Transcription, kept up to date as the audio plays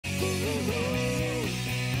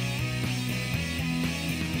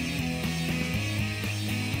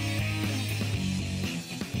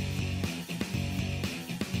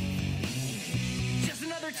Just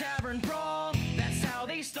another tavern brawl, that's how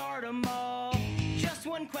they start 'em all. Just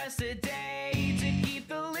one quest a day to keep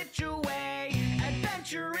the lich away.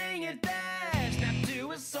 Adventuring at best, not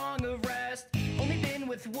to a song of rest. Only been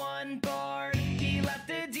with one bard, he left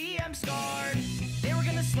the DM scarred. They were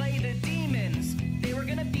gonna slay the demons, they were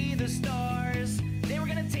gonna be the stars. They were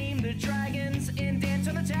gonna tame the dragons and dance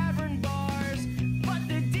on the tavern bars. But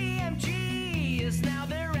the DMG is now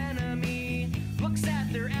their enemy. Looks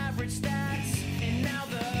at their average stats, and now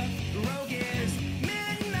the rogue is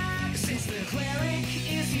min-max. Since the cleric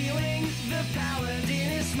is healing, the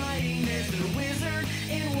paladin is smiting. There's the wizard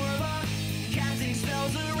and warlock casting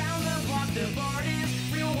spells around the block. The bard is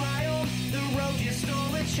real wild, the rogue just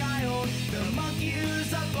stole a child. The monk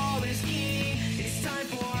used up all his ki. It's time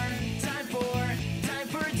for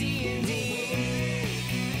D&D.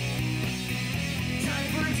 Time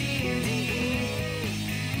for D&D.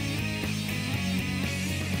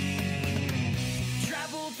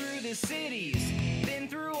 Traveled through the cities, been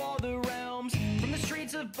through all the realms, from the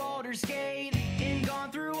streets of Baldur's Gate, and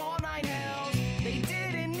gone through all 9 hells. They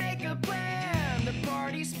didn't make a plan, the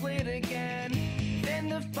party split again. Then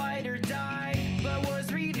the fighter died, but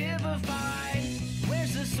was revivified.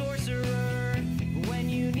 Where's the sorcerer when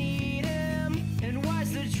you need him? And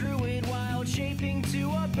why's the druid wild shaping to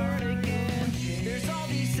a bird again? There's all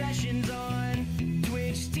these sessions on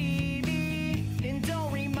Twitch TV, and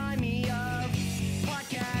don't remind me of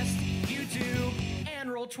podcast, YouTube, and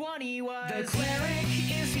Roll20 was. The cleric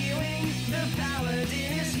is healing, the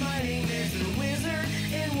paladin is smiting. There's the wizard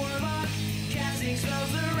and warlock casting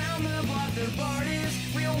spells around the block. The bard is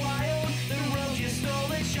real wild, the rogue just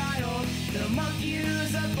stole a child. The monk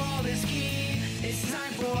used up all his ki. It's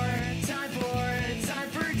time for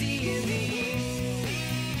D&D.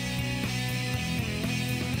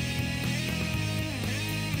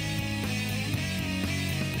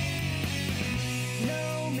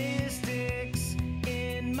 No mystics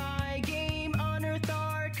in my game. Unearthed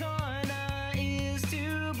Arcana is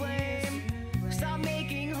to blame. Stop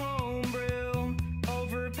making homebrew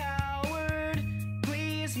overpowered.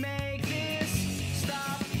 Please make this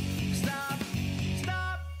stop.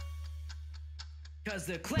 'Cause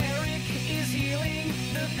the cleric is healing,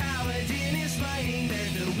 the paladin is fighting.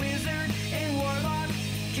 There's the wizard and warlock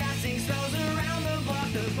casting spells around the block.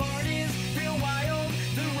 The bard is real wild,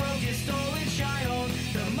 the rogue just stole a child.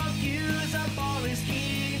 The monk used up all his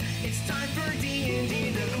ki. It's time for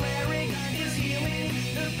D&D. The cleric is healing,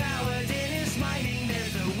 the paladin is smiting.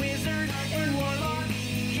 There's the wizard and warlock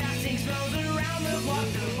casting spells around the block.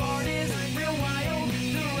 The bard is real wild,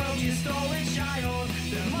 the rogue just stole a child.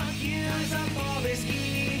 The monk used up all his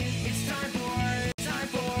ki. It's time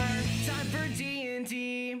for D&D.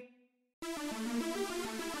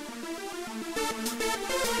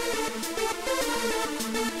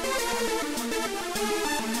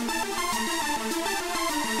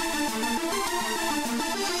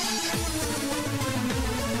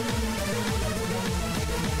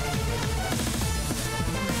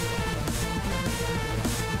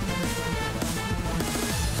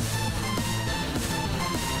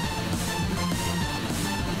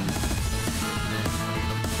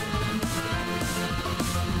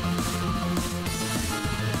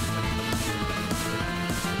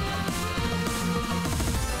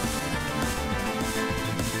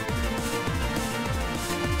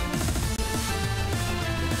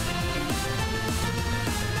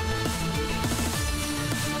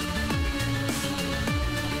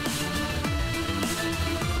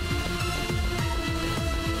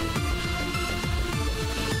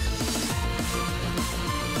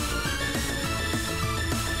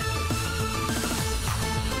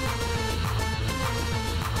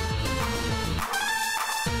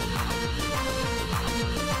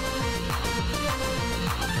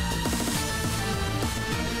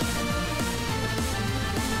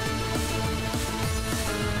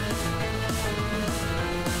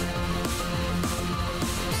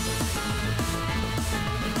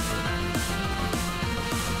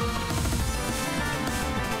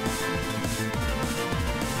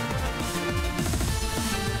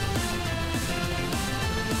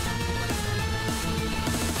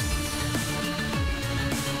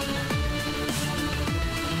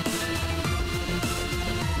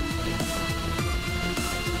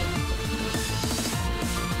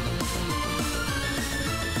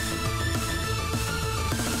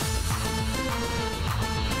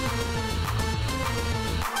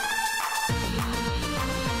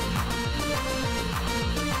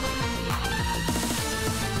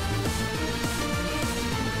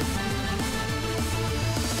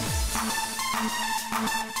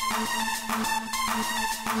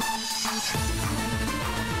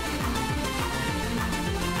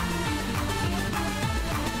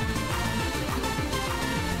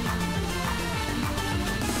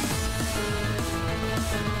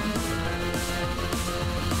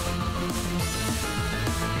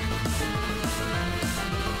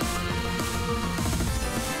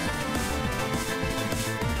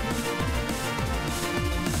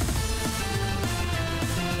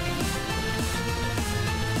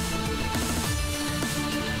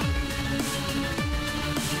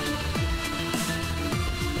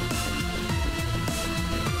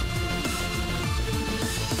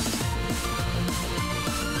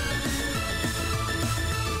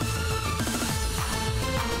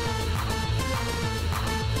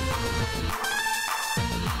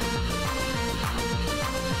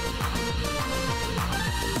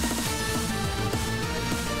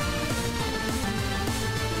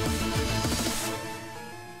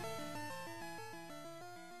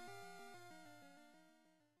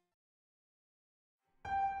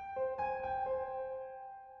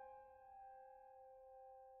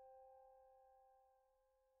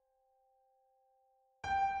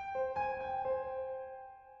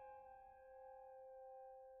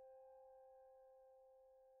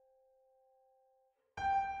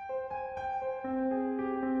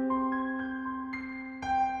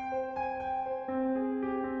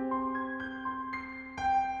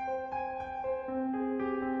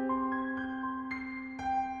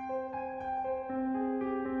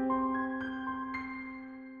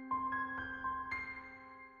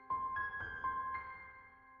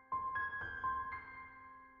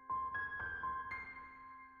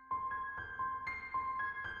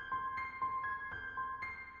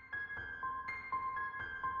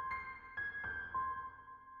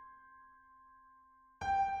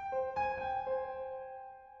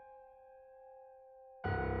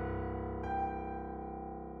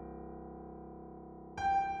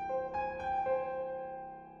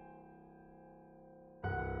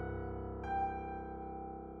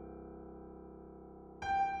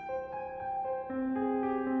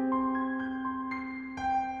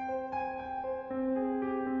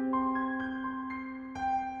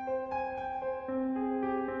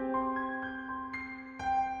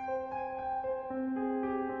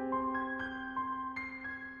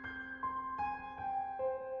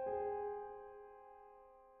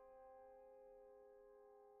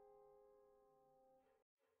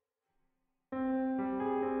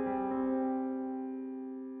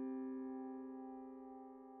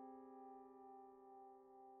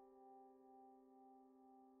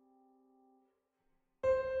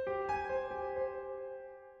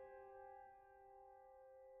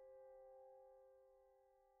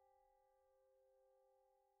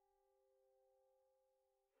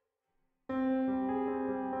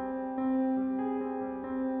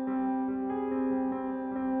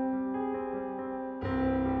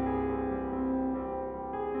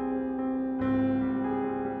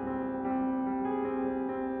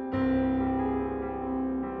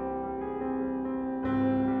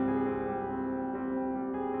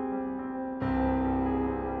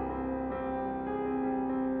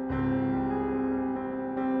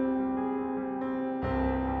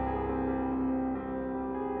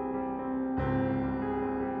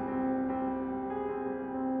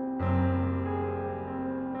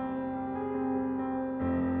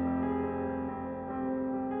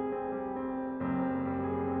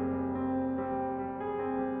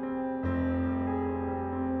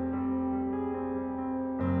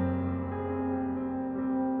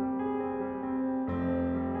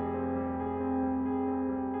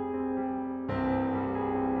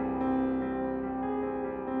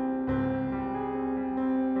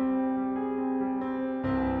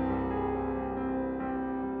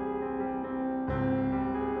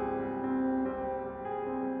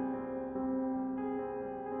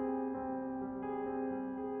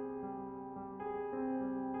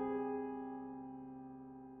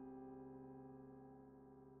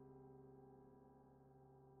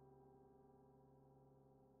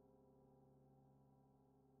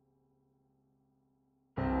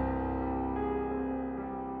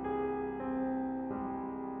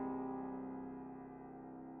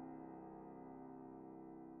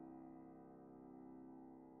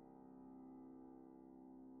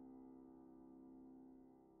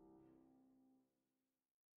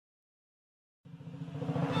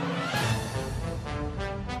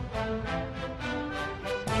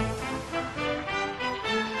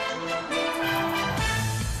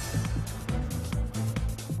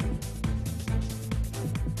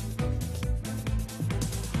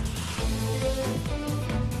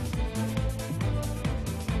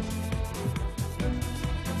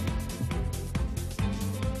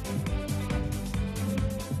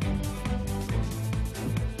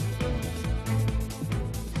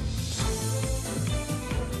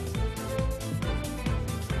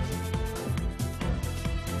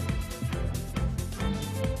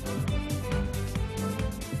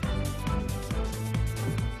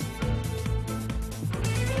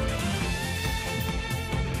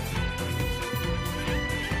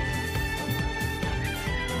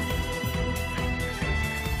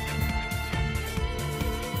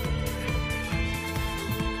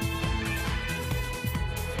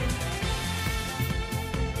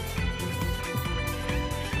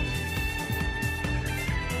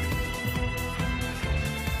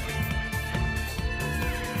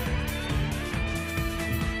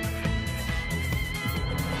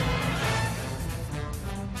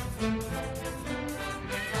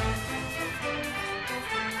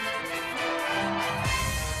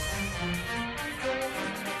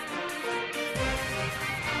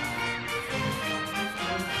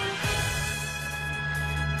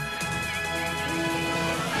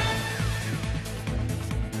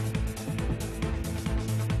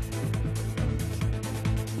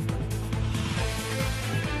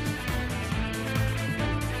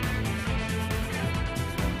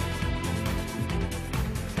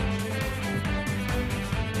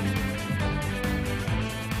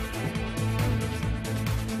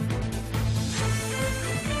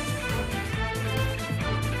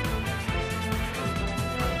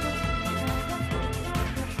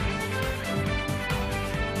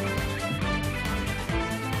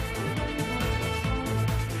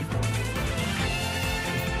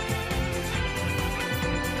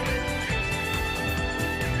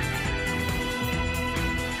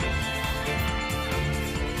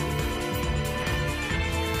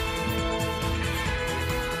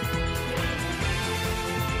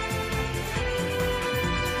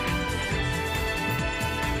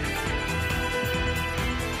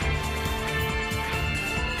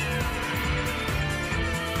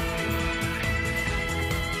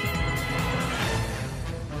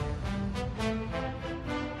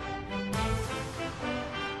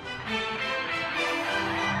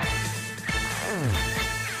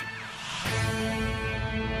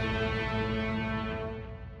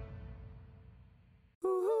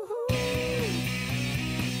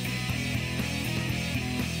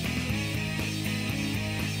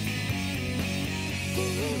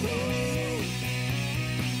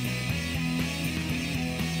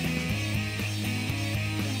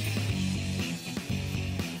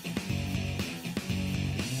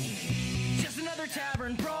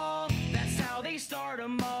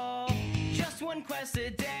 one quest a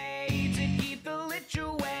day to keep the lich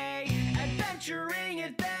away. Adventuring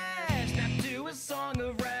at best, not to a song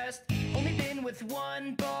of rest. Only been with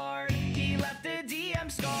one bard, he left the DM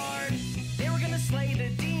scarred. They were gonna slay the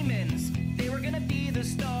demons, they were gonna be the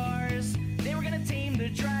stars. They were gonna tame the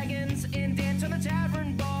dragons and dance on the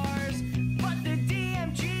tavern bars. But the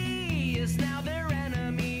DMG is now their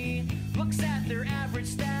enemy. Looks at their average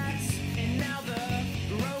stats, and now the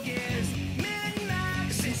rogue is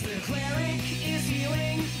min-max. Since the cleric is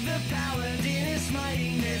healing, the paladin is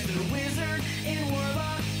smiting. There's the wizard and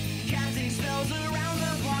warlock casting spells around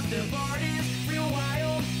the block. The bard is real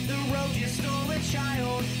wild, the rogue just stole a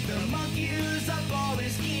child. The monk used up all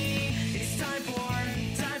his ki. It's time for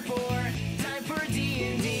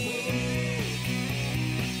D&D.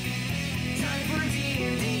 Time for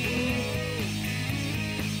D&D.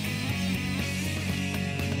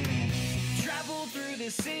 Traveled through the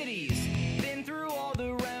cities, been through all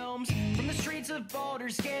the realms, from the streets of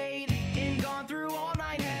Baldur's Gate, and gone through all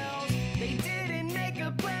 9 hells. They didn't make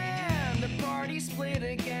a plan, the party split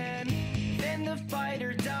again. Then the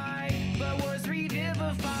fighter died, but was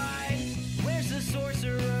revivified. Where's the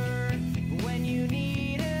sorcerer when you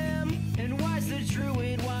need him? And why's the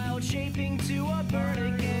druid wild shaping to a bird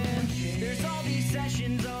again? There's all these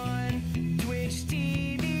sessions on Twitch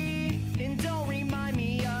TV, and don't remind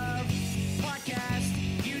me of podcast,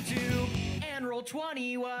 YouTube, and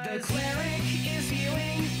Roll20 was. The cleric is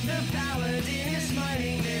healing, the paladin is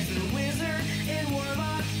smiting. There's the wizard and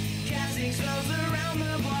warlock casting spells around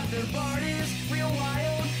the block. The bard is real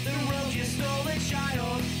wild, the rogue just stole a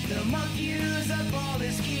child. The monk used up all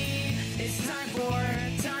his ki. It's time for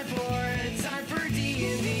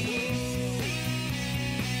D&D.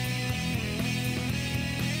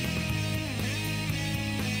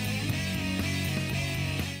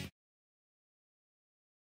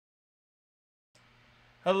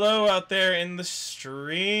 Hello out there in the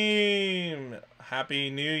stream. Happy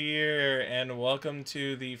New Year and welcome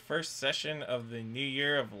to the first session of the New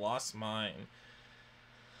Year of Lost Mine.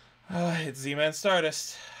 It's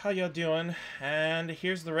Zmanstardust. How y'all doing? And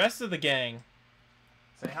here's the rest of the gang.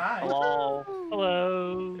 Say hi. Hello.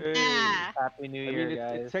 Hello. Hey. Happy New Year,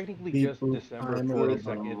 guys. It's technically just December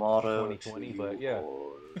 22nd, 2020, but yeah.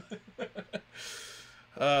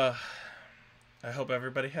 I hope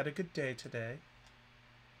everybody had a good day today.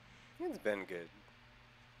 It's been good.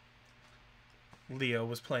 Leo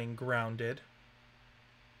was playing Grounded.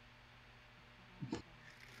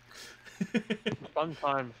 Fun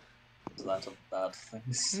time. Is that a bad thing?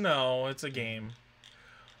 No, it's a game.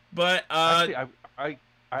 But Actually,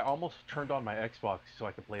 I almost turned on my Xbox so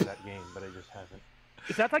I could play that game, but I just haven't.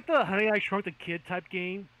 Is that like the Honey I Shrunk the Kid type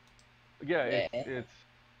game? Yeah, it's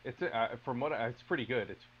from what it's pretty good.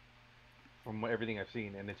 It's from everything I've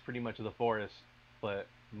seen, and it's pretty much The Forest, but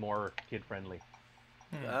more kid friendly.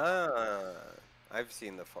 I've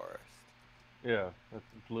seen The Forest. Yeah, that's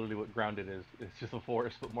literally what Grounded is. It's just The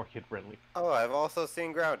Forest, but more kid friendly. Oh, I've also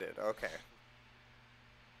seen Grounded. Okay.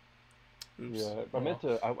 oops. Yeah, I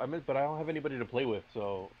meant, but I don't have anybody to play with,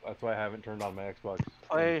 so that's why I haven't turned on my Xbox.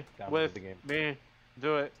 Play and downloaded with the game. me.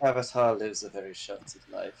 Do it. Avatar lives a very sheltered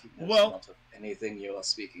life. He knows Well- not of anything you are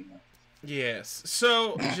speaking of. Yes.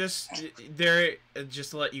 So just to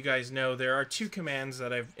let you guys know, there are 2 commands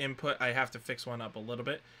that I've input. I have to fix one up a little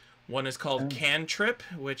bit. One is called Cantrip,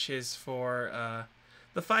 which is for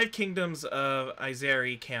the 5 Kingdoms of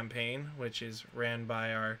Izeri campaign, which is ran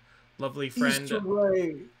by our lovely friend Easter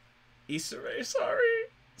Ray. Issa Rae.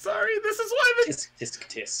 Sorry. This is why Tisk tisk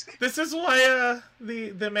tisk. this is why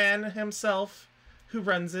the man himself who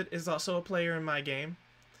runs it is also a player in my game.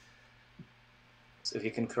 So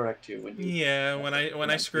he can correct you when you. Yeah, when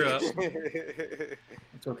I screw up.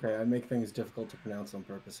 It's okay. I make things difficult to pronounce on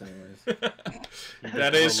purpose, anyways.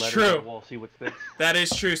 That Throw is a letter true. at the wall, see what sticks. That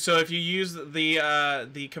is true. So if you use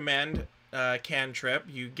the command Cantrip,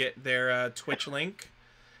 you get their Twitch link,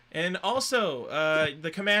 and also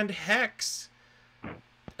the command Hex.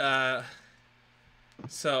 So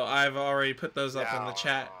I've already put those up in the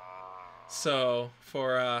chat. So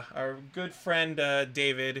for our good friend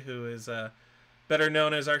David, who is better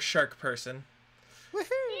known as our shark person.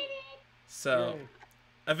 So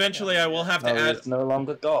eventually I will have to add. It's no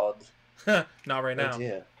longer God. Not right now. Oh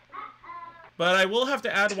dear. But I will have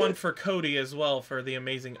to add one for Cody as well, for the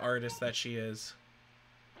amazing artist that she is.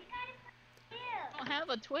 I don't have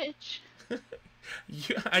a Twitch.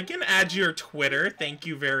 I can add your Twitter. Thank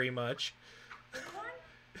you very much.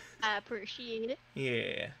 I appreciate it.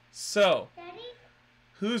 Yeah. So,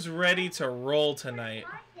 who's ready to roll tonight?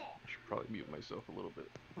 I should probably mute myself a little bit.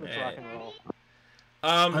 Let's rock and roll.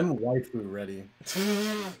 I'm waifu ready.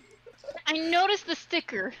 I noticed the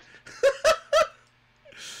sticker.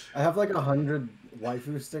 I have like 100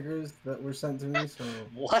 waifu stickers that were sent to me, so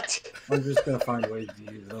What? I'm just gonna find ways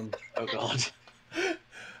to use them. Oh god.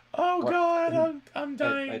 Oh What? God, I'm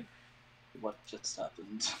dying. What just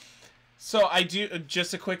happened? So I do,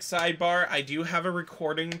 just a quick sidebar, I do have a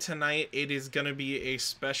recording tonight. It is going to be a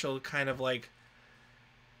special kind of like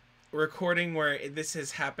recording where this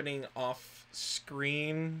is happening off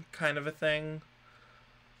screen kind of a thing.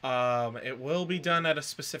 It will be done at a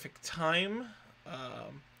specific time.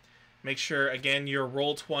 Make sure, again, your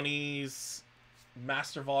Roll20's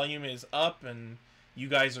master volume is up and you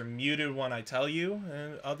guys are muted when I tell you.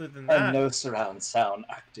 And other than that... And no surround sound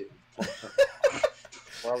active.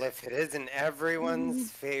 Well, if it isn't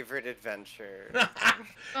everyone's favorite adventure.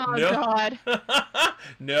 Oh God.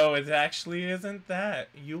 No, it actually isn't that.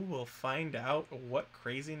 You will find out what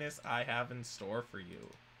craziness I have in store for you.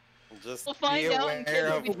 Just We'll find be out in aware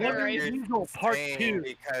case of we what get right. you're Weasel Part saying, 2.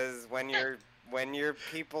 because when your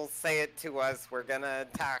people say it to us, we're gonna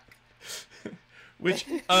attack. Which,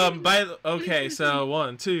 okay, so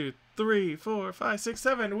 1, 2, 3, 4, 5, 6,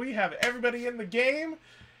 7. We have everybody in the game,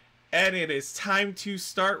 and it is time to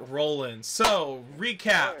start rolling. So,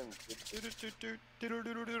 recap.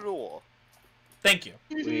 Thank you.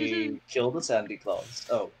 We killed the Sandy Claus.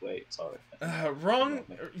 Oh, wait, sorry. Wrong.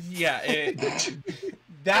 Yeah, It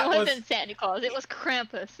that was... wasn't Santa Claus. It was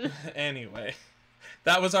Krampus. Anyway,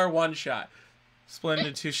 that was our one shot. Split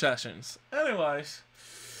into 2 sessions. Anyways,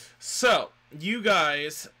 so you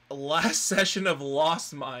guys, last session of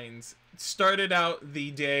Lost Mines, started out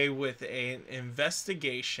the day with an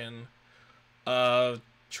investigation of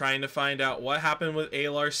trying to find out what happened with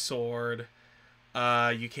Alar's sword.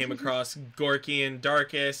 You came across Gorky and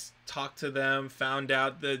Darkus, talked to them, found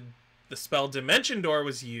out that the spell Dimension Door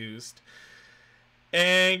was used,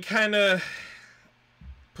 and kind of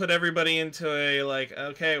put everybody into a, like,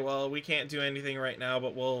 okay, well, we can't do anything right now,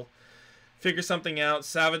 but we'll figure something out.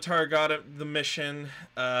 Savitar got the mission.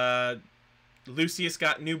 Lucius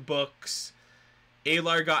got new books.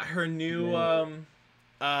 Alar got her new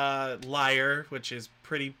lyre, which is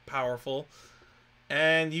pretty powerful.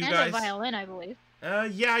 And you and guys... a violin, I believe.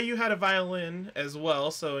 Yeah, you had a violin as well,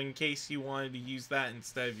 so in case you wanted to use that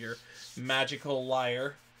instead of your magical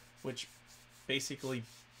lyre, which basically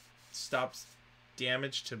stops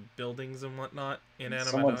damage to buildings and whatnot,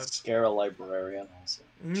 inanimate Someone objects. scare a librarian also.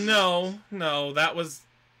 No, that was...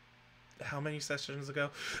 How many sessions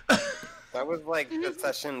ago? That was like the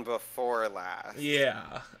session before last.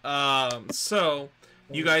 Yeah. So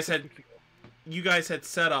you guys had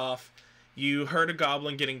set off. You heard a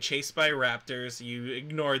goblin getting chased by raptors. You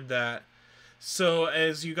ignored that. So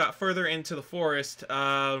as you got further into the forest,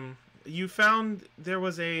 you found there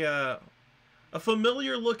was a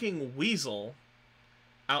familiar-looking weasel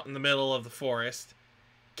out in the middle of the forest.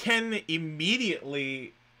 Ken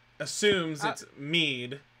immediately assumes it's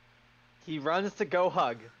Mead. He runs to go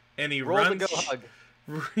hug. And he Roll to runs. go hug.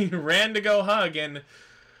 He ran to go hug, and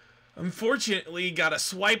unfortunately got a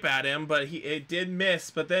swipe at him, but it did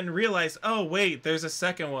miss. But then realized, oh wait, there's a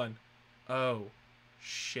second one. Oh,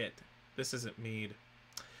 shit! This isn't Mead.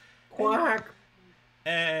 Quack!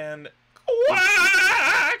 And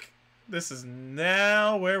quack! This is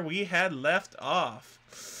now where we had left off.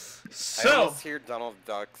 I So almost hear Donald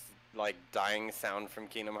Duck's like dying sound from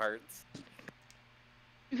Kingdom Hearts.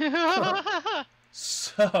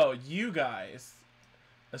 So you guys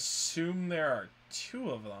assume there are 2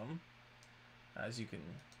 of them, as you can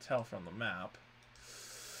tell from the map.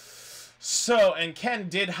 So, and Ken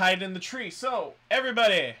did hide in the tree. So,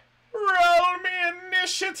 everybody, roll me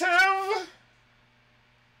initiative!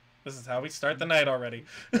 This is how we start the night already.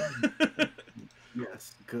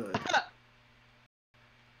 Yes, good.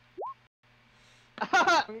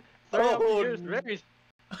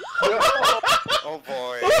 Oh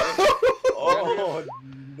boy. Oh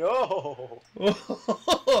no!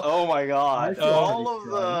 Oh my god! I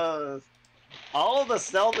feel All of the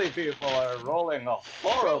stealthy people are rolling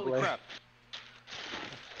horribly.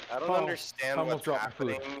 I don't understand almost what's dropped my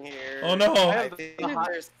food. happening here. Oh no! I think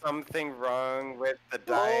there's something wrong with the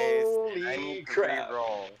dice. Holy I need to crap.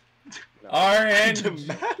 re-roll. No. RN.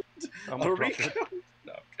 Almost dropped it.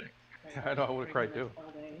 No, I'm kidding. I know, I would have cried too.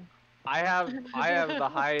 I have the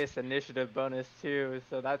highest initiative bonus too,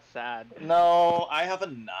 so that's sad. No, I have a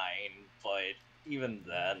 9, but even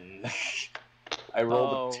then, I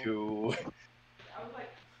rolled a 2.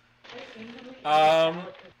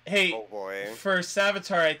 Hey, Oh boy. for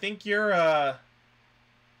Savitar, I think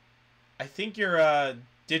your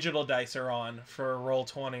digital dice are on for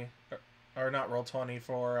Roll20, or not Roll20,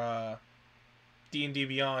 for D&D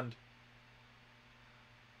Beyond,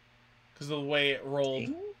 because of the way it rolled.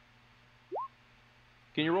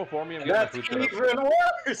 Can you roll for me? I'm getting my That's food set up. even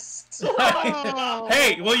worse. Oh.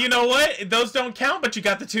 Hey, well, you know what? Those don't count, but you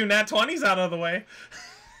got the 2 nat 20s out of the way.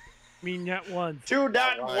 I mean, that one. 2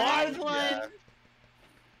 nat One. 1.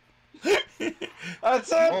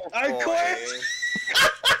 That's it. I quit.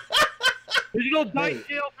 Digital dice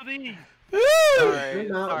jail for these. You're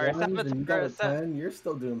not Sorry, ones and you got a Saboteur, 10. You're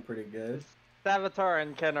still doing pretty good. Saboteur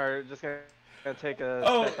and Ken are just gonna take a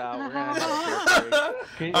Oh. step out. We're gonna have a break.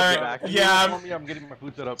 Can you All right, back? Can you yeah, roll for me? I'm getting my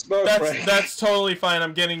food set up. Smoke break. That's totally fine.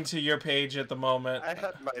 I'm getting to your page at the moment. I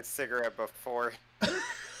had my cigarette before.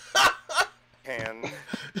 Can.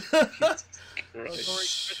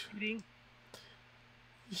 Eating.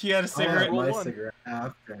 He had a I cigarette. had my one. cigarette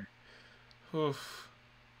after. Oof.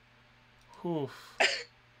 Oof.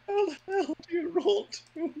 How the hell do you roll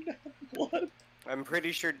 2 nat 1? I'm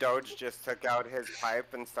pretty sure Doge just took out his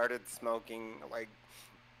pipe and started smoking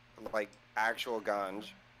like actual ganj.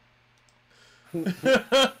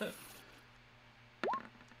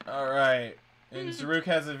 All right. And Zaruk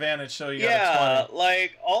has advantage, so you got Yeah, a 20.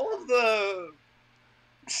 like all of the.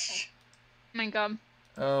 Oh my god.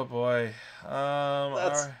 Oh boy. That's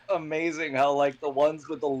alright. amazing how like the ones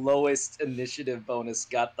with the lowest initiative bonus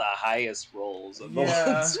got the highest rolls. And the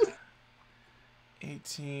Yeah. ones with...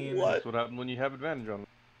 18. What? That's what happens when you have advantage on.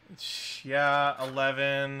 Yeah,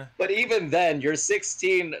 11. But even then, your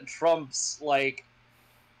 16 trumps like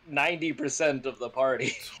 90% of the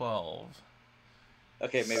party. 12.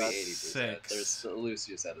 Okay, maybe That's 80%. 6. There's still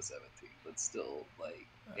Lucius at a 17, but still like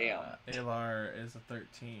damn. Alar is a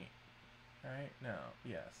 13. Right? No.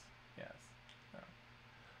 Yes. Yes. No.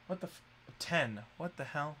 What the 10. What the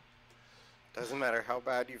hell? Doesn't matter how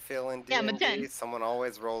bad you feel in Yeah, I'm a D&D, 10. someone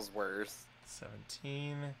always rolls worse.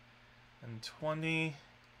 17 and 20.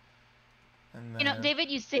 And then You know, David,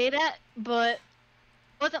 you say that, but it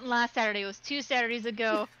wasn't last Saturday. It was 2 Saturdays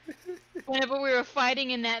ago. Whenever we were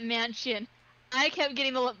fighting in that mansion, I kept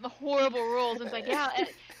getting the horrible rolls. It's like, yeah,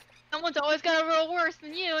 someone's always got to roll worse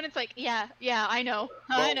than you, and it's like, yeah, I know,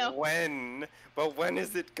 I know. But when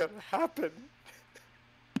is it gonna happen?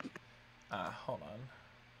 hold on.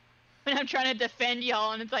 When I'm trying to defend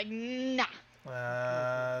y'all, and it's like, nah.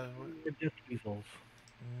 They're just weasels.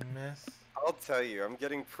 Miss. I'll tell you, I'm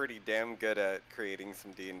getting pretty damn good at creating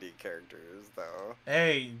some D&D characters, though.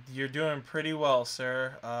 Hey, you're doing pretty well,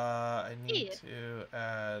 sir. I need Yeah. to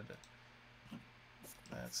add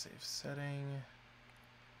that save setting.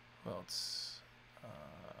 Well, it's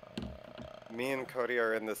Me and Cody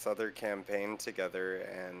are in this other campaign together,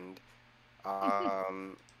 and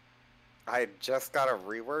I just got a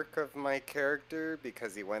rework of my character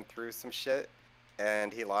because he went through some shit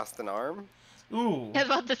and he lost an arm. ooh. I was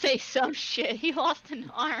about to say some shit. He lost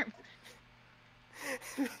an arm.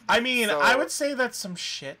 I mean, So- I would say that's some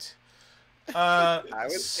shit. I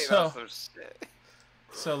would say so, that's some shit.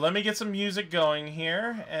 So let me get some music going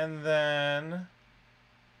here, and then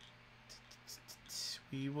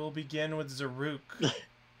we will begin with Zaruk.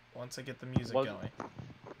 Once I get the music Was- going.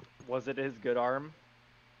 Was it his good arm?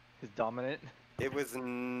 His dominant? It was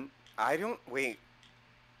I don't wait.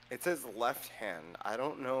 It says left hand. I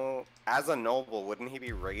don't know. As a noble, wouldn't he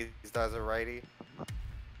be raised as a righty?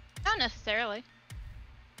 Not necessarily.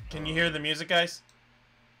 Can you hear the music, guys?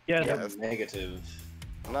 Yes. Yes. Negative.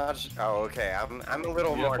 I'm not. Oh, okay. I'm a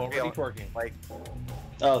little Yep, more already feeling twerking. like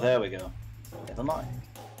Oh, there we go. Never mind.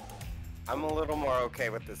 I'm a little more okay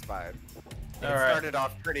with this vibe. It All right. started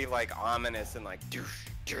off pretty like ominous and like douche,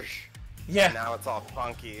 douche. Yeah. And now it's all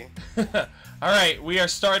funky. All right, we are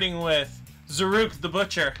starting with Zaruk the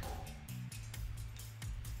Butcher.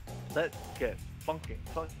 Let's get funky.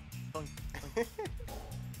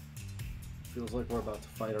 Feels like we're about to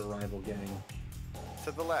fight a rival gang.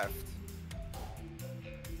 To the left.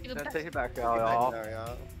 You Gonna go take it back, I y'all. know,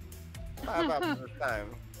 y'all. How about this time?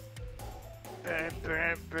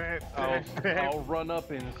 I'll run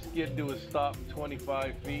up and skid to a stop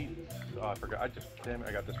 25 feet. Oh, I forgot. Damn it,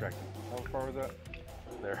 I got distracted. How far was that?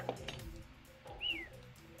 There.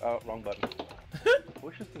 Oh, wrong button.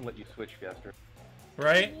 Wish this thing let you switch faster.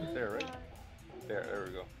 Right? There, right? There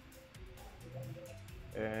we go.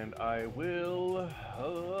 And I will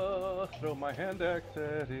throw my hand axe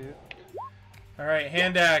at it. All right,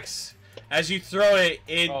 hand axe. As you throw it,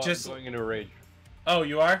 it Oh, just... I'm going into a rage. Oh,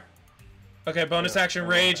 you are? Okay, bonus Yeah, action I'm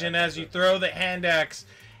rage, on and as you throw the hand axe,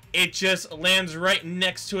 it just lands right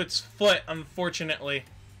next to its foot, unfortunately.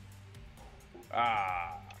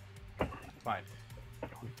 Ah. Fine.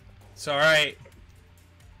 So, alright.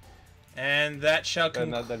 And that shall Then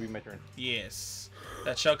conclude... that'd be my turn. Yes.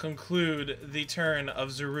 That shall conclude the turn of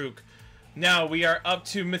Zaruk. Now, we are up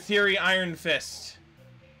to Mathiri Iron Fist.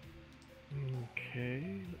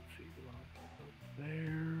 Okay, let's see. There.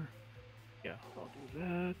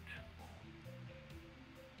 that.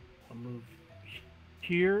 I'll move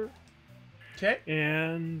here. Okay.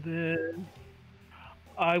 And then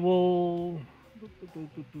I will.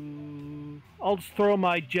 I'll just throw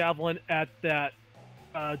my javelin at that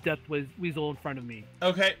death weasel in front of me.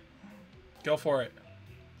 Okay. Go for it.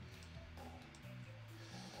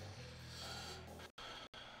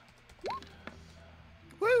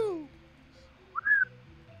 Woo!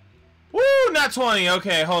 Woo! Not 20.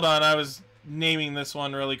 Okay, hold on. I was naming this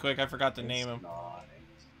one really quick. I forgot to name him.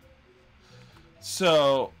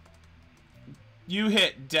 So, you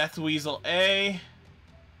hit Death Weasel A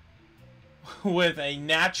with a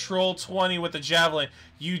natural 20 with the javelin.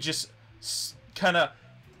 You just kind of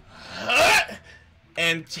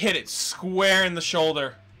and hit it square in the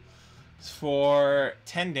shoulder for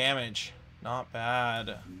 10 damage. Not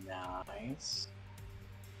bad. Nice.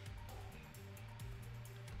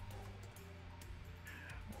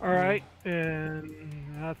 Alright, and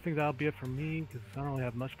I think that'll be it for me, because I don't really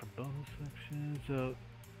have much for bonus section, so...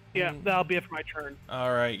 Yeah, that'll be it for my turn.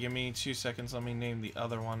 Alright, give me 2 seconds. Let me name the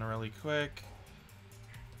other one really quick.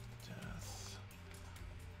 Death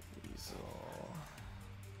Weasel.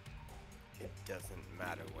 It doesn't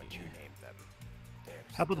matter what you name them.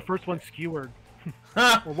 How about the first one, Skewered?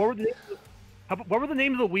 Huh. Or what were the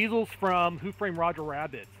names of the weasels from Who Framed Roger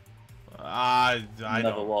Rabbit? I Never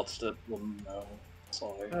don't. watched it. Wouldn't know.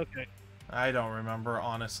 Sorry. Okay. I don't remember,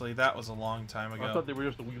 honestly. That was a long time ago. I thought they were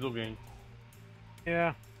just a Weasel gang.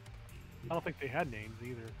 Yeah. I don't think they had names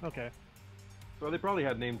either. Okay. So they probably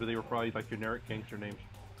had names, but they were probably like generic gangster names.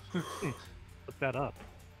 Look that up.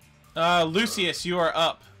 Lucius, you are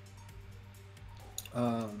up.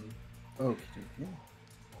 Okay.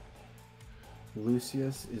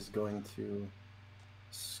 Lucius is going to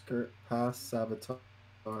skirt past Savitar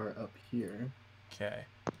up here. Okay.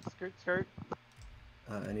 Skirt, skirt.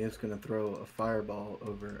 And he is going to throw a fireball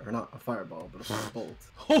over, or not a fireball, but a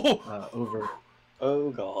firebolt over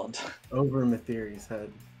Oh god. over Matheri's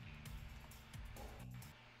head.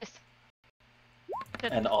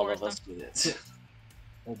 And all of us did it.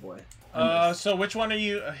 Oh boy. So which one are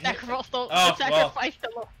you? Sacrifice the, Oh, sacrifice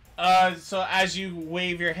the Lord. So as you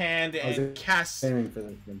wave your hand and cast Aiming for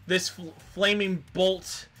this one. this flaming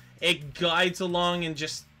bolt, it guides along and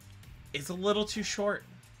just is a little too short.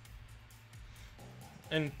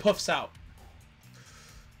 And puffs out.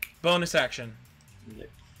 Bonus action. Yeah.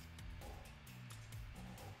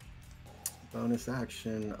 Bonus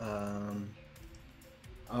action.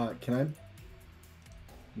 Can I?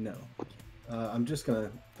 No. I'm just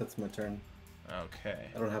gonna. That's my turn. Okay.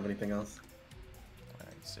 I don't have anything else.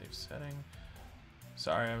 Alright, save setting.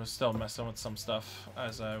 Sorry, I was still messing with some stuff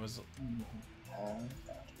as I was.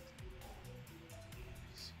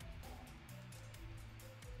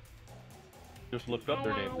 Just looked up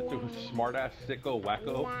their names. It was Smartass, Sicko,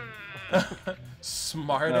 Wacko,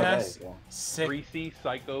 Smartass, go. sick. Greasy,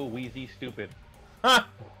 Psycho, Wheezy, Stupid. Ha!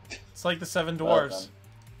 It's like the Seven Well Dwarves.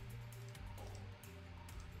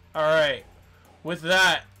 Alright. With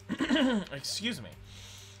that, excuse me.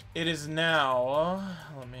 It is now.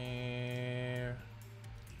 Let me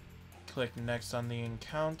click next on the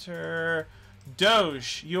encounter.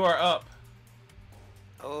 Doge, you are up.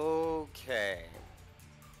 Okay.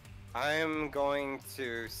 I'm going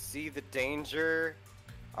to see the danger.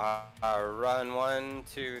 Run 1,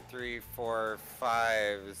 2, 3, 4,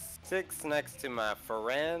 5, 6 next to my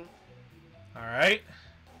Faran. Alright.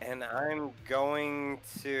 And I'm going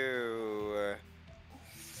to...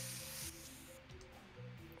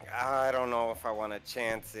 I don't know if I want to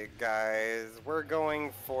chance it, guys. We're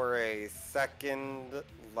going for a 2nd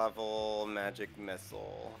level magic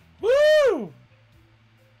missile. Woo!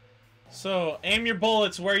 So, aim your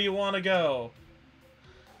bullets where you want to go.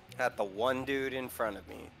 At the one dude in front of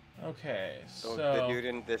me. Okay, So so... the dude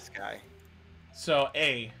in this guy. So,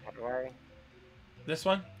 A. How do I? This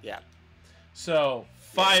one? Yeah. So,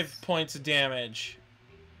 5 points of damage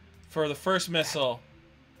for the first missile.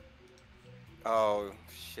 Oh,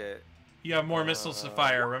 shit. You have more missiles to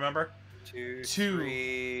fire, remember? 2, 2.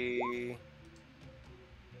 3...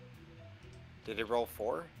 Did it roll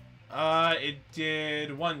 4? It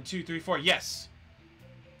did 1, 2, 3, 4. Yes.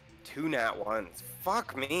 2 nat ones.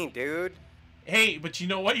 Fuck me, dude. Hey, but you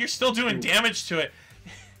know what? You're still doing damage to it.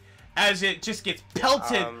 As it just gets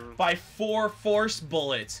pelted by 4 force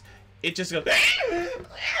bullets. It just goes...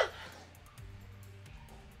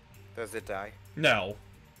 Does it die? No.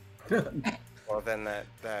 Well, then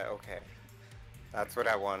okay. That's what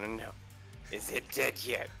I want to know. Is it dead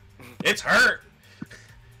yet? It's hurt.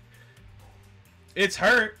 It's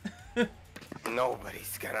hurt.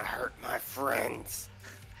 Nobody's gonna hurt my friends.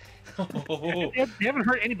 Oh. They haven't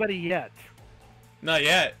hurt anybody yet. Not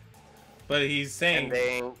yet. But he's saying... And they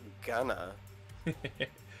ain't gonna.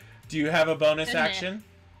 Do you have a bonus Goodness. action?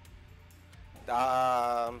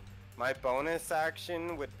 My bonus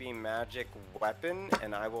action would be magic weapon,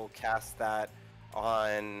 and I will cast that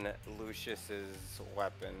on Lucius's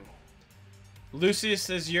weapon. Lucius,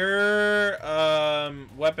 is your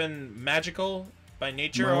weapon magical by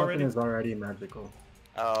nature My already? weapon is already magical.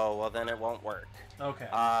 Oh, well then it won't work. Okay.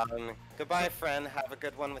 Goodbye, friend. Have a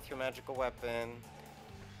good one with your magical weapon.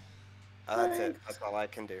 That's it. That's all I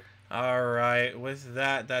can do. Alright, with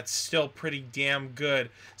that, that's still pretty damn good.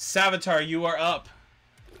 Savitar, you are up.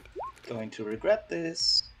 Going to regret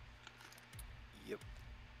this. Yep.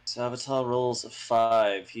 Savitar rolls a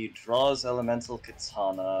 5. He draws Elemental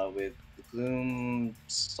Katana with the Gloom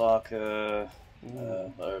Stalker.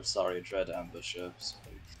 Dread Ambusher.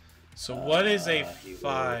 So what is a he will-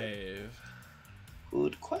 5?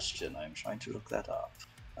 Good question. I'm trying to look that up.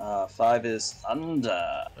 5 is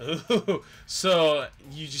Thunder. Ooh, so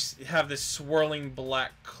you just have this swirling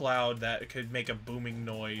black cloud that could make a booming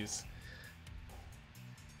noise.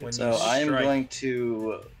 When So you I'm strike. going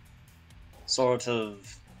to sort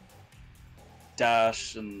of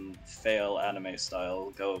dash and fail anime style,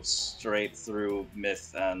 go straight through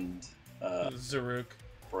Myth and Zaruk.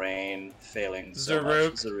 Brain, failing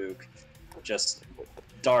Zaruk. Zaruk. Just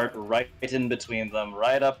dart right in between them,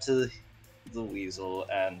 right up to the Weasel,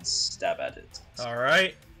 and stab at it.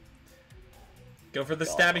 Alright. Go for the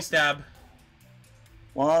stabby stab.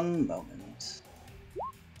 One moment.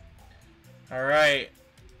 Alright.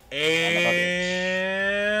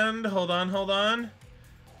 And hold on.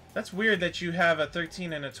 That's weird that you have a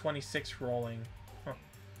 13 and a 26 rolling. Huh.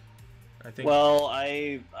 I think. Well,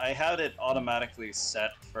 I had it automatically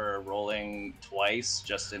set for rolling twice,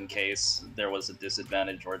 just in case there was a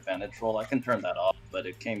disadvantage or advantage roll. I can turn that off, but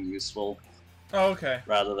it came useful. Oh, okay.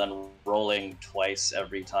 Rather than rolling twice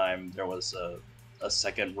every time there was a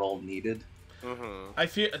second roll needed. Mm-hmm. I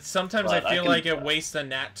feel sometimes But I I feel can- like it wastes a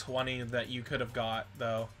nat 20 that you could have got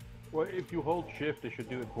though. Well, if you hold shift, it should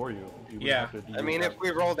do it for you. You wouldn't Yeah. have to I do mean, that. if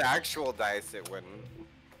we rolled actual dice, it wouldn't.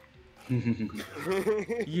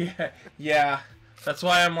 Yeah. That's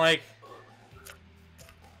why I'm like.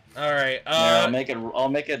 All right. Yeah, I'll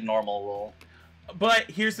make it normal roll. But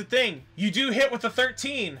here's the thing: you do hit with a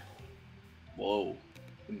 13. Whoa,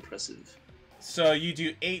 impressive. So you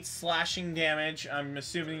do 8 slashing damage. I'm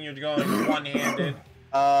assuming you're going one-handed.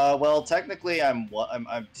 Well, technically, I'm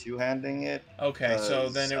two-handing it. Okay, so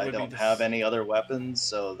then it would I don't be. have any other weapons,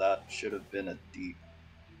 so that should have been a D.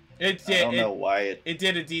 It I did. don't know why it. It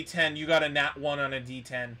did a D10. You got a nat 1 on a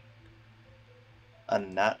D10. A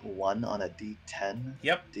nat 1 on a D10.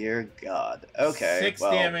 Yep. Dear God. Okay. 6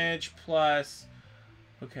 well, damage plus.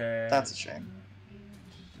 Okay. That's a shame.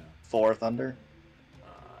 4 thunder.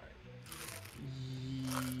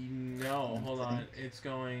 No, hold on. It's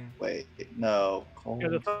going. Wait, no. Cold Yeah,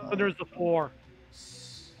 the Thunder's the 4.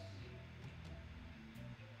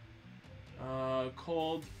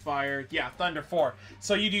 Cold, fire. Yeah, thunder 4.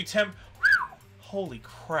 So you do 10. Holy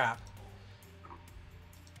crap.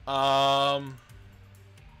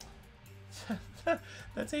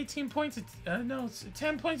 That's 18 points of. No, it's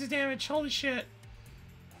 10 points of damage. Holy shit.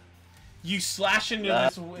 You slash into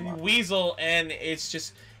this weasel, and it's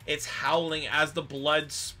just. It's howling as the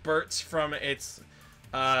blood spurts from its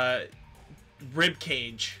rib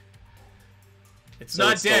cage. It's So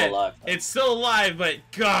not it's still dead. alive, then. It's still alive, but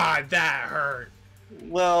God, that hurt.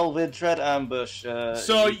 Well, with Dread Ambush,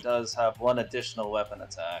 So he does have one additional weapon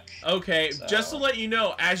attack. Okay, So- just to let you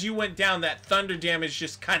know, as you went down, that thunder damage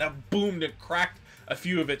just kind of boomed and cracked a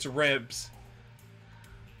few of its ribs.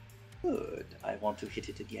 Good. I want to hit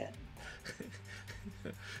it again.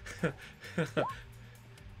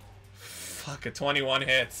 Fuck, a 21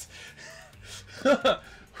 hits.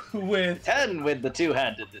 With 10 with the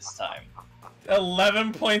two-handed this time.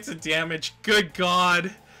 11 points of damage. Good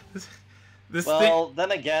God. This Well,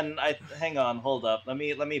 then again, hang on, hold up. Let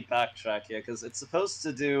me backtrack here because it's supposed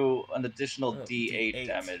to do an additional D8 D8.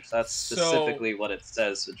 damage. That's So- specifically what it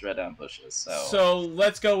says for Dread Ambushes. So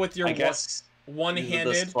let's go with your I guess the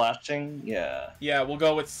one-handed. slashing, yeah. Yeah, we'll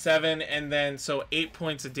go with 7, and then so 8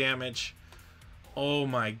 points of damage. Oh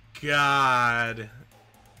my God.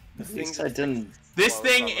 At least I didn't. This Close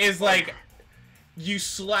thing on the is floor. like, you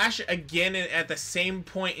slash again at the same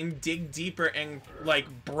point and dig deeper and like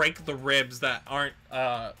break the ribs that aren't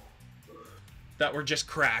that were just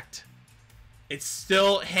cracked. It's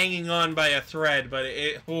still hanging on by a thread, but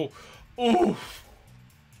it ooh. Hope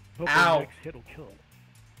Ow. the next hit will kill it.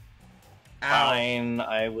 Ow. Fine,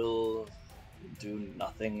 I will do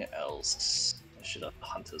nothing else. I should have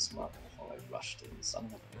Hunter's Mark before I rushed in, son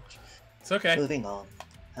of a bitch. It's okay. Moving on.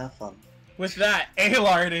 Have fun. With that,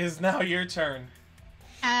 Alar, it is now your turn.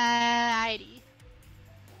 Alrighty.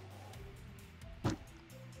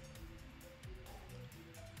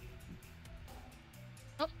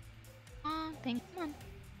 Oh, thank you.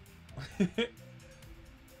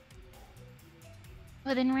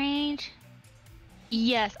 Within range?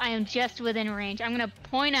 Yes, I am just within range. I'm gonna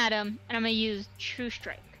point at him, and I'm gonna use True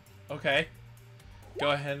Strike. Okay.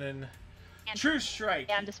 Go ahead and... True Strike!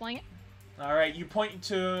 Yeah, I'm just swinging it. Alright, you point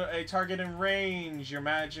to a target in range. Your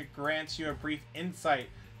magic grants you a brief insight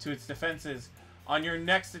to its defenses. On your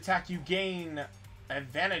next attack, you gain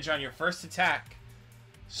advantage on your first attack.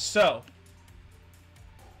 So,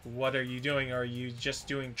 what are you doing? Or are you just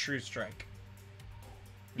doing True Strike?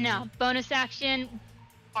 No, bonus action,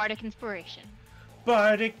 Bardic Inspiration.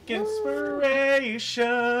 Bardic Inspiration!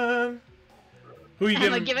 Who you I'm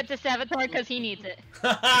giving? gonna give it to Savitar because he needs it.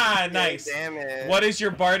 Haha, nice. Damn it. What is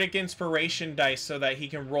your Bardic Inspiration dice so that he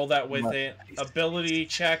can roll that with an ability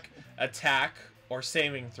check, attack, or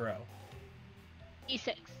saving throw?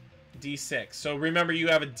 D6. D6. So remember, you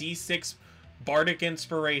have a D6 Bardic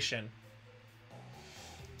Inspiration.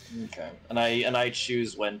 Okay. And I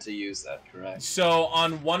choose when to use that, correct? So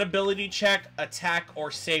on one ability check, attack,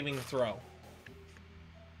 or saving throw.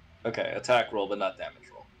 Okay, attack roll, but not damage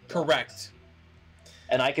roll. Correct.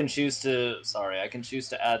 And I can choose to... Sorry, I can choose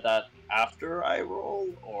to add that after I roll,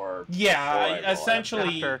 or... Yeah, before I roll?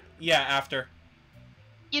 essentially... After. Yeah, after.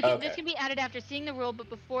 You can, Okay. This can be added after seeing the roll, but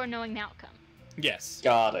before knowing the outcome. Yes.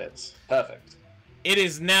 Got it. Perfect. It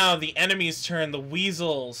is now the enemy's turn, the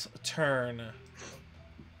Weasel's turn.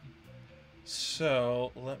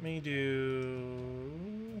 So, let me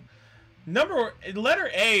do...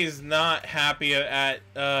 Letter A is not happy at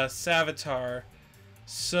Savitar.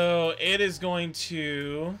 So, it is going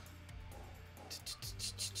to...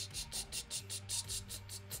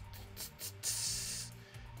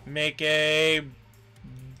 make a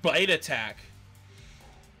bite attack.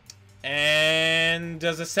 And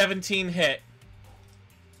does a 17 hit.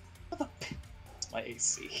 My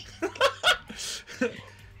AC.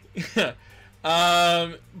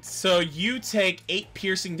 So you take 8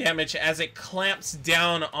 piercing damage as it clamps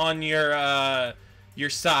down on your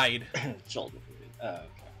side. Shoulder.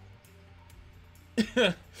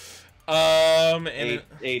 Oh, And okay.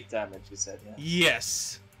 8 damage, you said, yeah.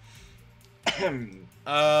 yes.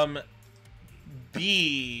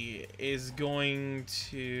 B is going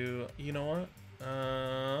to... You know what?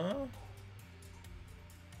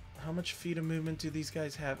 How much feet of movement do these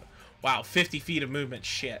guys have? Wow, 50 feet of movement.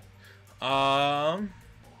 Shit.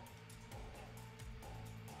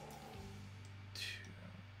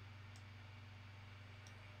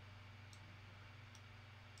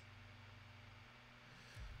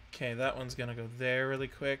 Okay, that one's gonna go there really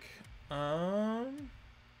quick.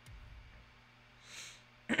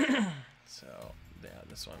 So, yeah,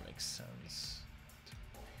 this one makes sense.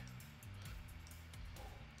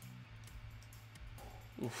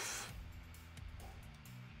 Oof.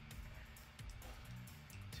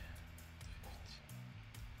 10, 15,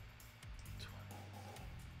 20.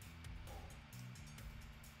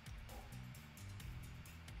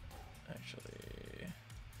 Actually,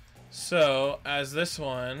 so as this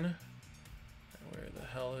one, where the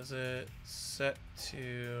hell is it? Set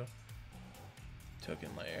to token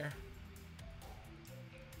layer.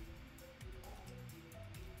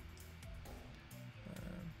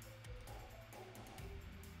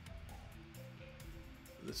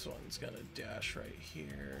 This one's gonna dash right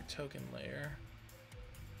here, token layer.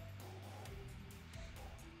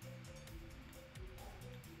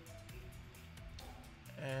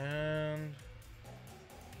 And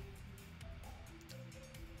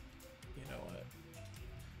you know what?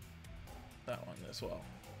 That one as well.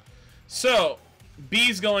 So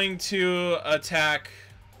B's going to attack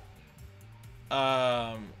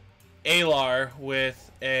Alar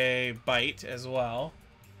with a bite as well.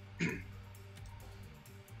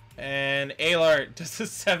 And Alar, does a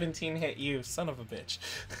 17 hit you? Son of a bitch.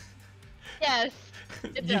 Yes,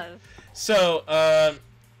 it does. So,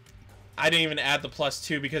 I didn't even add the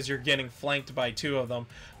 +2 because you're getting flanked by 2 of them.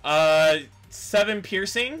 7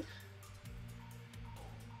 piercing.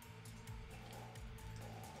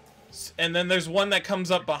 And then there's one that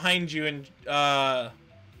comes up behind you and,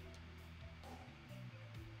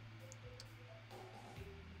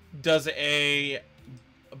 does a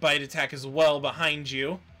bite attack as well behind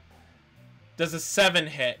you. Does a 7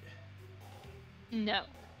 hit? No.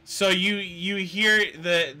 So you hear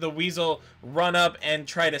the weasel run up and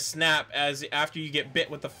try to snap as after you get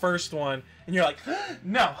bit with the first one, and you're like,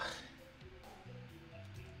 no.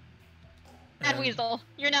 Bad weasel,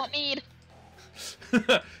 you're not mean.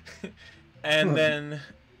 And then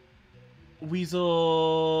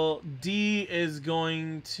Weasel D is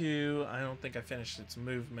going to... I don't think I finished its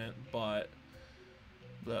movement, but...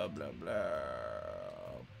 Blah, blah, blah.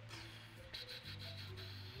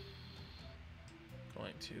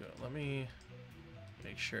 Going to... Let me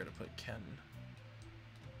make sure to put Ken.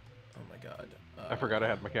 Oh my god. I forgot I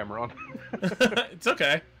had my camera on. It's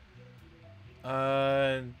okay.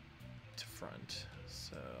 To front.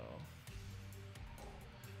 So...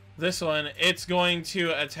 This one, it's going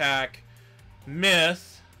to attack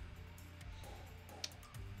Myth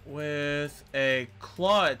with a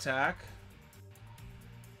claw attack.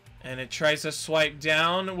 And it tries to swipe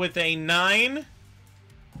down with a 9.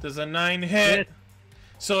 Does a 9 hit?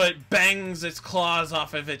 So it bangs its claws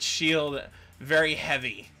off of its shield very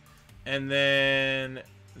heavy. And then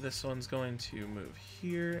this one's going to move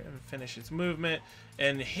here and finish its movement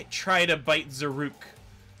and try to bite Zaruk.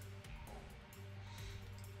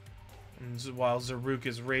 And while Zaruk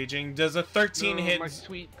is raging, does a 13 hit? My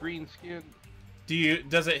sweet green skin.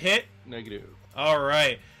 Does it hit? Negative. All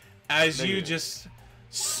right. As Negative. you just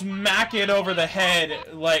smack it over the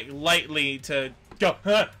head, like lightly to go.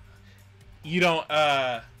 Huh. You don't.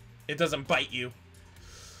 It doesn't bite you.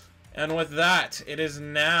 And with that, it is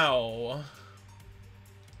now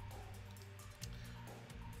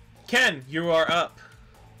Ken. You are up.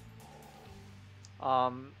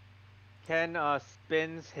 Ken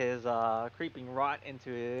spins his creeping rot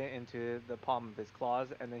into the palm of his claws,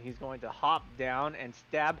 and then he's going to hop down and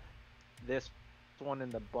stab this one in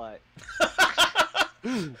the butt.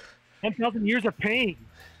 10,000 years of pain.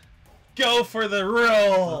 Go for the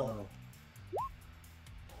roll.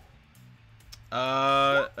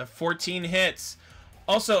 14 hits.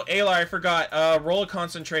 Also, Aylar, I forgot. Roll a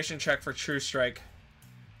concentration check for True Strike,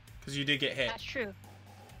 because you did get hit. That's true.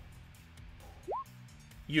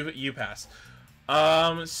 You pass.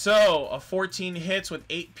 So a 14 hits with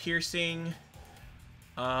 8 piercing.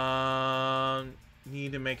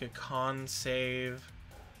 Need to make a con save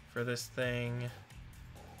for this thing.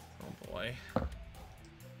 Oh boy.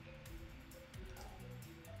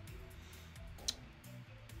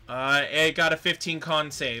 It got a 15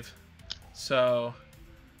 con save. So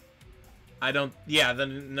I don't. Yeah, the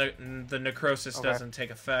necrosis doesn't take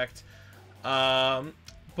effect.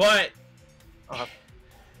 But.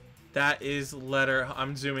 That is letter.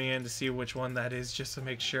 I'm zooming in to see which one that is just to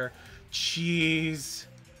make sure. Jeez.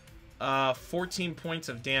 14 points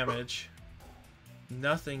of damage.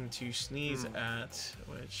 Nothing to sneeze at,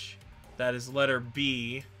 which that is letter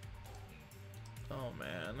B. Oh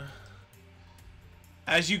man.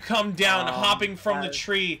 As you come down, hopping from the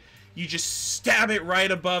tree, you just stab it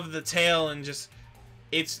right above the tail and just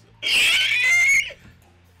and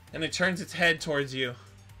it turns its head towards you.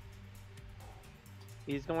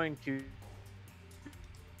 He's going to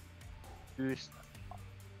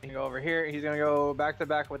go over here. He's going to go back to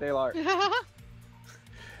back with Aylar.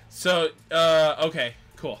 So, okay,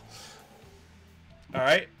 cool. All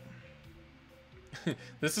right.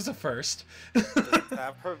 This is a first. Does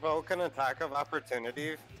that provoke an attack of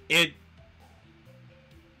opportunity? It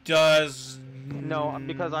does. No,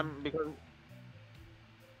 because I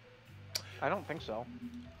don't think so.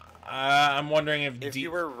 I'm wondering if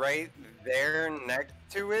you were right there next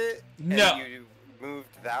to it, no, and you moved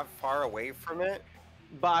that far away from it.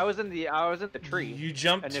 But I was in the tree. You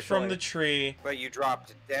jumped initially from the tree, but you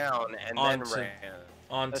dropped down and then ran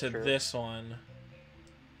onto this one.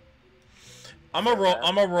 I'm a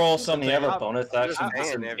roll something. Doesn't he have a bonus action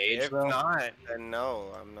disengage? If not, then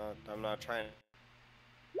no, I'm not trying.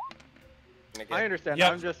 I understand.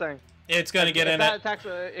 Yep. I'm just saying. It's gonna get in it.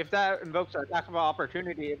 If that invokes an attack of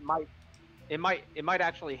opportunity, it might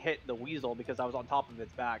actually hit the Weasel because I was on top of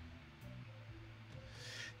its back.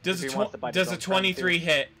 Does a 23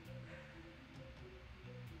 hit?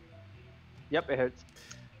 Yep, it hits.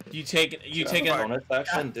 You take a bonus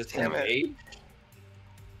action disengage.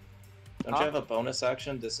 Don't you have a bonus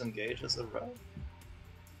action disengage as a row?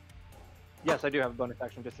 Yes, I do have a bonus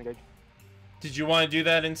action disengage. Did you want to do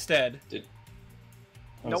that instead?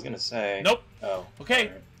 I was gonna say. Nope. Oh.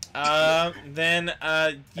 Okay. Then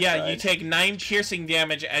yeah, you take 9 piercing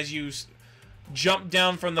damage as you jump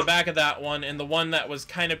down from the back of that one, and the one that was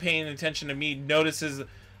kind of paying attention to me notices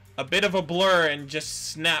a bit of a blur and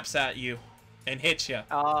just snaps at you and hits you.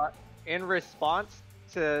 In response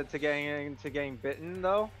to getting bitten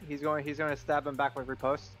though, he's going to stab him back with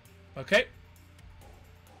riposte. Okay.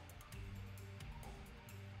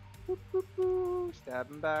 Stab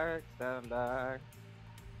him back. Stab him back.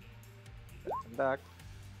 Stab him back.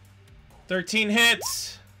 13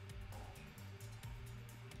 hits.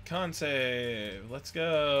 Con save. Let's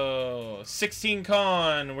go. 16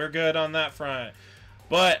 con. We're good on that front.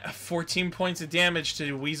 But 14 points of damage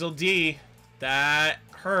to Weasel D. That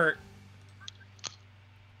hurt.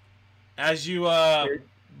 As you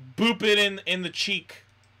boop it in the cheek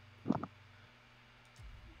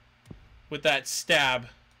with that stab.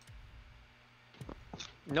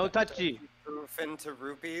 No touchy. Proof into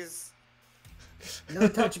rupees. No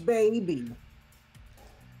touch, baby.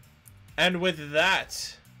 And with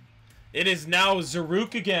that, it is now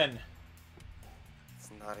Zaruk again. It's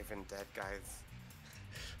not even dead, guys.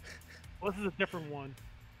 Well, this is a different one.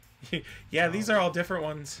 Yeah, these are all different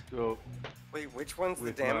ones. So, Wait, which one's the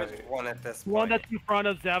With damaged my- one at this The one point? that's in front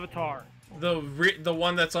of Zavatar. The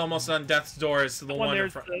one that's almost on death's door is the The one in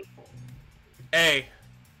there's front. the, A.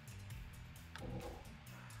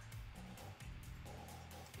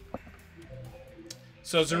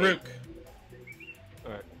 So Zaruk.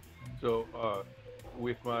 alright. So,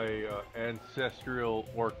 with my ancestral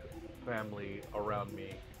orc family around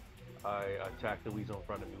me, I attack the weasel in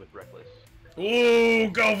front of me with Reckless. Ooh,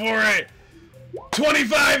 go for it!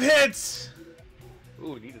 25 hits!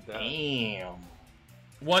 Ooh, needed that. Damn.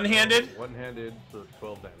 One-handed? One-handed, so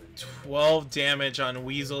 12 damage. 12 damage on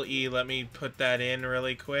Weasel E. Let me put that in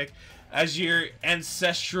really quick. As your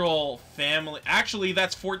ancestral family... Actually,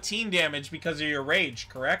 that's 14 damage because of your rage,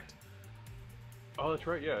 correct? Oh, that's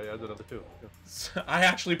right. Yeah, that's another 2. Yeah. I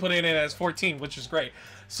actually put it in as 14, which is great.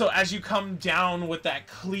 So as you come down with that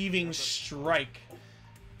cleaving strike,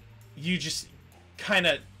 you just kind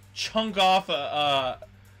of chunk off a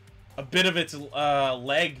bit of its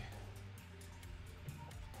leg.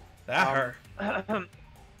 That hurt.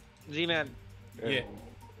 Z-Man, Yeah.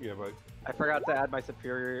 Yeah, but I forgot to add my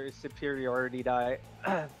superiority die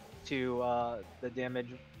to the damage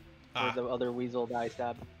for the other weasel die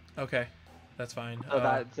stab. Okay, that's fine. So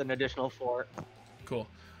that's an additional 4. Cool.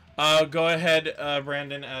 Go ahead,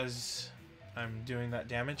 Brandon, as I'm doing that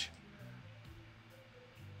damage.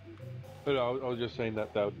 But I was just saying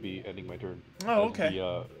that that would be ending my turn. Oh, As okay.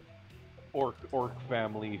 The orc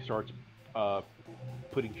family starts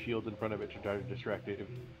putting shields in front of it to try to distract it.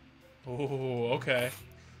 Ooh, okay.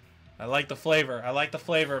 I like the flavor. I like the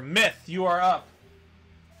flavor. Myth, you are up.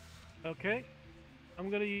 okay. I'm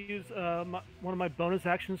going to use one of my bonus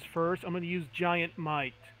actions first. I'm going to use Giant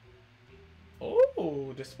Might.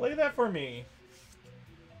 Ooh, display that for me.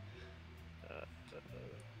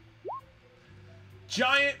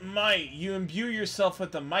 Giant Might. You imbue yourself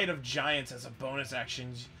with the might of giants as a bonus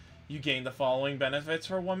action. You gain the following benefits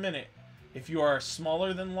for 1 minute. If you are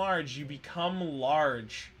smaller than large, you become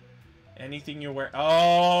large. Anything you wear.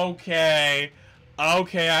 Okay.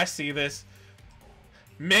 Okay, I see this.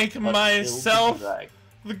 Make myself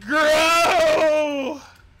grow!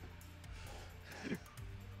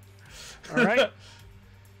 Alright.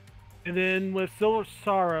 And then with Silver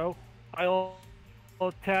Sorrow, I'll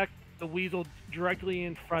attack the weasel directly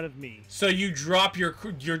in front of me. So you drop your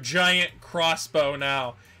giant crossbow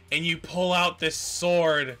now, and you pull out this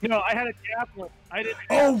sword. No, I had a javelin. I didn't.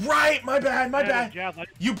 Oh, right! My bad, my I had a bad. javelin.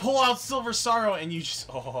 You pull out Silver Sorrow, and you just...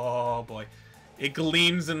 Oh, boy. It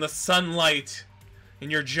gleams in the sunlight in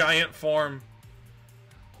your giant form.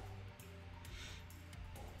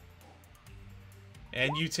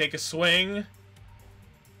 And you take a swing.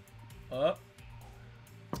 Up.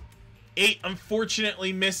 8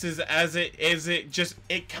 unfortunately misses as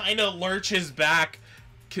it kind of lurches back,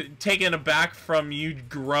 taken aback from you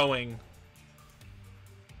growing.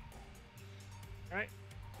 Alright.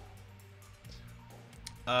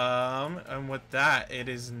 And with that, it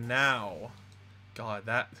is now. God,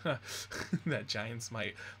 that that giant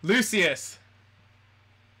smite. Lucius.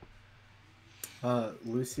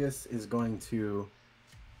 Lucius is going to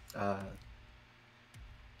kind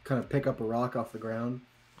of pick up a rock off the ground,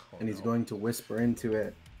 and he's going to whisper into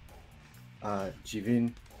it,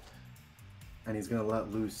 Jivin, and he's going to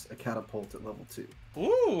let loose a catapult at level 2.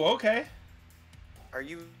 Ooh, okay. Are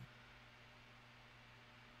you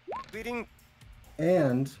beating?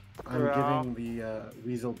 And I'm Wow. giving the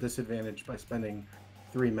Weasel disadvantage by spending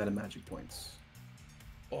 3 meta magic points.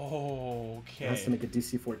 It has to Okay. make a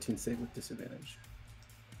DC 14 save with disadvantage.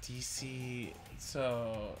 DC.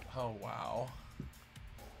 So, oh wow.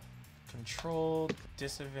 Controlled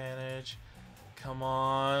disadvantage. Come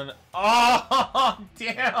on. Oh,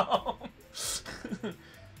 damn.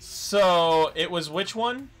 So, it was which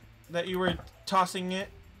one that you were tossing it?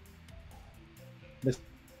 This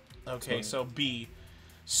Okay, one. so B.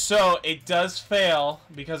 So, it does fail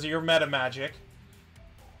because of your meta magic.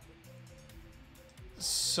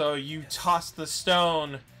 So, you toss the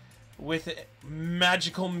stone with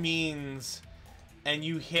magical means, and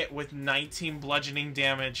you hit with 19 bludgeoning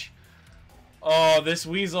damage. Oh, this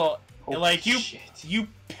Weasel, like you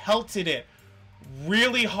pelted it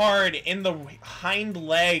really hard in the hind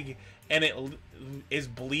leg, and it is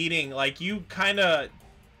bleeding. Like you kind of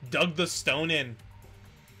dug the stone in,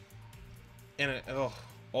 and it,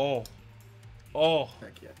 oh,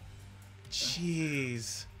 Heck yeah.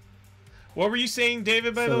 jeez. What were you saying,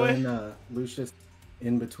 David? By the So way, then Lucius,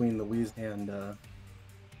 in between the Weasel and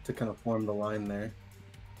to kind of form the line there.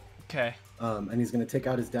 okay. And he's going to take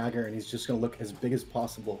out his dagger, and he's just going to look as big as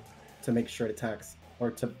possible to make sure it attacks, or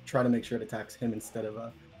to try to make sure it attacks him instead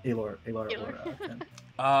of Aelor or Ken.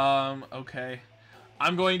 Okay.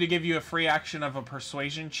 I'm going to give you a free action of a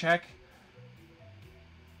persuasion check.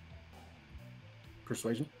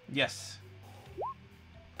 Persuasion? Yes.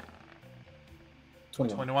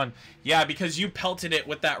 21. 21. Yeah, because you pelted it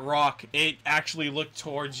with that rock, it actually looked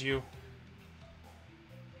towards you.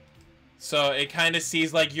 So it kind of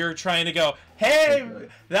sees like you're trying to go, hey,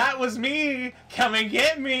 that was me, come and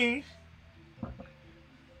get me.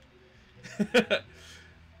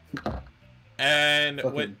 And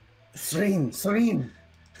what? Serene.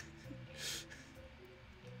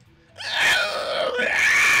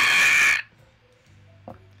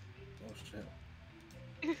 Oh shit.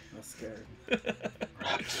 I'm scared.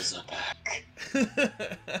 Raptors are back.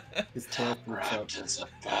 His tail freaks out. Raptors are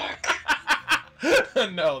back.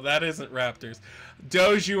 No, that isn't raptors.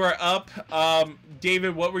 Doge, you are up.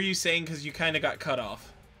 David, what were you saying? Because you kind of got cut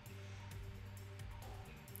off.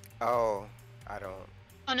 Oh, I don't.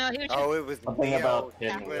 Oh no, he was just... Oh, it was Something Leo. about He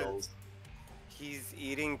pinwheels. was- He's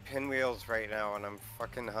eating pinwheels right now, and I'm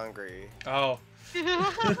fucking hungry. Oh.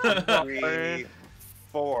 3,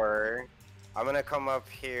 4. I'm gonna come up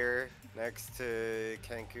here next to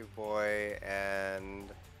Kenku Boy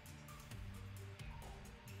and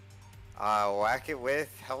whack it with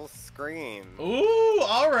Hell's Scream. Ooh,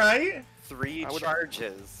 alright. 3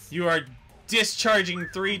 charges. You are discharging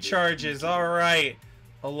 3 charges. Alright.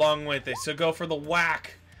 Along with it. So go for the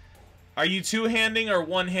whack. Are you two-handing or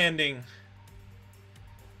one-handing?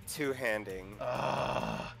 Two-handing.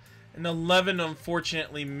 An 11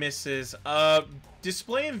 unfortunately misses.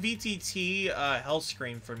 Display in VTT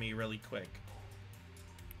Hellscream for me really quick.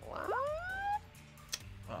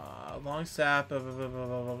 Long staff. Blah, blah, blah, blah,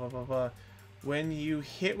 blah, blah, blah, blah. When you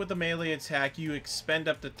hit with a melee attack, you expend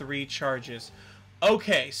up to 3 charges.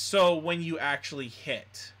 Okay, so when you actually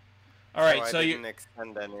hit. All right, so I you didn't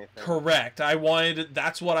expend anything. correct.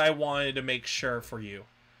 That's what I wanted to make sure for you.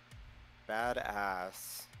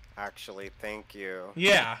 Badass. Actually, thank you.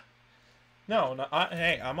 Yeah. No,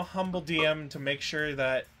 hey, I'm a humble DM to make sure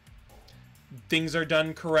that things are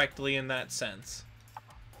done correctly in that sense.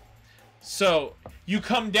 So, you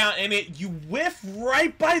come down and you whiff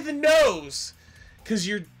right by the nose because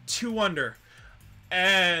you're 2 under.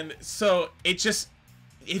 And so it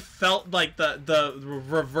felt like the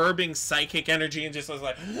reverbing psychic energy and just was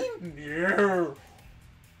like, no.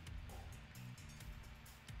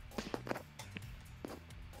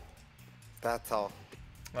 That's all.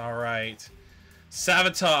 All right.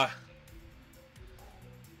 Savitar.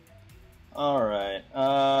 Alright,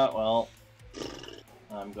 well,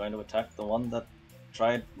 I'm going to attack the one that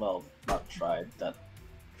tried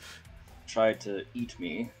to eat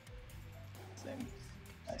me.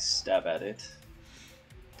 I stab at it.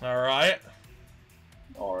 All right.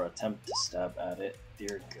 Or attempt to stab at it.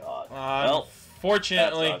 Dear God. Well,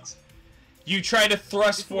 fortunately, that sucks. you try to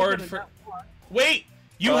thrust forward for... Wait!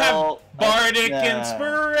 You have Bardic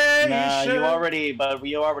Inspiration! Nah, you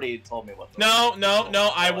already told me what the... No,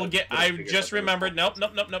 I just remembered.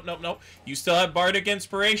 Nope. You still have Bardic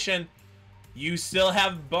Inspiration. You still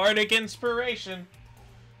have Bardic Inspiration.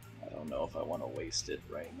 I don't know if I want to waste it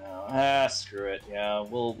right now. Screw it. Yeah,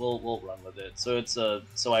 we'll run with it. So it's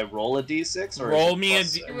so I roll a d6 or roll me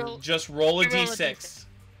just roll a roll a d6.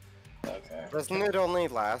 Okay. Doesn't it only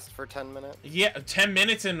last for 10 minutes? Yeah, 10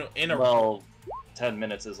 minutes in a Well, 10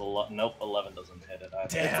 minutes is a lot. Nope, 11 doesn't hit it either.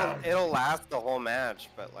 Damn. It'll last the whole match,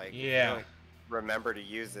 but like, if Yeah. you don't remember to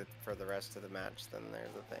use it for the rest of the match, then there's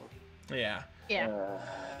a thing. Yeah. Yeah.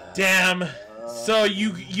 Damn. So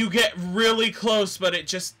you get really close, but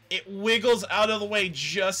it wiggles out of the way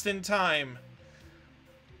just in time.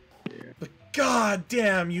 But god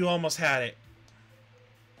damn, you almost had it.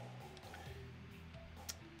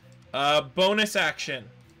 Bonus action.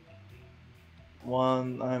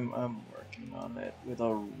 I'm working on it with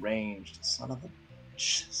a ranged son of a.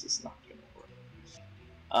 This is not gonna work.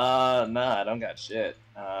 Nah, I don't got shit.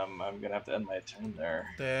 I'm gonna have to end my turn there.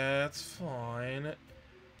 That's fine.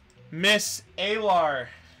 Miss Alar.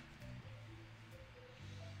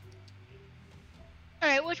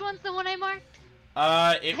 Alright, which one's the one I marked? It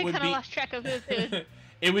I would kind of be. lost track of who this is.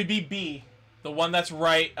 It would be B, the one that's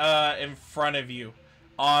right in front of you,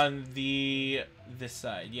 on this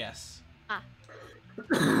side. Yes. Ah.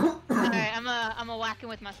 Alright, I'm a whacking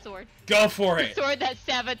with my sword. Go for The it. sword that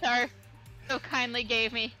Savitar so kindly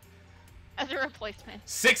gave me as a replacement.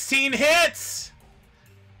 16 hits.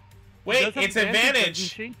 Wait, Does have it's doesn't advantage.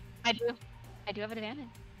 she? I do have an advantage.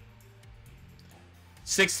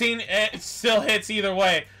 16 it still hits either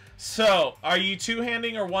way. So, are you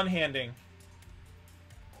two-handing or one-handing?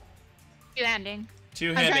 Two-handing. I'm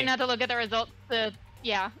trying Two-handing. not to look at the results.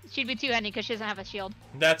 Yeah, she'd be two-handing because she doesn't have a shield.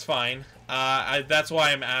 That's fine. That's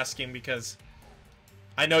why I'm asking, because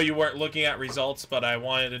I know you weren't looking at results, but I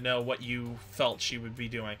wanted to know what you felt she would be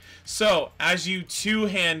doing. So, as you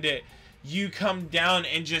two-hand it, you come down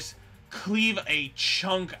and just cleave a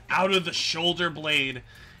chunk out of the shoulder blade,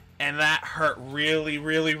 and that hurt really,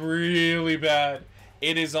 really, really bad.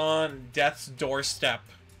 It is on death's doorstep.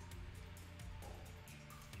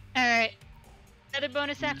 Alright. Another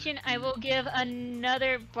bonus action, I will give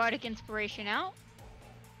another Bardic Inspiration out.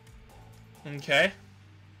 Okay.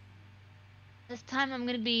 This time I'm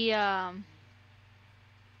gonna be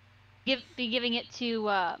giving it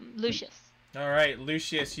to Lucius. All right,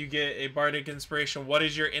 Lucius, you get a bardic inspiration. What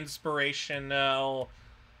is your inspirational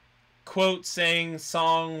quote, saying,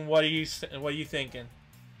 song? What are you thinking?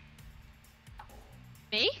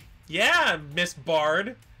 Me? Yeah, Miss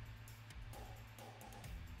Bard.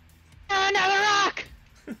 Another rock!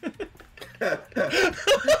 Throw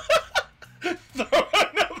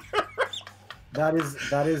another rock.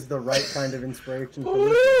 That is the right kind of inspiration for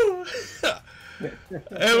Woo!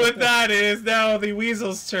 And with that, it is now the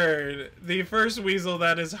Weasel's turn. The first Weasel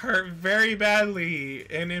that is hurt very badly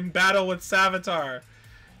and in battle with Savitar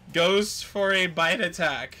goes for a bite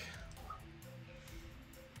attack.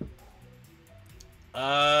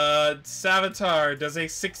 Savitar does a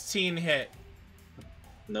 16 hit.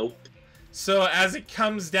 Nope. So as it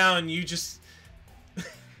comes down, you just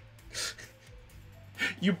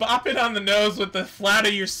you bop it on the nose with the flat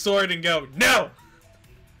of your sword and go, "No!"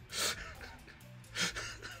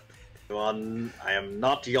 I am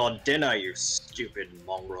not your dinner, you stupid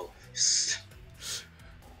mongrel.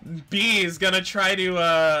 B is gonna try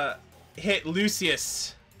to hit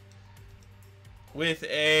Lucius with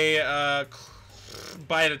a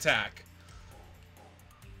bite attack.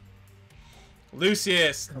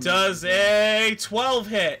 Lucius does a 12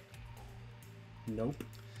 hit. Nope.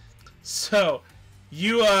 So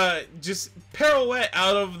you just pirouette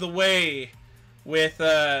out of the way with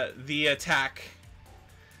the attack.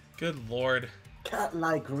 Good lord.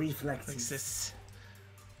 Cat-like reflexes. This.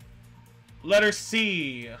 Letter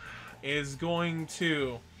C is going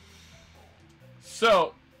to...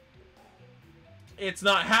 So, it's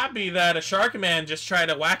not happy that a shark man just tried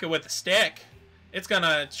to whack it with a stick. It's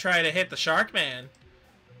gonna try to hit the shark man.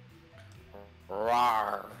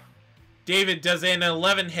 Rawr. David does an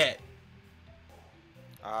 11 hit.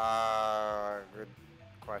 Good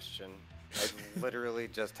question. I literally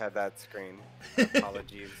just had that screen.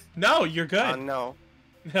 Apologies. No, you're good. No.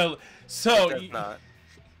 No, so It does not.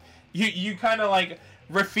 you kind of like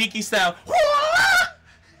Rafiki style,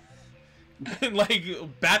 and like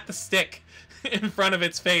bat the stick in front of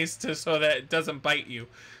its face so that it doesn't bite you.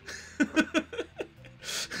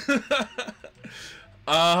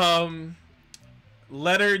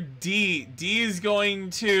 Letter D. D is going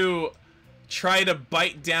to try to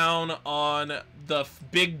bite down on the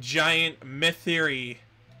big giant Mithiri.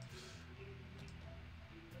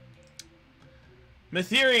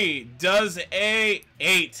 Mithiri does a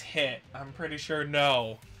 8 hit. I'm pretty sure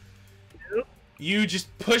no. Nope. You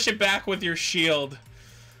just push it back with your shield.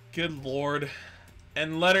 Good lord.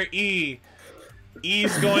 And letter E.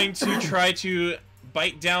 E's going to try to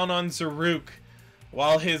bite down on Zaruk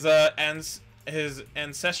while his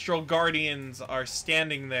ancestral guardians are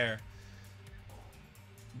standing there.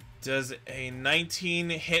 Does a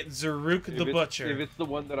 19 hit Zaruk the Butcher? If it's the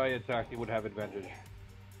one that I attack, it would have advantage.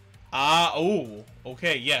 Ah, oh,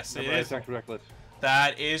 okay, yes, Remember, it I is. attacked reckless.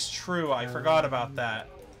 That is true. I forgot about that.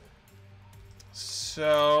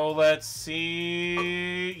 So let's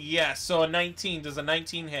see. Yeah, so a 19. Does a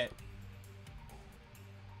 19 hit?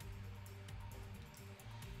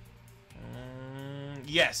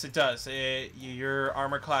 Yes, it does. Your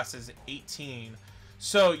armor class is 18.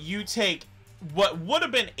 So you take what would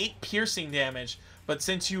have been 8 piercing damage, but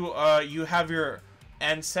since you you have your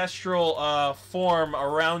ancestral form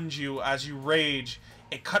around you as you rage,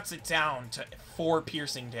 it cuts it down to 4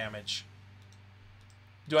 piercing damage.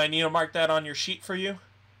 Do I need to mark that on your sheet for you?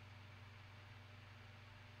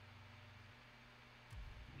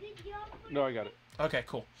 No, I got it. Okay,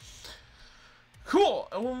 cool. Cool.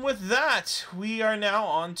 And with that, we are now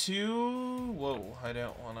on to... Whoa, I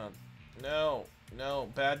don't want to... No, no,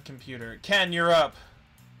 bad computer. Ken, you're up.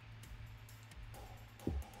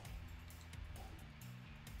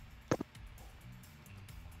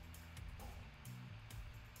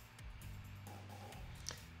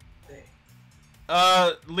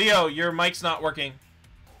 Leo, your mic's not working.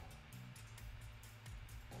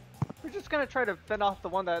 We're just gonna try to fend off the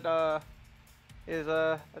one that is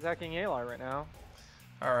attacking Alar right now.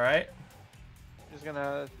 All right. Just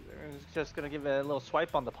gonna give it a little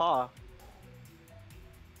swipe on the paw.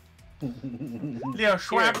 Leo,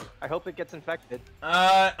 swap. Here, I hope it gets infected.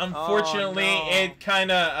 Unfortunately, Oh, no. it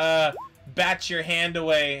kind of bats your hand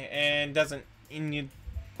away and doesn't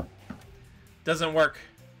work.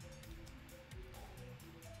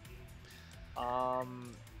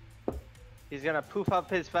 He's gonna poof up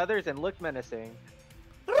his feathers and look menacing.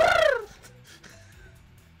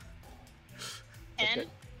 And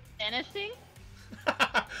menacing?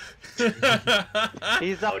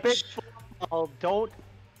 He's a big fool.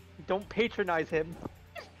 Don't patronize him.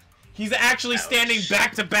 He's actually standing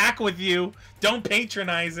back to back with you. Don't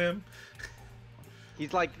patronize him.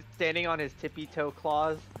 He's like standing on his tippy toe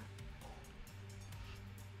claws.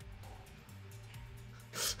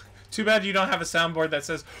 Too bad you don't have a soundboard that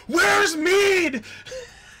says, "Where's Mead?"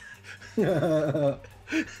 He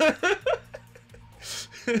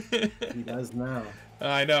does now.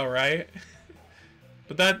 I know, right?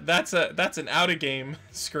 But that's an out of game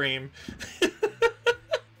scream.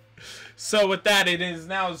 So with that, it is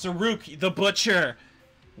now Zaruk the Butcher.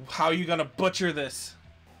 How are you gonna butcher this?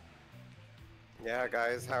 Yeah,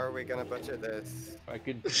 guys, how are we gonna butcher this? I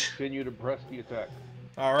can continue to press the attack.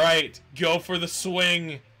 All right, go for the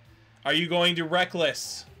swing. Are you going to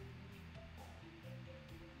reckless?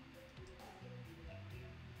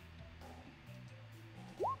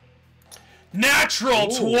 Natural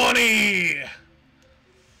 20.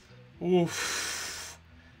 Oof.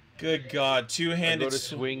 Good God, I two-handed go to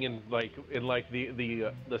swing and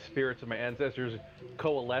the spirits of my ancestors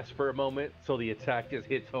coalesce for a moment, so the attack just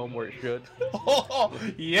hits home where it should. Oh,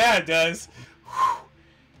 yeah, it does.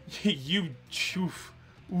 You oof,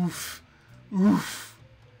 oof, oof.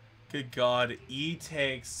 Good God, E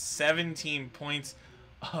takes 17 points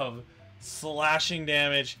of slashing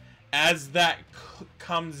damage as that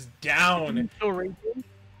comes down.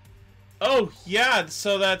 Oh, yeah,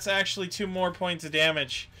 so that's actually 2 more points of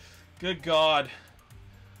damage. Good God.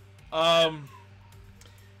 As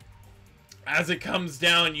it comes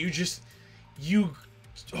down,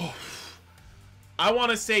 I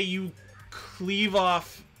want to say you cleave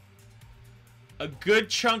off a good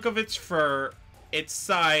chunk of its fur, its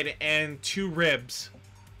side, and 2 ribs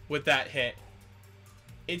with that hit.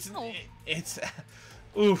 It's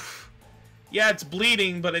oof. Yeah, it's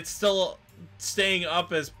bleeding, but it's still staying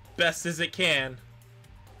up as best as it can.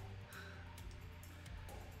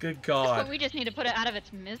 Good God. But we just need to put it out of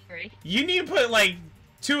its misery. You need to put like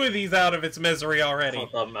 2 of these out of its misery already.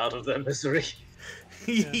 Put them out of their misery.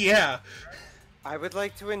 Yeah. I would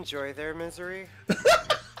like to enjoy their misery.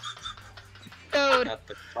 Dude, At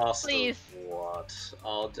the cost please. of what?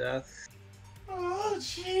 All death? Oh,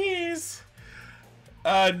 jeez.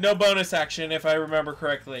 No bonus action, if I remember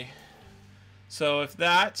correctly. So if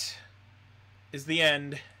that is the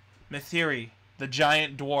end, Mithiri, the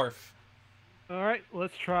giant dwarf. Alright,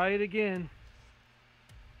 let's try it again.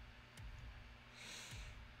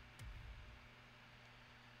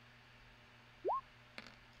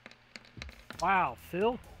 Wow,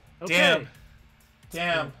 still? Okay. Damn.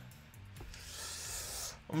 Damn.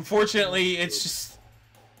 Unfortunately, it's just...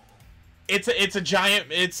 It's a giant...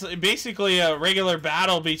 It's basically a regular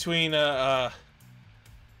battle between a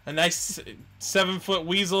nice 7-foot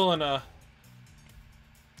weasel and a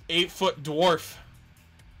 8-foot dwarf.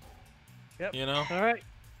 Yep. You know? Alright.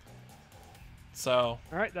 So...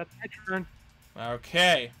 Alright, that's my turn.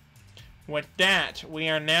 Okay. With that, we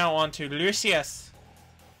are now on to Lucius.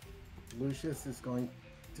 Lucius is going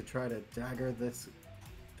to try to dagger this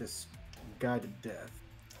guy to death.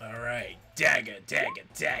 Alright. Dagger, dagger,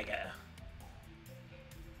 dagger.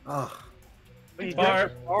 Ah,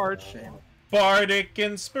 shame. Bardic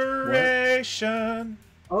inspiration.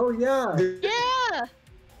 Oh yeah. Yeah!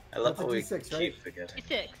 I love That's how a we D6, keep right? forgetting.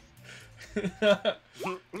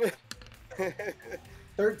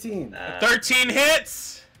 13. 13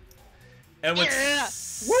 hits! And with Yeah.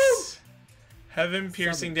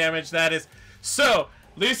 heaven-piercing damage, that is... So,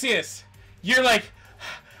 Lucius, you're like,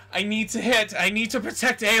 I need to hit. I need to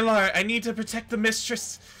protect Alar. I need to protect the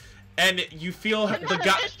mistress. And you feel I'm the not a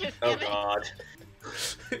guy... mistress, Oh damn it. god.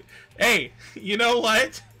 Hey, you know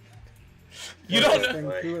what? You don't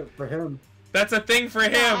know... Do it for him. That's a thing for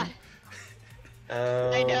him.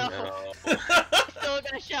 Oh, I know. no. Still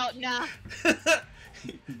gonna shout nah.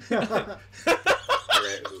 Alright,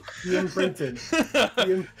 oof. He imprinted.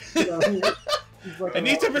 He's like I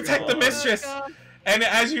need to protect the God. mistress. Oh, God. And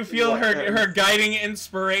as you feel What her else? guiding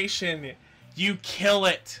inspiration, you kill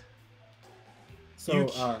it. So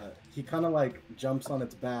he kind of like jumps on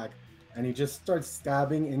its back, and he just starts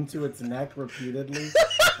stabbing into its neck repeatedly,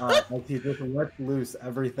 as he just lets loose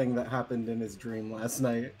everything that happened in his dream last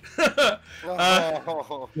night.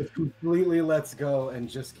 Oh. Just completely lets go and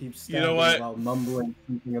just keeps You stabbing know what? while mumbling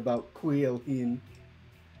something about Quilhin.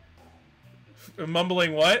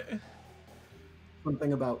 Mumbling what?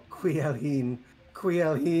 Something about Quilhin,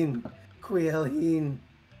 Quilhin, Quilhin,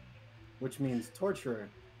 which means torturer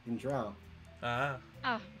in Drow. Ah.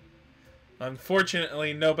 Oh,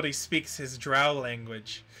 Unfortunately, nobody speaks his drow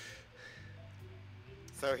language.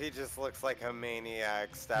 So he just looks like a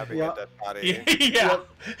maniac stabbing Yeah. a dead body. Yeah.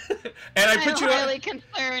 And I I'm put you highly on,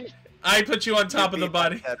 concerned. I put you on top You of the beat that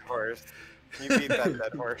body. Dead horse. You beat that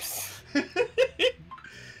dead horse.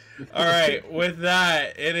 All right, with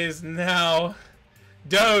that, it is now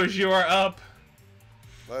Doge, you are up.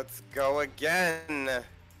 Let's go again.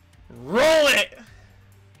 Roll it.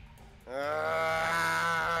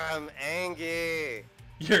 I'm angry.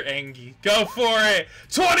 You're angry. Go for it.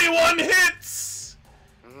 21 hits.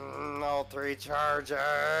 All 3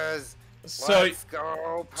 charges. So Let's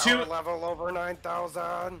go. two- Power level over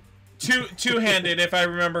 9,000. two-handed, if I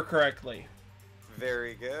remember correctly.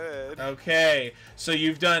 Very good. Okay, so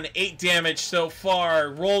you've done 8 damage so far.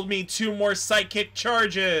 Roll me 2 more psychic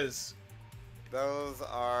charges. Those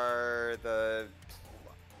are the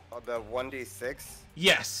 1d6.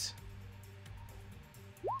 Yes.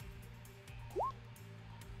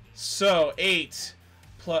 So 8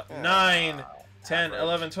 plus 9, 10, average.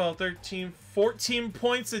 11, 12, 13, 14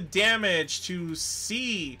 points of damage to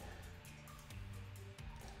C.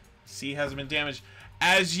 C has been damaged.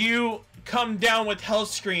 As you come down with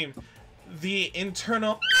Hellscream, the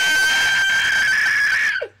internal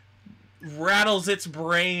rattles its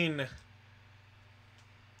brain.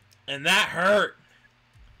 And that hurt.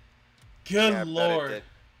 Good Yeah, I bet it lord. did.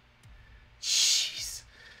 Jeez.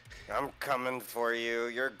 I'm coming for you.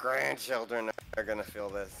 Your grandchildren are gonna feel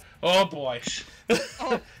this. Oh boy.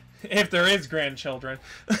 If there is grandchildren.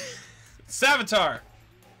 Savitar.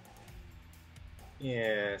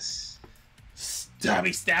 Yes.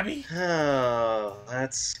 Stabby stabby. Oh,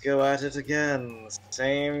 let's go at it again.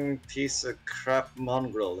 Same piece of crap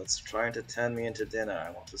mongrel that's trying to turn me into dinner.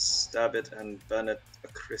 I want to stab it and burn it a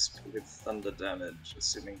crisp with thunder damage,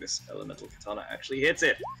 assuming this elemental katana actually hits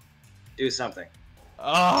it. Do something. Son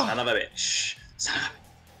Oh, of a bitch. Son of a...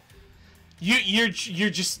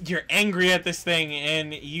 you're angry at this thing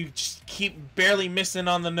and you just keep barely missing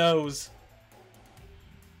on the nose.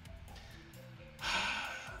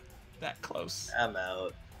 That close. I'm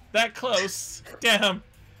out. That close. Damn.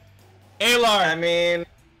 Alar. I mean...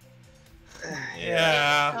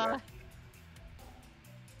 Yeah.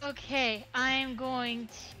 Okay, I'm going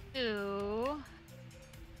to.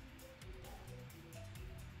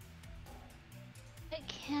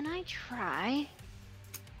 Can I try?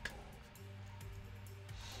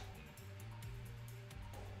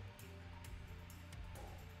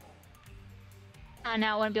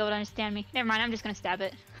 Now it wouldn't be able to understand me. Never mind, I'm just gonna stab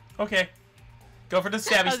it. Okay. Go for the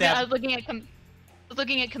stabby I was stab. looking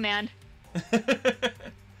at command.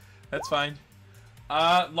 That's fine.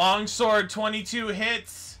 Longsword, 22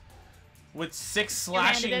 hits with 6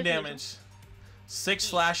 slashing Two-handed as damage. 6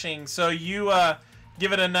 slashing. So you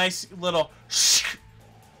give it a nice little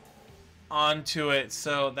onto it.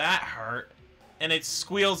 So that hurt. And it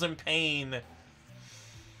squeals in pain.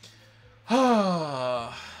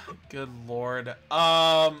 Good lord.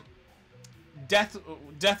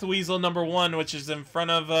 Death Weasel number 1, which is in front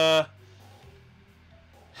of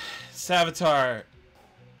Savitar,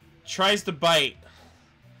 tries to bite,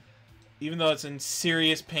 even though it's in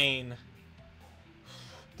serious pain.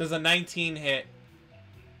 Does a 19 hit?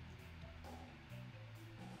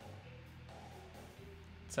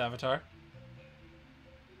 Savitar?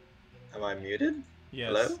 Am I muted? Yes.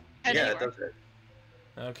 Hello? There Yeah, you it are. does hit.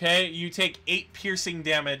 Okay, you take 8 piercing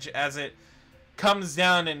damage as it comes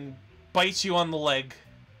down and bites you on the leg.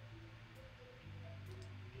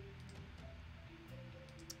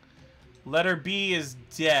 Letter B is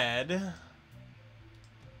dead.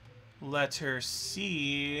 Letter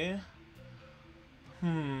C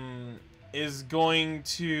is going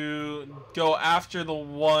to go after the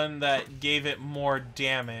one that gave it more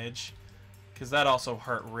damage, because that also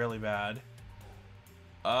hurt really bad.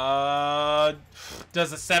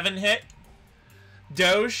 Does a 7 hit?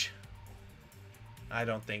 Doge? I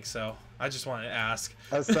don't think so. I just want to ask.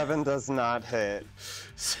 A 7 does not hit.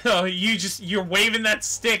 So you're waving that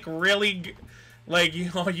stick really, like you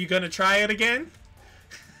gonna try it again?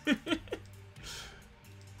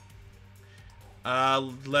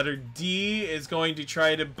 Letter D is going to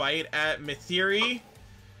try to bite at Mithiri.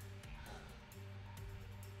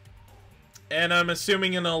 And I'm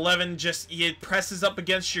assuming an 11 it presses up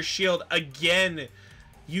against your shield again.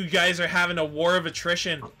 You guys are having a war of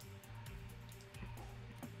attrition.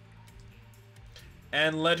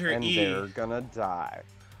 And letter E. And they're gonna die.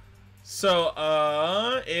 So,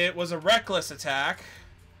 it was a reckless attack.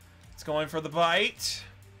 It's going for the bite.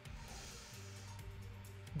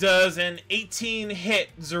 Does an 18 hit,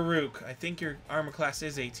 Zaruk? I think your armor class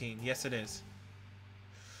is 18. Yes, it is.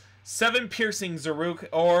 7 piercing, Zaruk,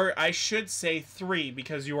 or I should say 3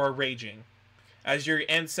 because you are raging. As your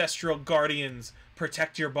ancestral guardians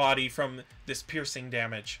protect your body from this piercing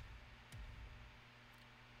damage.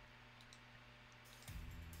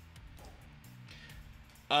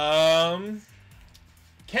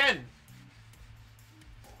 Ken.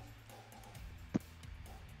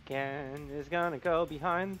 Ken is gonna go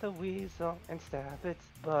behind the weasel and stab its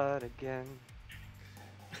butt again.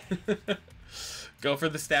 Go for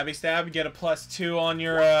the stabby stab. Get a +2 on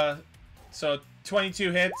your, so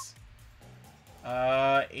 22 hits.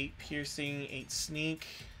 8 piercing, 8 sneak.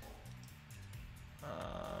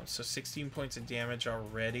 So 16 points of damage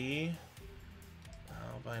already.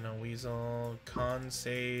 Albino Weasel, con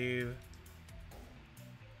save.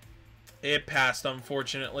 It passed,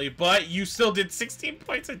 unfortunately, but you still did 16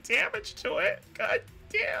 points of damage to it. God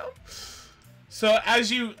damn. So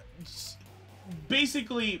as you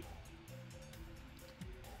basically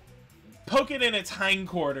poke it in its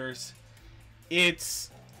hindquarters, it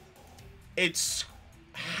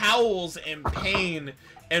howls in pain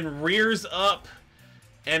and rears up,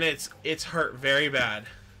 and it's hurt very bad.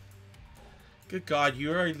 Good God,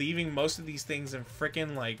 you are leaving most of these things in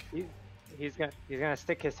frickin' like. He's gonna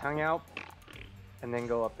stick his tongue out, and then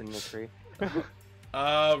go up in the tree.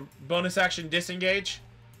 Bonus action disengage.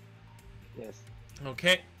 Yes.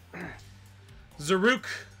 Okay. Zaruk.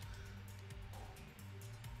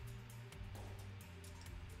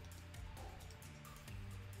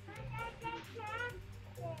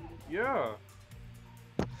 Yeah.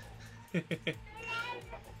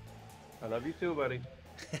 I love you too, buddy.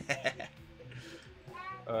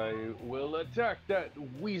 I will attack that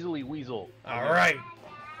weaselly weasel. All right,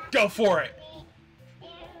 go for it.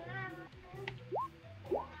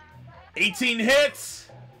 18 hits.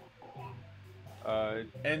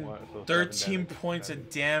 And so 13 points of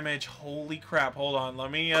damage. Holy crap! Hold on,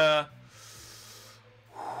 let me.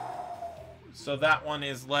 So that one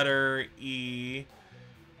is letter E.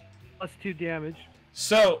 +2 damage.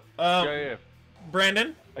 So, yeah.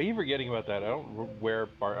 Brandon. Are you forgetting about that? I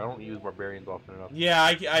don't use barbarians often enough. Yeah,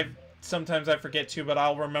 I sometimes I forget too, but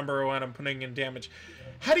I'll remember when I'm putting in damage.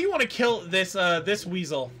 How do you want to kill this this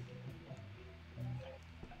weasel?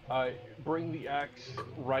 I bring the axe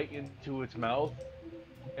right into its mouth,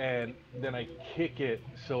 and then I kick it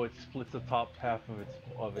so it splits the top half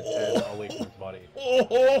of its head away from its body.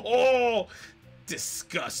 Oh,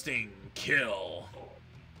 disgusting kill.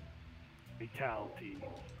 Fatality.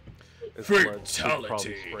 It's Fatality.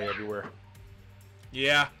 probably spray everywhere.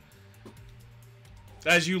 Yeah.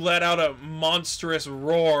 As you let out a monstrous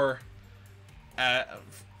roar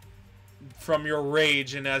from your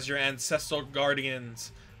rage, and as your ancestral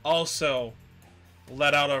guardians also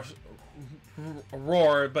let out a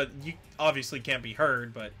roar, but you obviously can't be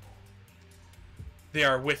heard, but they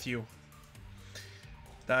are with you.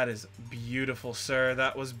 That is beautiful, sir.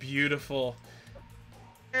 That was beautiful.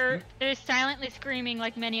 They're silently screaming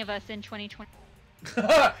like many of us in 2020.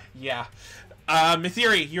 Yeah.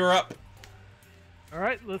 Mithiri, you're up.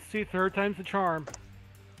 Alright, let's see. Third time's the charm.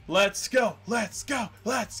 Let's go. Let's go.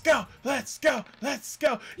 Let's go. Let's go. Let's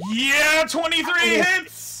go. Yeah, 23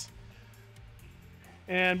 hits.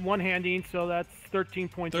 And one handing, so that's 13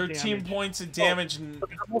 points of damage. 13 points of damage.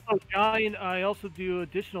 I also do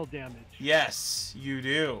additional damage. Yes, you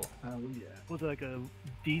do. Oh, yeah. Was it like a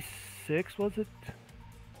D6, was it?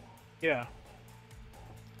 Yeah.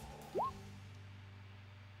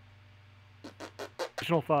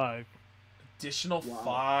 Additional 5. Additional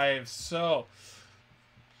 5. So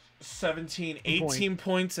 17, 18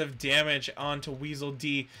 points of damage onto Weasel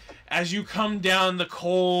D. As you come down, the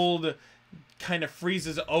cold kind of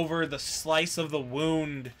freezes over the slice of the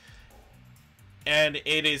wound, and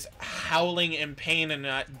it is howling in pain and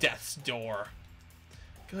at death's door.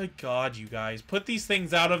 Good God, you guys. Put these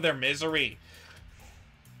things out of their misery.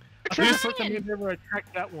 Maybe never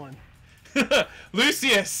attacked that one.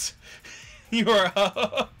 Lucius, You are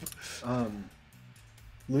up.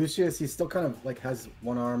 Lucius, he still kind of like has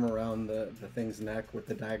one arm around the thing's neck with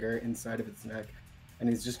the dagger inside of its neck, and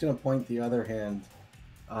he's just gonna point the other hand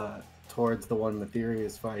towards the one Mathiri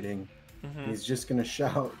is fighting. And he's just gonna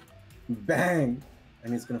shout, "Bang!"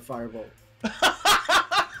 and he's gonna firebolt.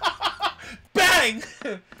 Bang!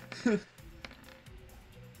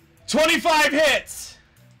 25 hits.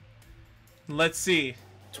 Let's see.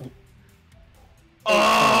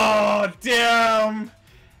 Oh, damn!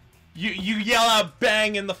 You yell out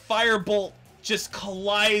bang, and the firebolt just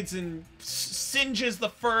collides and singes the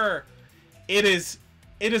fur. It's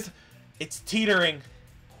teetering.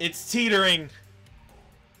 It's teetering.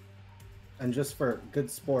 And just for good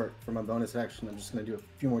sport, for my bonus action, I'm just gonna do a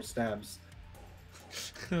few more stabs.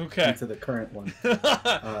 Okay. Into the current one.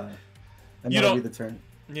 And You that'll don't- be the turn.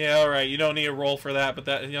 Yeah, all right. You don't need a roll for that, but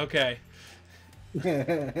that okay. Was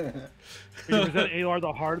that AR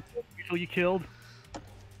the hard Weasel you killed?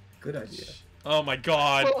 Good idea. Oh my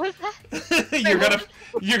god. What was that?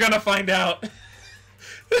 you're gonna find out.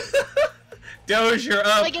 Doge, you're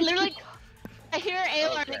up. Like, it literally... I hear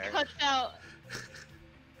AR and it Okay. cuts out.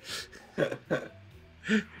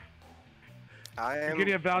 You're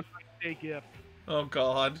getting a Valentine's Day gift. Oh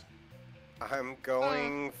god. I'm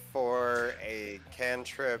going for a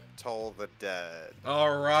cantrip Toll the Dead.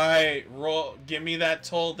 All right. Roll. Give me that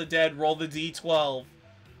Toll the Dead. Roll the D12.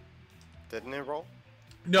 Didn't it roll?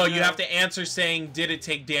 No, you have to answer saying, did it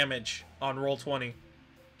take damage on roll 20?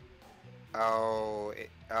 Oh,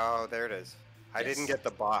 there it is. I didn't get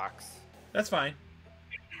the box. That's fine.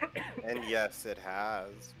 And yes, it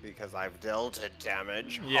has, because I've dealt it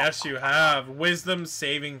damage. Yes, you have. Wisdom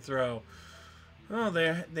saving throw. Oh,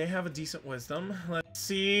 they have a decent wisdom. Let's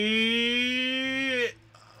see.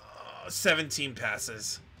 17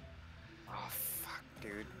 passes. Oh, fuck,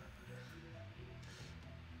 dude.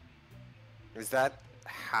 Is that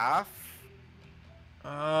half?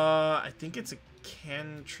 I think it's a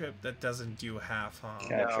cantrip that doesn't do half, huh?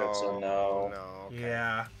 Cantrips, so no. No. Okay.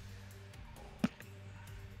 Yeah.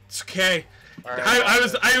 It's okay. All right.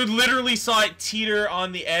 I literally saw it teeter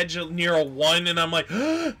on the edge near a 1, and I'm like,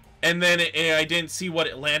 and then I didn't see what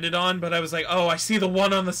it landed on, but I was like, oh, I see the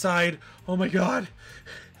 1 on the side. Oh my god.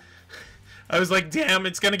 I was like, damn,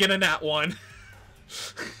 it's gonna get a nat 1.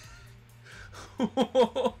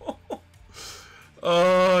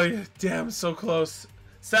 Oh, yeah, damn, so close.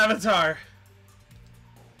 Savitar.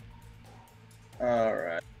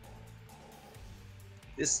 Alright.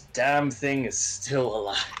 This damn thing is still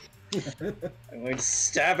alive. I'm going to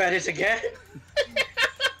stab at it again.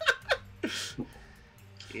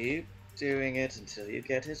 Keep doing it until you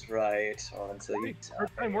get it right, or until you die.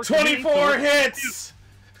 First time working with me, 24 so- hits.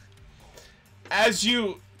 As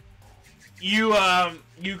you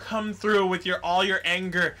come through with all your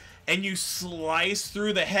anger, and you slice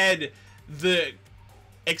through the head. The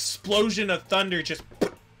explosion of thunder just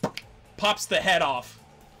pops the head off,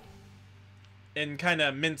 and kind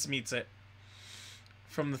of mincemeats it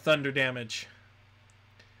from the thunder damage.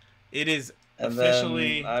 It is And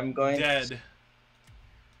officially then I'm going dead.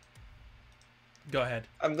 Go ahead.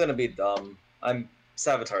 I'm gonna be dumb.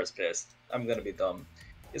 Savitar's pissed. I'm gonna be dumb.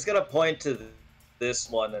 He's gonna point to this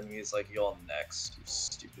one and he's like, "You're next, you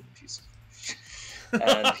stupid piece of..."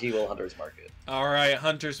 And he will Hunter's Mark it. All right,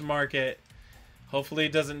 Hunter's Market. Hopefully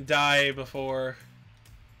it doesn't die before.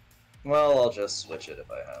 Well, I'll just switch it if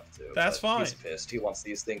I have to. That's but He's fine. pissed. He wants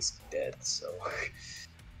these things dead, so...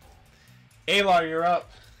 Alar, you're up.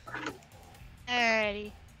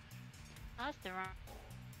 Alrighty. That's the wrong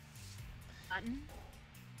button.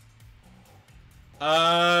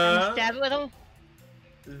 Stab it with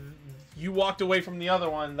him. You walked away from the other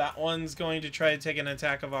one. That one's going to try to take an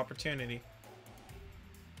attack of opportunity.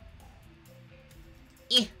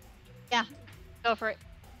 Yeah, go for it.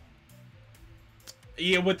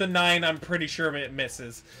 Yeah, with the 9, I'm pretty sure it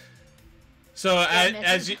misses. So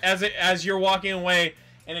It as you're walking away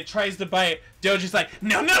and it tries to bite, Doji's like,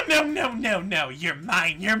 no, you're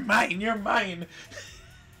mine, you're mine, you're mine.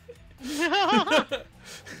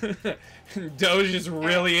 Doge is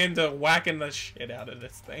really into whacking the shit out of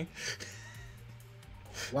this thing.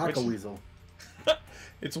 Whack a weasel.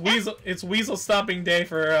 It's Weasel stopping day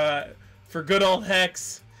for good old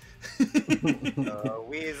Hex.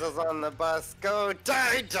 Weasel's on the bus. Go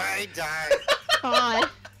die, die, die. God.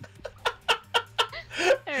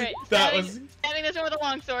 Alright, That stabbing this one with a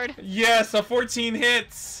longsword. Yes, a 14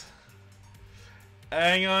 hits.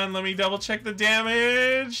 Hang on, let me double check the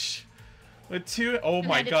damage. With 2, oh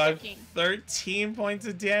my I did god, 13. 13 points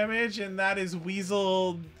of damage, and that is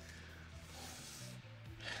Weasel.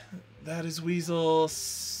 That is Weasel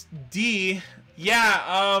D.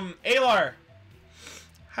 Yeah, Alar,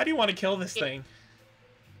 How do you want to kill this thing?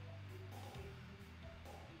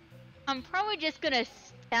 I'm probably just gonna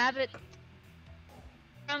stab it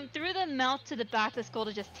from through the mouth to the back of the skull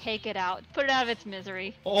to just take it out. Put it out of its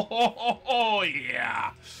misery. Oh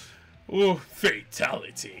yeah. Ooh,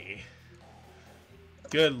 fatality.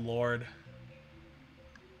 Good lord.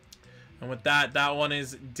 And with that, that one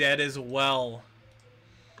is dead as well.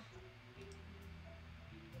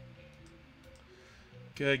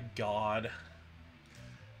 Good God.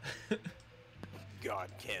 God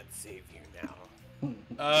can't save you now.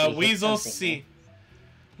 Weasel C.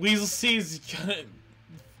 Weasel C is gonna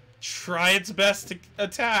try its best to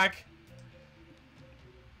attack.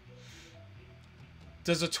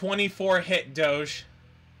 Does a 24 hit, Doge?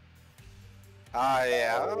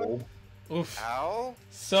 Yeah. Oof. Ow.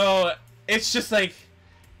 So, it's just like,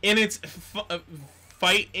 in its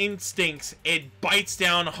fight instincts, it bites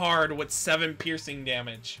down hard with 7 piercing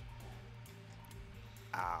damage.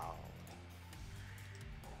 Ow.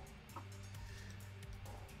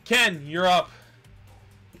 Ken, you're up.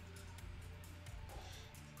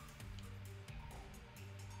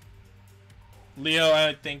 Leo,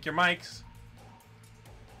 I think your mics.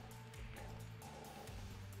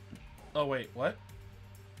 Oh, wait, what?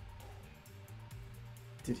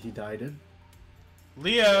 Did he die? Did?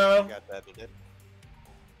 Leo! You got that, you did.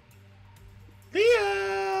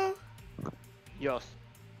 Leo! Yes.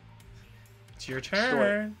 It's your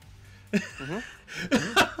turn.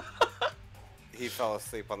 He fell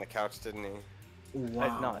asleep on the couch, didn't he? Wow. I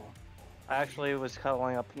did not. I actually was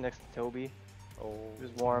cuddling up next to Toby. Oh. It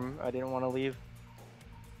was warm. I didn't want to leave.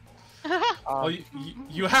 Well,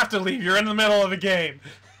 you have to leave. You're in the middle of a game.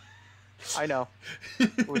 I know,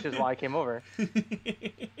 which is why I came over.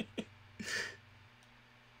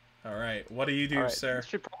 All right, what do you do, All right, sir? This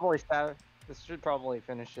should probably This should probably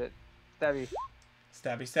finish it. Stabby.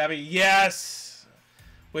 Stabby, stabby. Yes!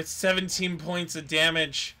 With 17 points of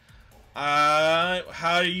damage. How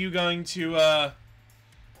are you going to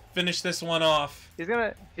finish this one off? He's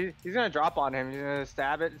gonna drop on him. He's gonna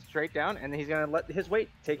stab it straight down, and then he's gonna let his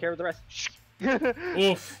weight take care of the rest.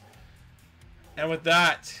 Oof. And with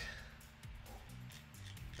that,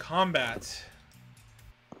 combat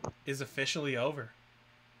is officially over.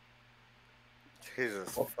 Jesus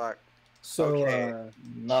fuck. So, Okay.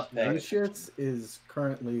 Nothing. Shits is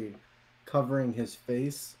currently covering his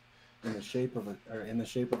face in the shape of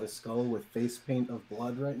a skull with face paint of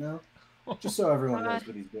blood right now. Just so everyone knows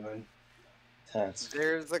what he's doing. Tense.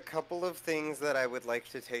 There's a couple of things that I would like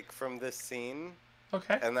to take from this scene,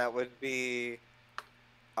 Okay. and that would be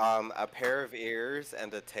a pair of ears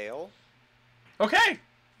and a tail. Okay.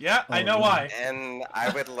 Yeah, I know why. And I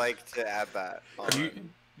would like to add that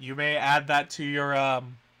on. You may add that to your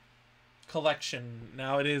collection.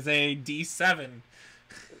 Now it is a D7.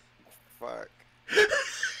 Fuck.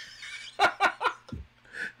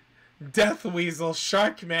 Death Weasel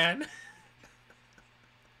Shark Man.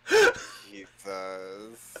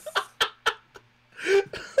 Jesus.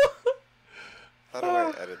 How do I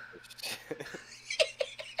edit this shit?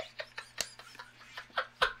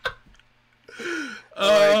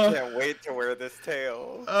 I can't wait to wear this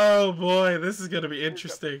tail. Oh boy, this is gonna be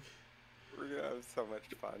interesting. We're gonna have so much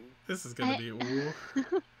fun. This is gonna be. Ooh.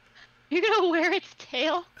 You're gonna wear its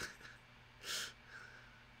tail?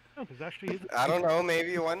 No, 'cause actually, I don't know,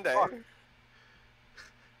 maybe one day.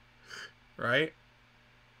 Right?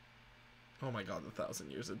 Oh my god, the 1,000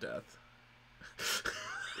 Years of Death.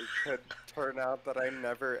 It could turn out that I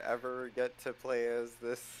never ever get to play as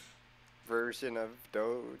this version of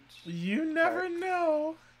Doge. You never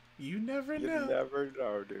know. You never know. You never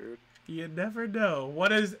know, dude. You never know.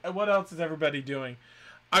 What else is everybody doing?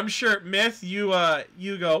 I'm sure Myth, you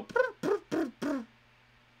go.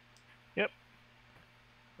 Yep.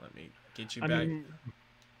 Let me get you I back. mean,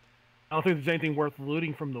 I don't think there's anything worth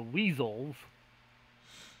looting from the weasels.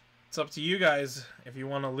 It's up to you guys if you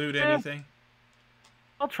want to loot anything.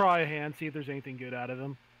 I'll try a hand, see if there's anything good out of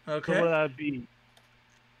him. Okay. So what would that be?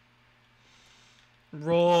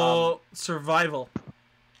 Roll survival.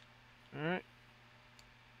 All right.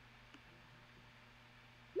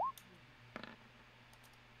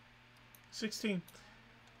 $16.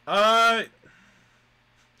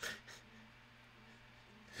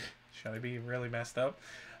 Shall I be really messed up?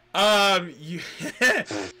 You.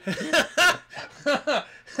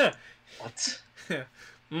 What?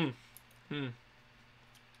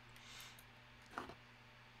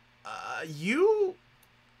 You.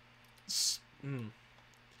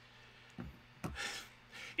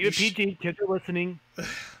 You PG kids are listening.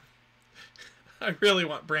 I really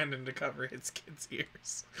want Brandon to cover his kids'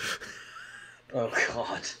 ears. Oh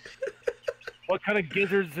god. What kind of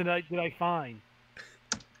gizzards did I find?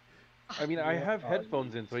 I mean, I have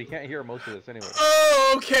headphones in, so he can't hear most of this anyway.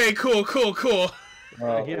 Oh, okay, cool.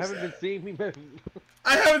 Oh, You haven't been seeing me.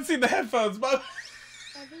 I haven't seen the headphones, but.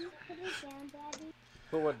 Daddy, put it down, Daddy.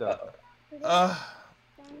 So what the? Put it Uh.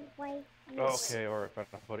 down. Okay, alright, fine.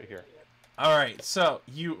 I'll put it here. All right, so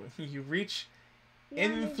you reach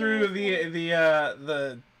in through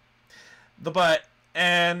the butt,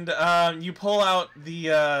 and you pull out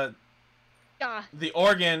the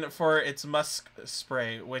organ for its musk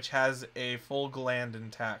spray, which has a full gland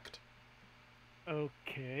intact.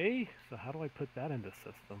 Okay, so how do I put that into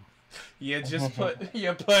system? You just put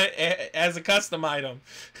as a custom item.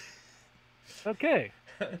 Okay.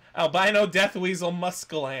 Albino death weasel musk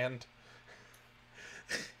gland.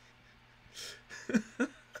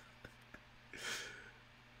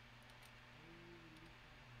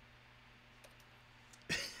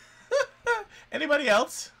 Anybody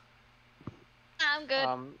else? I'm good.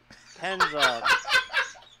 Ken's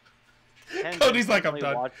Cody's like, I'm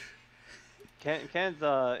intently done. Ken's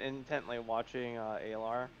intently watching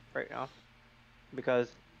Alar right now,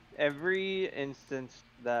 because every instance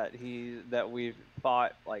that we've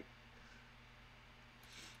fought like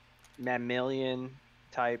mammalian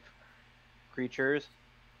type creatures,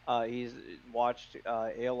 he's watched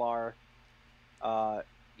Alar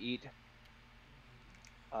eat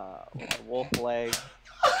wolf leg,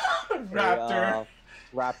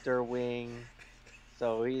 raptor wing.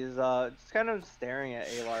 So he's just kind of staring at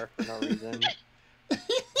Alar for no reason.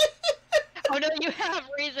 Oh no, you have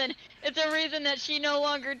reason. It's a reason that she no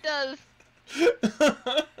longer does.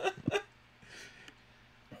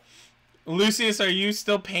 Lucius, are you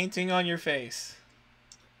still painting on your face?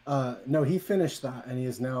 No, he finished that, and he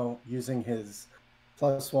is now using his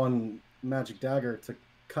 +1 magic dagger to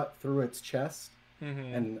cut through its chest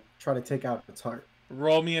and try to take out its heart.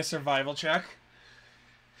 Roll me a survival check.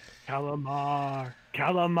 Calamar.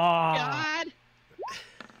 God.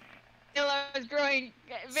 Taylor is growing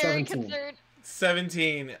very 17. concerned.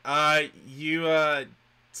 17. You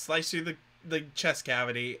slice through the chest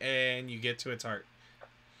cavity and you get to its heart.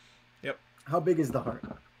 Yep. How big is the heart?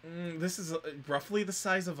 This is roughly the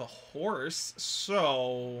size of a horse,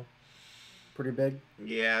 so Pretty big.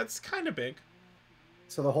 yeah, it's kind of big.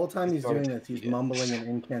 So the whole time he's doing this, he's mumbling an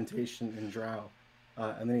incantation in Drow,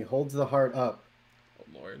 and then he holds the heart up. Oh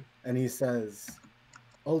lord. And he says,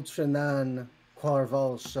 Ultranan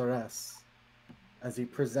Quarval Shares, as he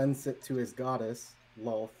presents it to his goddess,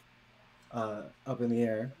 Lolth, up in the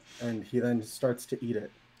air, and he then starts to eat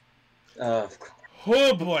it. Of course.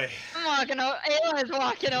 Oh boy. I'm walking away. Ayla's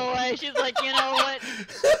walking away. She's like, you know what?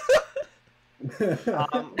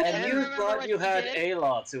 And you remember thought what you you had did?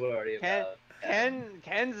 A-Lot to worry about.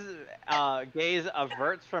 Ken's gaze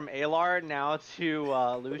averts from Alar now to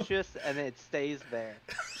Lucius, and it stays there.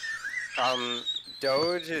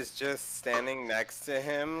 Doge is just standing next to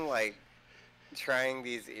him, like, trying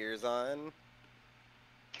these ears on.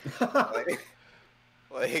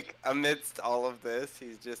 Like, amidst all of this,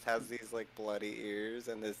 he just has these, like, bloody ears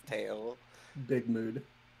and his tail. Big mood.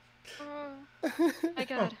 Oh my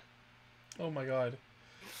god. Oh my god.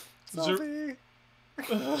 Zombie.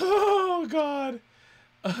 Oh god.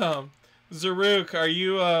 Zaruk, are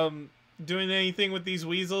you doing anything with these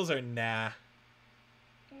weasels or nah?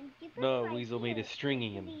 No, Weasel made it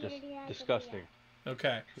stringy and just disgusting.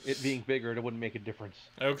 Okay. It being bigger, it wouldn't make a difference.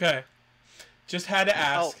 Okay. Just had to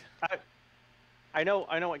ask. Oh, I know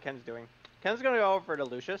what Ken's doing. Ken's gonna go over to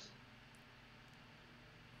Lucius,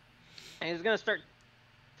 and he's gonna start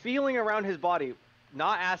feeling around his body,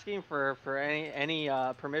 not asking for any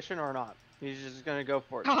permission or not. He's just gonna go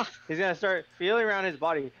for it. He's gonna start feeling around his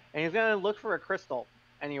body, and he's gonna look for a crystal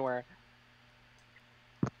anywhere.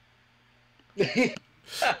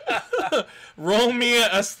 Roll me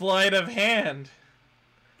a sleight of hand.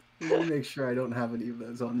 Let me make sure I don't have any of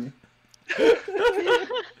those on me.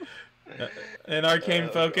 An arcane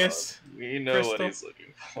focus. God. We know Crystal? what he's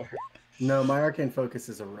looking for. No, my arcane focus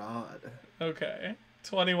is a rod. Okay.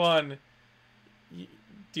 21. Do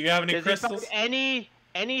you have any Does crystals? he find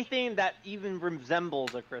anything that even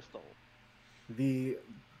resembles a crystal? The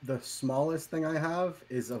smallest thing I have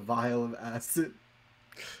is a vial of acid.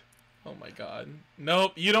 Oh my god.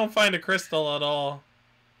 Nope, you don't find a crystal at all.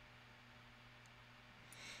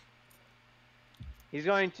 He's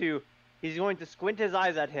going to squint his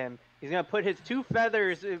eyes at him. He's gonna put his two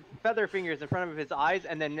feather fingers in front of his eyes,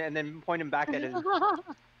 and then point him back at his.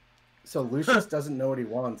 So Lucius doesn't know what he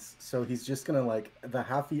wants, so he's just gonna, like, the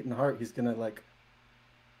half-eaten heart, he's gonna, like,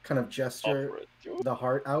 kind of gesture the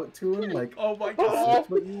heart out to him, like, Oh my is god. this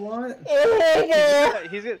what you want?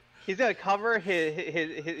 He's gonna cover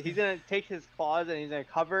his he's gonna take his claws and he's gonna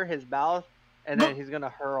cover his mouth and then he's gonna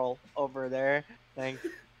hurl over there. Thanks.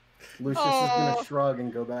 Lucius is gonna shrug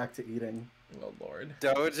and go back to eating. Oh lord.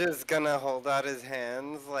 Doge is gonna hold out his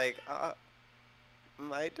hands like,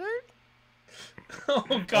 my turn?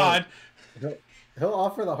 Oh god. He'll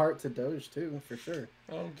offer the heart to Doge too, for sure.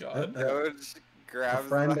 Oh god. Doge A grabs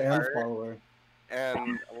friend the and heart, follower.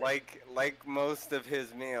 and like most of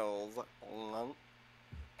his meals, Oh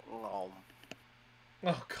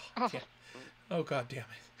god. Damn. Oh god damn it.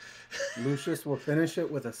 Lucius will finish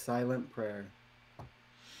it with a silent prayer.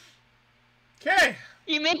 Okay.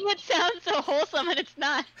 You make it sound so wholesome, and it's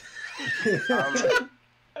not.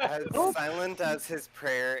 As silent as his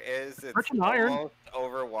prayer is, it's Virgin iron. almost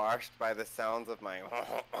overwashed by the sounds of my.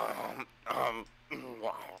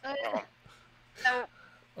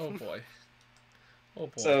 Oh boy. Oh boy.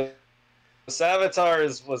 So,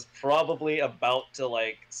 Savitar was probably about to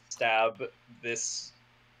like stab this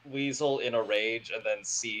Weasel in a rage, and then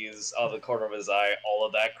sees out of the corner of his eye all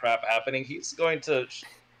of that crap happening. He's going to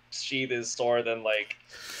sheath his sword and like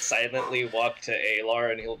silently walk to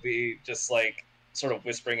Alar, and he'll be just like sort of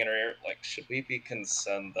whispering in her ear, like, "Should we be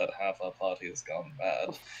concerned that half our party has gone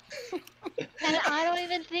bad?" And I don't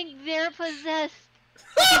even think they're possessed.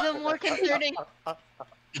 It's even more concerning.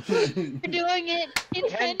 You're doing it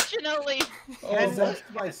intentionally. Possessed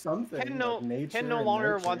by something. Ken like nature Ken no and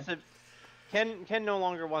longer nurture. wants to. Ken no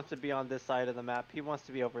longer wants to be on this side of the map. He wants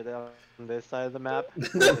to be over there on this side of the map,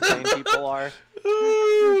 where the same people are.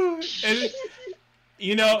 And,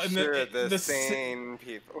 you know, and Sure, the the sane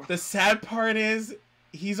people. The sad part is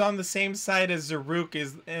he's on the same side as Zaruk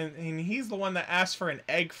is, and he's the one that asked for an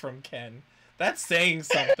egg from Ken. That's saying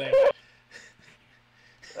something.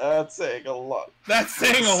 That's saying a lot. That's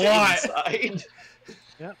saying a lot. Side.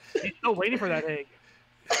 Yeah, he's still waiting for that egg.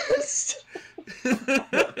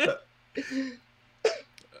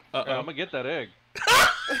 I'm gonna get that egg.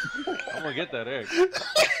 I'm gonna get that egg.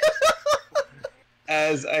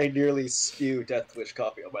 As I nearly spew Death Wish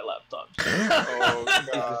coffee on my laptop. Oh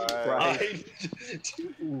god.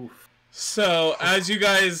 Oof. So, as you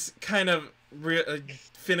guys kind of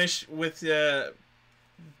finish with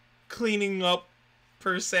cleaning up,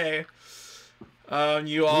 per se,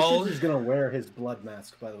 you all... Lucius is gonna wear his blood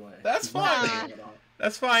mask, by the way. That's He's not fine. taking it off.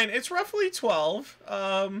 That's fine. It's roughly 12.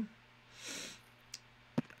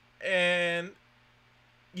 And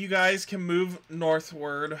you guys can move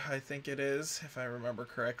northward, I think it is, if I remember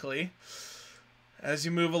correctly. As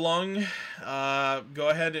you move along, go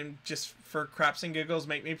ahead and just for craps and giggles,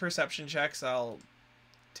 make me perception checks. I'll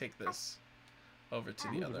take this over to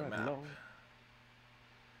the other map.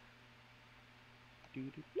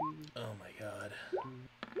 Oh my god.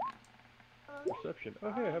 Perception.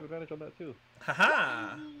 Oh, hey, I have advantage on that too.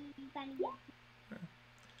 Haha!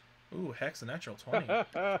 Ooh, hex, a natural 20.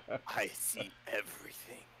 I see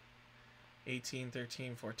everything. 18,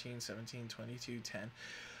 13, 14, 17, 22, 10.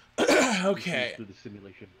 Okay. Through the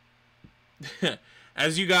simulation.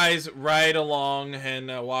 As you guys ride along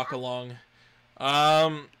and walk along,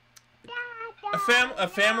 a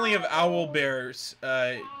family of owl bears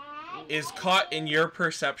is caught in your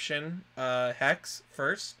perception, Hex,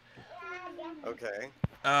 first. Okay.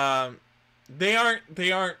 They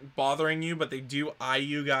aren't bothering you, but they do eye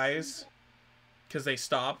you guys, because they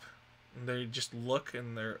stop. And they just look,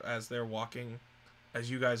 and as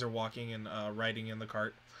you guys are walking and riding in the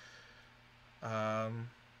cart.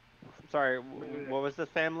 Sorry, what was the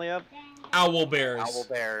family of? Owl bears. Owl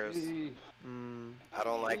bears. I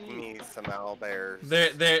don't like me some owl bears.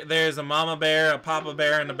 There's a mama bear, a papa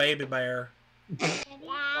bear, and a baby bear.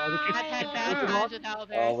 I've had bad times with owl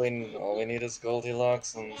bears. All we need is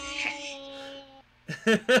Goldilocks and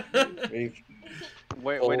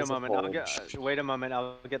Wait a moment. Wait a moment.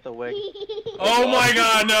 I'll get the wig. Oh my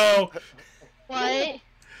god, no! What?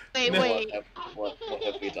 Wait. What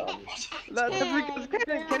have we done? That's because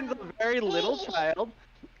Ken's a very little child,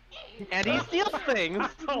 and he steals things.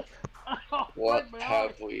 What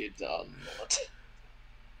have we done?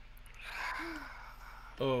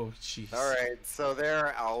 Oh, jeez. Alright, so there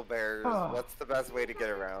are owl bears. What's the best way to get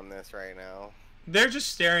around this right now? They're just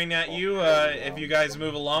staring at you. If you guys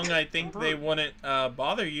move along, I think they wouldn't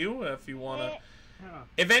bother you if you want to.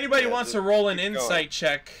 If anybody wants to roll an insight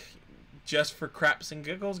check just for craps and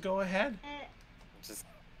giggles, go ahead. Just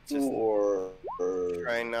Or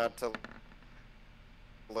try not to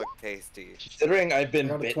look tasty. considering I've been I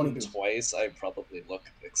got a bitten 22. twice, I probably look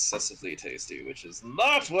excessively tasty, which is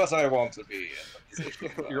not what I want to be.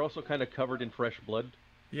 You're also kind of covered in fresh blood.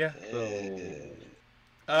 Yeah.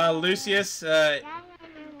 So Lucius,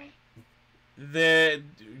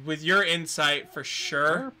 with your insight for Why sure.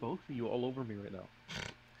 are both of you all over me right now?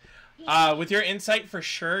 With your insight, for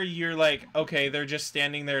sure, you're like, okay, they're just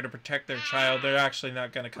standing there to protect their child. They're actually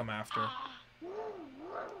not gonna come after.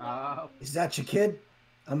 Is that your kid?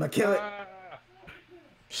 I'm gonna kill it.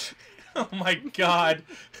 Oh my god.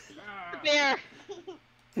 Bear.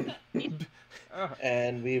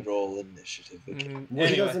 And we roll initiative again. Well,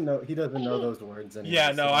 Anyway. he doesn't know those words anymore.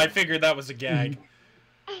 Yeah, no, so- I figured that was a gag.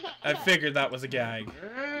 I figured that was a gag.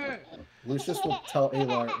 Lucius will tell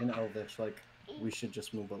Alar in Elvish, like, we should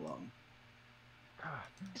just move along.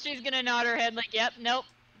 She's gonna nod her head like, yep, nope.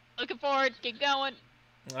 Looking forward, keep going.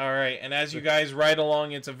 All right, and as you guys ride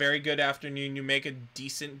along, it's a very good afternoon. You make a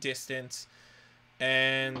decent distance,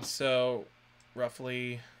 and so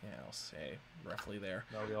roughly, yeah, I'll say roughly there.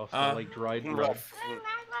 Now we all smell like dried blood.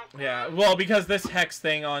 Yeah, well, because this hex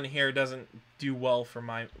thing on here doesn't do well for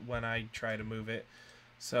when I try to move it,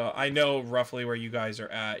 so I know roughly where you guys are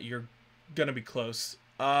at. You're gonna be close,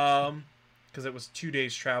 because it was 2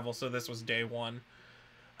 days travel, so this was day 1.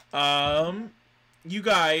 You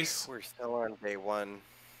guys. We're still on day 1.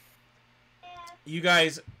 You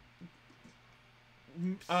guys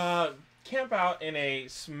camp out in a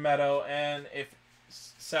meadow, and if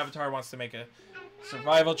Savitar wants to make a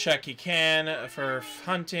survival check, he can for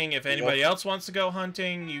hunting. If anybody else wants to go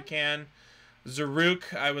hunting, you can.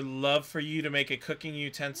 Zaruk, I would love for you to make a cooking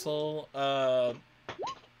utensil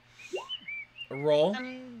roll.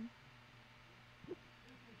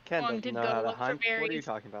 Ken Long doesn't did know go how to look for hunt. What are you berries.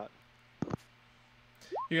 talking about?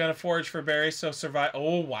 You're gonna forage for berries, so survive.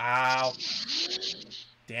 Oh wow!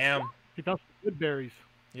 Damn. He found some good berries.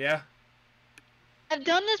 Yeah. I've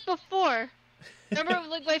done this before. Remember,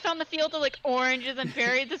 like, when I found the field of like oranges and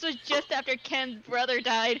berries? This was just after Ken's brother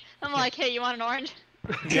died. I'm like, hey, you want an orange?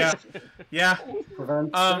 Yeah. Yeah.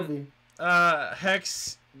 Prevent scurvy.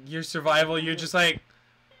 Hex, your survival. You're just like.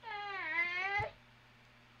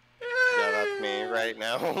 Yeah, that's me right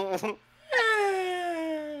now.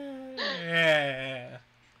 Yeah.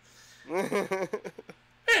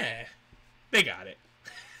 They got it.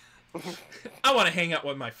 I want to hang out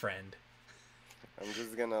with my friend. I'm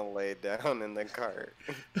just gonna lay down in the cart.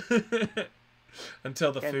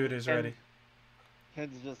 Until the food is ready.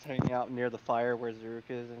 Ken's just hanging out near the fire where Zaruk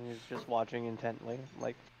is, and he's just watching intently,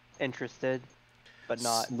 like interested, but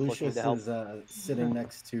not looking Lucius to help. is sitting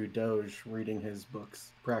next to Doge, reading his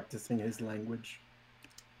books, practicing his language.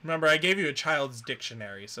 Remember, I gave you a child's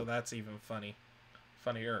dictionary, so that's even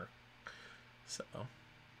funnier. So.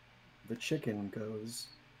 The chicken goes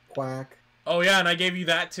quack. Oh yeah, and I gave you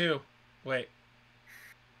that too. Wait.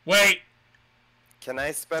 Can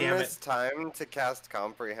I spend Damn this time to cast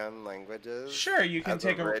comprehend languages? Sure, you can as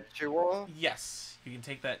take a ritual. Yes, you can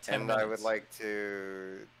take that 10 And minutes. I would like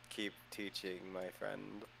to keep teaching my friend.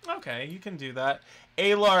 Okay, you can do that.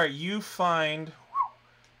 Alar, you find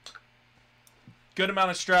good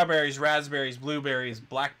amount of strawberries, raspberries, blueberries,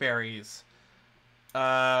 blackberries,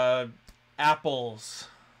 apples,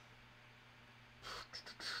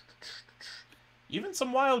 even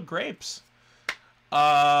some wild grapes.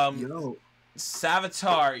 Yo.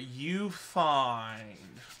 Savitar, you find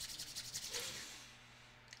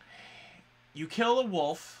you kill a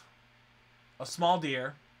wolf, a small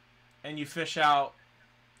deer, and you fish out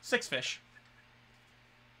 6 fish.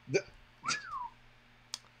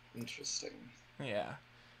 Interesting. Yeah.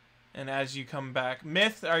 And as you come back,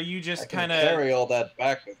 Myth, are you I just can kind of carry all that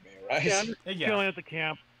back with me, right? Yeah, I'm just Yeah. chilling at the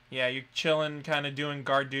camp. Yeah, you're chilling, kind of doing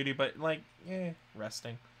guard duty, but like,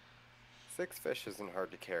 resting. 6 fish isn't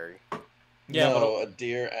hard to carry. Yeah, no, a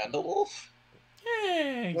deer and a wolf?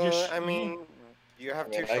 Yeah, I mean, you have I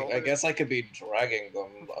mean, two shoulders. I guess I could be dragging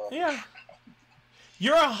them. yeah.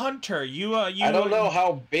 You're a hunter. You I don't know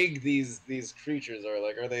how big these creatures are.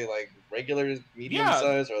 Like, are they like regular, medium Yeah,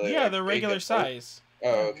 size, or are they? yeah, like, they're big regular and- size.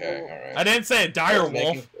 Oh, okay, all right. I didn't say a dire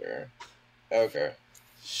wolf. Okay,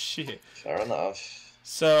 Shit. fair enough.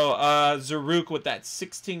 So, Zaruk with that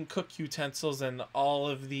 16 cook utensils and all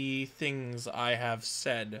of the things I have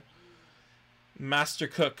said. Master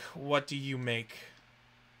Cook, what do you make?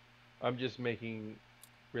 I'm just making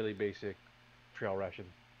really basic trail ration.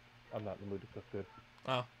 I'm not in the mood to cook good.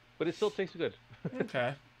 Oh. But it still tastes good.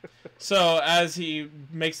 Okay. So, as he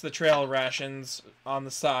makes the trail rations on the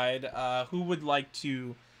side, who would like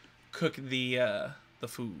to cook the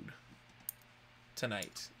food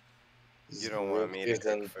tonight? You don't want me to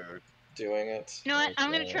cook food. Doing it. You know what?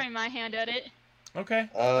 I'm gonna Okay. try my hand at it. Okay.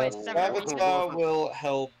 Avatar will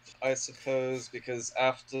help, I suppose, because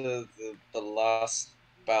after the last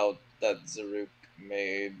bout that Zaruk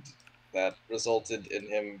made that resulted in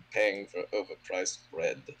him paying for overpriced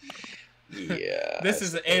bread, Yeah. This I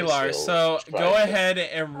is suppose Alar, he'll so try go to- ahead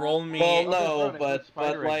and roll me. Well, Oh, no, that's right, I but put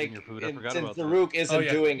spider eggs in like, your food. I forgot since about the that. Rook isn't Oh,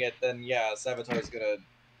 yeah. doing it, then yeah, Savitar's gonna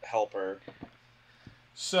help her.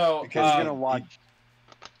 So, Because Who's he- gonna watch?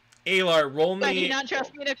 Alar, roll Why do you me. not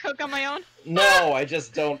trust me to cook on my own? No, I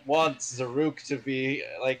just don't want Zaruk to be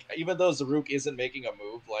like. Even though Zaruk isn't making a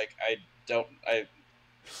move, like I don't Don't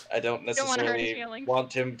want to hurt his necessarily feelings.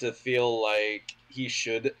 want him to feel like he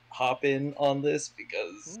should hop in on this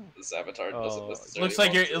because the Savitar doesn't necessarily. Looks like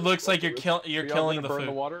want you're. to It looks like Zaruk. you're Are y'all killing gonna the burn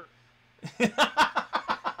the food. water?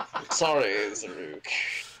 Sorry, Zaruk.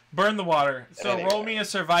 Burn the water. So roll Anyway. me a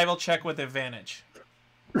survival check with advantage.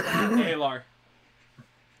 Alar.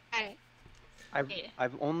 Alright. Yeah.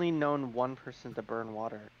 I've only known one person to burn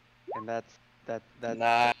water, and that's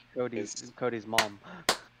Nah. Cody's mom.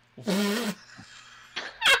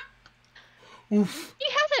 Oof. He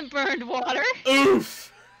hasn't burned water.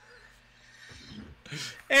 Oof.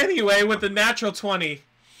 Anyway, with the natural 20,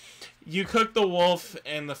 you cook the wolf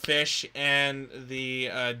and the fish and the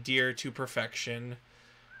deer to perfection.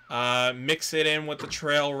 Mix it in with the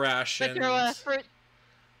trail But rations. throw a fruit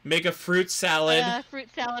Make a fruit salad.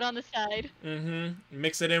 salad on the side. Mm-hmm.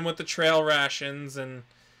 Mix it in with the trail rations, and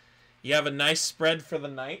you have a nice spread for the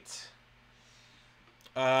night.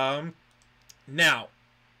 Now,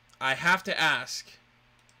 I have to ask,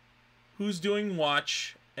 who's doing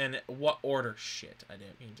watch and what order? Shit, I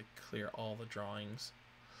didn't mean to clear all the drawings.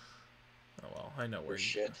 Oh well, I know where you.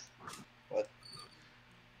 Shit. What?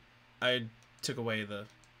 I took away the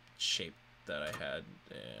shape that I had.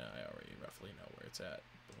 Yeah, I already roughly know where it's at.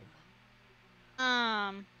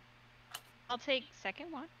 Boom. I'll take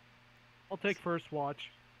second one. I'll take first watch.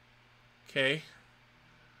 Okay.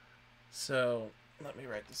 So, let me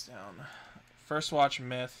write this down. First watch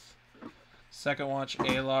Myth. Second watch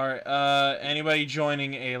Alar. Anybody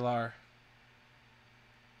joining Alar?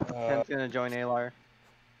 Ken's gonna join Alar.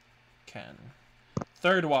 Ken.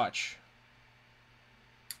 Third watch.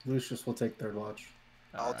 Lucius will take third watch.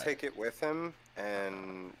 I'll Alright. take it with him,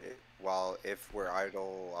 and if we're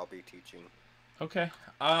idle, I'll be teaching. Okay.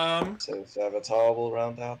 So Savitar will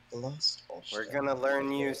round out the last watch. We're then. gonna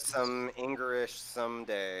learn you some English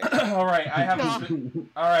someday. all right. I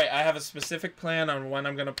have a specific plan on when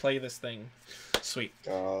I'm gonna play this thing. Sweet.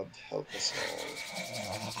 God help us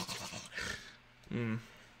all.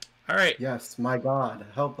 All right. Yes, my God,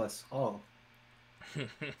 help us all.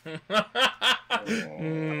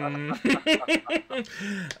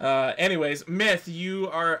 Anyways, Myth, you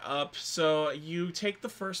are up. So you take the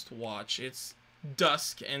first watch. It's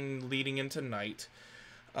dusk and leading into night.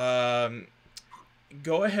 Go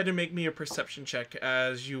ahead and make me a perception check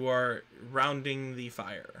as you are rounding the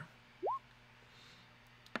fire.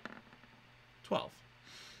 12.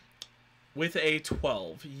 With a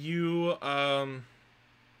 12, you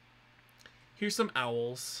hear some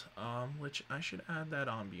owls, which I should add that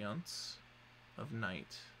ambiance of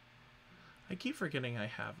night. I keep forgetting I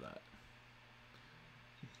have that.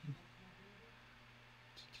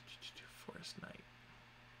 Forest night.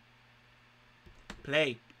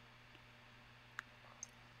 Play.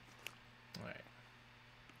 Alright.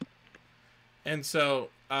 And so,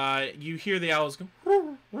 you hear the owls go.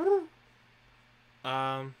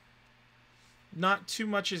 Not too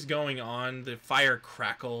much is going on. The fire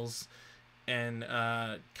crackles and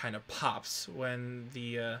kind of pops when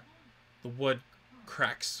the wood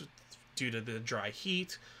cracks due to the dry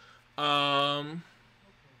heat.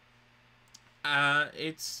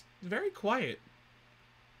 It's very quiet.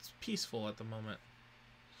 It's peaceful at the moment.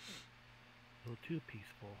 A little too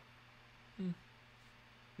peaceful.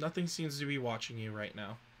 Nothing seems to be watching you right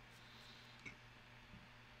now.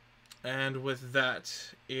 And with that,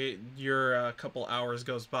 your couple hours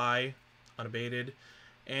goes by, unabated,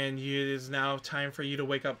 and it is now time for you to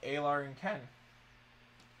wake up Alar and Ken.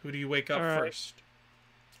 Who do you wake up All right. first?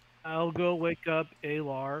 I'll go wake up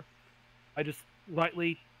Alar. I just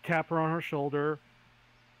lightly tap her on her shoulder.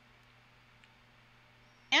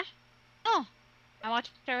 Yeah? Oh, I watched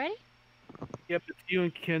it already? Yep, it's you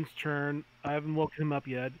and Ken's turn. I haven't woken him up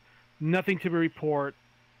yet. Nothing to report.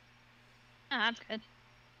 Oh, that's good.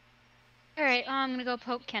 Alright, I'm gonna go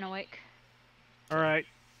poke Ken awake. Alright.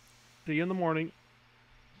 See you in the morning.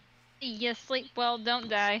 You sleep well, don't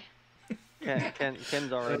die.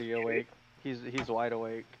 Ken's already awake. He's wide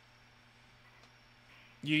awake.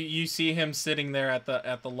 You see him sitting there at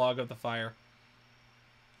the log of the fire.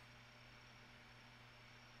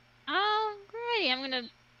 Alrighty, I'm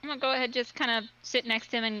gonna go ahead, just kind of sit next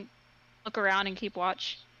to him and look around and keep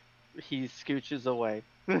watch. He scooches away.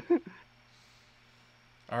 All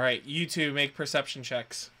right, you two make perception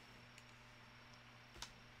checks.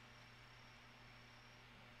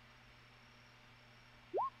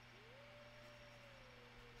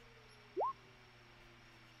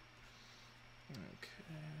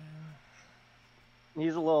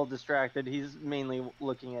 He's a little distracted. He's mainly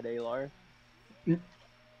looking at Alar.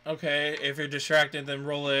 Okay, if you're distracted, then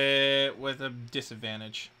roll it with a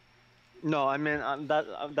disadvantage. No, I mean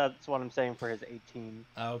that's what I'm saying for his 18.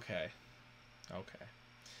 Okay. Okay.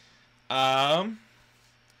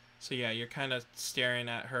 So yeah, you're kind of staring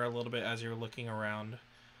at her a little bit as you're looking around.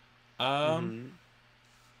 I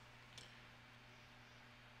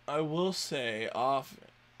will say off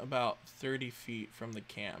about 30 feet from the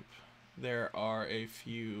camp, there are a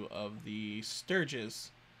few of the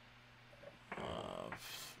sturges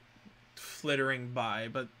flittering by,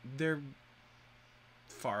 but they're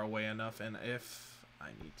far away enough, and if I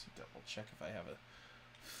need to double check if I have a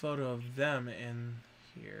photo of them in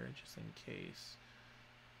here, just in case.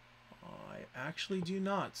 I actually do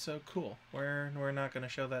not, so cool. We're not going to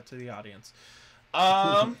show that to the audience.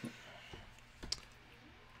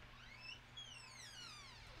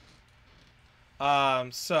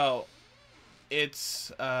 So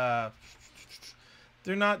it's they're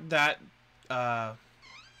not that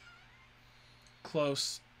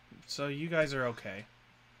close, so you guys are okay.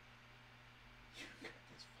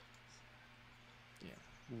 Yeah.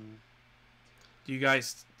 Do you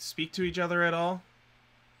guys speak to each other at all?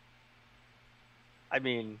 I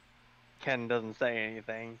mean, Ken doesn't say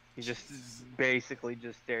anything. He just basically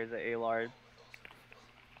just stares at Alar.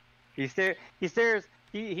 He's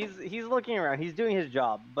looking around. He's doing his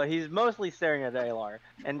job, but he's mostly staring at Alar,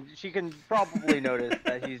 and she can probably notice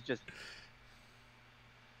that he's just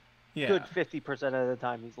good 50% of the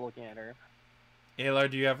time he's looking at her. Alar,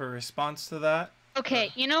 do you have a response to that?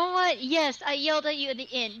 Okay, you know what? Yes, I yelled at you at the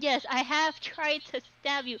end. Yes, I have tried to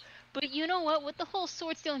stab you, but you know what? With the whole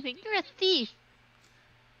sword stealing thing, you're a thief.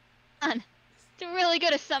 It's a really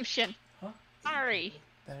good assumption. Huh? Sorry.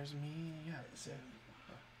 There's me. Yeah. So,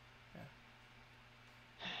 yeah.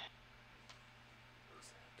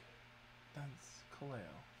 That's Kaleo.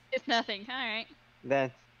 It's nothing. All right. Then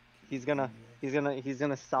he's gonna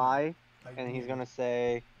sigh, and he's gonna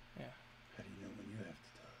say, yeah. How do you know when you have to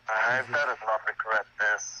talk? I better not regret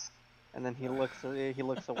this. And then he looks away.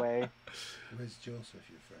 Where's Joseph,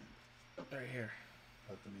 your friend? Right here.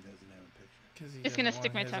 How come he doesn't have a picture? Just gonna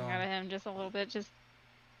stick my tongue out at him just a little bit, just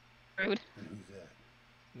rude. And who's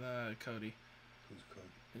that? Cody. Who's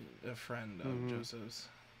Cody? A friend of Joseph's.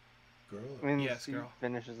 Girl? I mean, yes, he girl.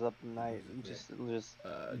 finishes up the night, just doing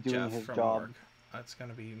Jeff his from job. Work. That's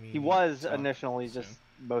gonna be me. He was initially just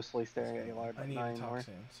mostly staring at Alar, I but need not to talk anymore.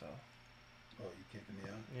 soon, so. Oh, you kicking me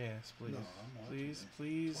out? Yes, please. No, I'm watching please, this.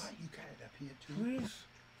 please. Why you got it up here too? Please.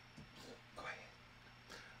 Go ahead.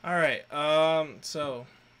 All right. So,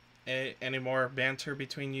 any more banter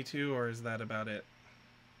between you two, or is that about it?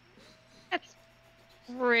 That's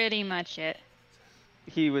pretty much it.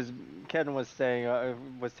 Ken was saying,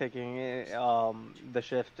 was taking the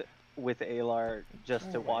shift with Alar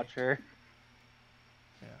just to watch her.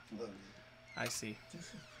 Yeah. Look, I see. this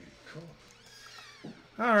is pretty cool.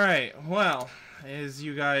 All right. Well, as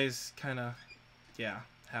you guys kind of,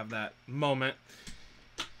 have that moment,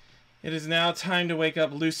 it is now time to wake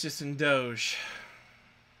up Lucius and Doge.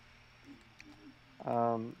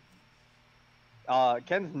 Ken's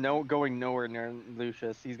going nowhere near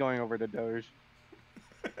Lucius. He's going over to Doge.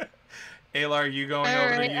 Aylar, you going All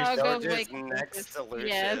over right, to I'll Lucius? go Doge wake is next to Lucius.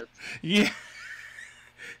 Yes. Yeah.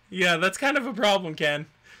 Yeah, that's kind of a problem, Ken.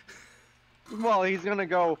 Well, he's gonna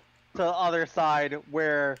go to the other side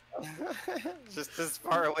where Just as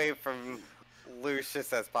far away from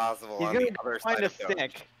Lucius as possible he's on gonna the other find side a of Doge.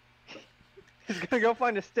 stick. He's gonna go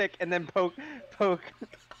find a stick and then poke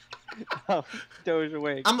Doge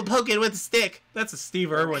awake. I'm gonna poke it with a stick. That's a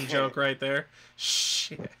Steve Irwin joke right there.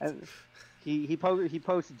 Shit. And he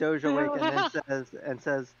pokes Doge awake and then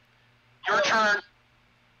says, Your turn.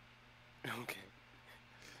 Okay.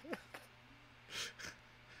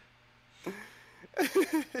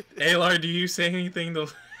 Aylar, do you say anything to...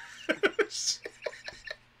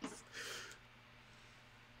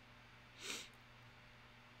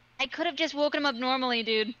 I could have just woken him up normally,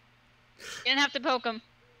 dude. You didn't have to poke him.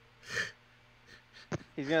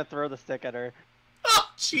 he's gonna throw the stick at her. Oh,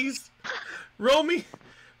 jeez. Roll me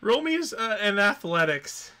an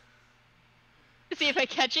athletics. See if I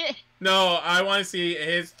catch it. No, I want to see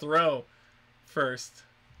his throw first.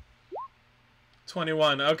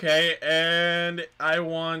 21, okay, and I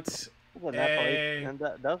want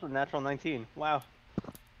That was a natural 19. Wow.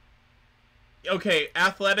 Okay,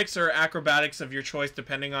 athletics or acrobatics of your choice,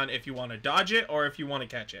 depending on if you want to dodge it or if you want to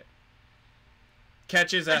catch it.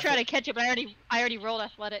 Catches. I try to catch it, but I already rolled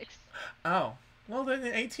athletics. Oh, well then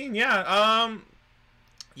 18, yeah.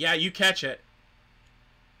 Yeah, you catch it.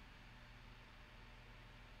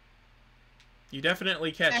 You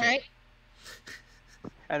definitely catch All it. right.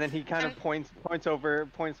 And then he kind of points over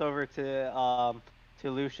to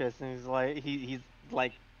Lucius, and he's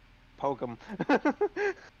like poke him.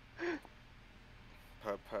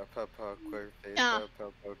 Poker face, Ah.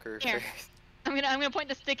 poker Here. face. I'm gonna point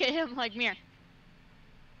the stick at him like mirror.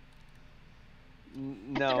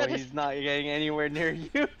 No, he's not getting anywhere near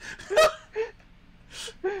you.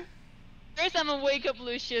 First, I'm gonna wake up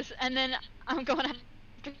Lucius, and then I'm going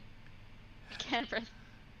after Ken first.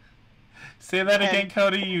 Say that again,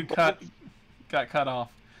 Cody. You got cut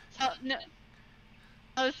off. So, no,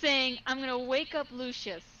 I was saying I'm gonna wake up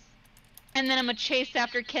Lucius, and then I'm gonna chase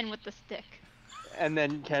after Ken with the stick. And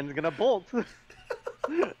then Ken's gonna bolt.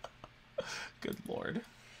 Good lord.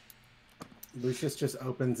 Lucius just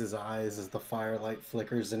opens his eyes as the firelight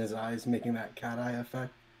flickers in his eyes, making that cat eye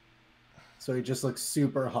effect. So he just looks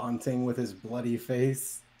super haunting with his bloody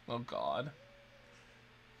face. Oh god.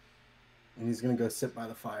 And he's gonna go sit by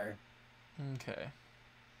the fire. Okay.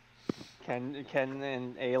 Ken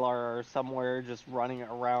and Alar are somewhere just running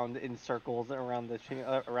around in circles around the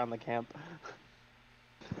camp.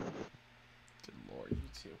 Good lord, you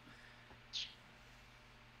two.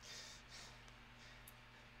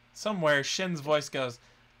 Somewhere, Shin's voice goes,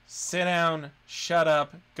 "Sit down, shut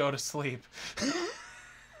up, go to sleep."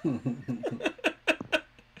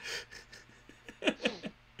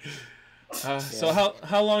 So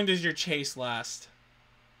how long does your chase last?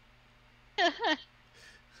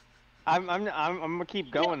 I'm gonna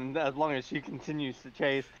keep going as long as she continues to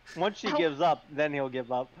chase. Once she gives up, then he'll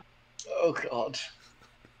give up. Oh god.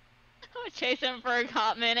 I'm gonna chase him for a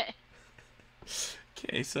hot minute.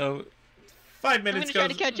 Okay, so 5 minutes I'm gonna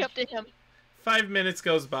try to catch up to him. 5 minutes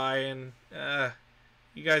goes by, and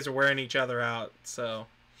you guys are wearing each other out. So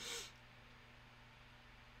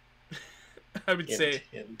I would say.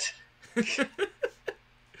 Hint.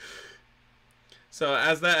 So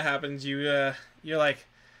as that happens, you're like,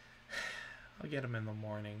 I'll get him in the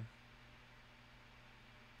morning.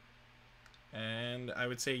 And I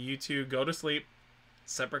would say you two go to sleep.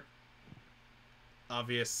 Separate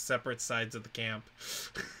sides of the camp.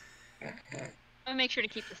 I'll make sure to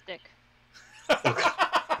keep the stick.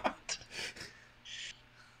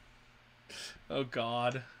 Oh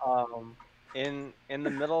god. In the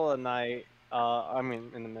middle of the night,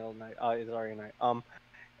 it's already night.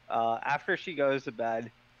 After she goes to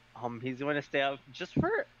bed, he's going to stay up just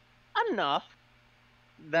for enough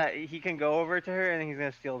that he can go over to her and he's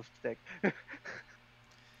going to steal the stick.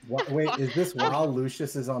 Wait, is this while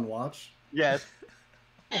Lucius is on watch? Yes.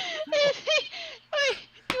 Wait,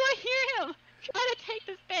 do I hear him? Try to take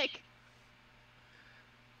the stick.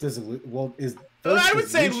 I would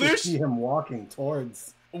say Lucius see him walking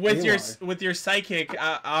towards with Alar. your psychic,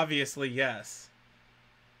 obviously yes.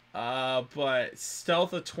 But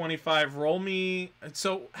stealth of 25. Roll me.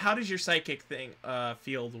 So how does your psychic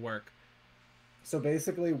field work? So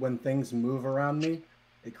basically, when things move around me,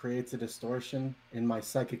 it creates a distortion in my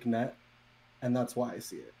psychic net, and that's why I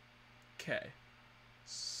see it. Okay.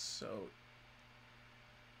 So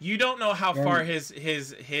you don't know how far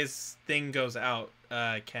his thing goes out,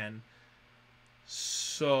 Ken.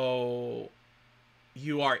 So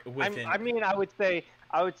you are within.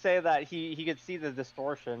 I would say that he could see the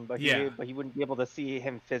distortion, but he wouldn't be able to see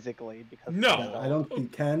him physically because I don't see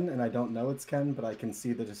Ken, and I don't know it's Ken, but I can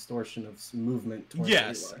see the distortion of movement towards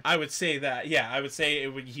Yes, Alar. I would say that. Yeah, I would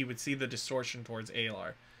say he would see the distortion towards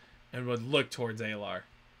Alar, and would look towards Alar.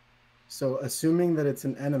 So assuming that it's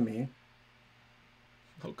an enemy,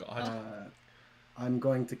 oh god, I'm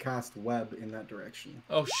going to cast web in that direction.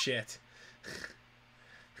 Oh shit.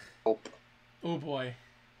 Oh boy.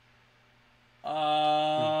 It's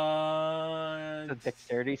a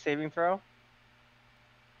dexterity saving throw.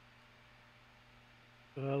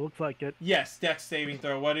 Looks like it. Yes, dex saving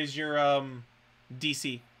throw. What is your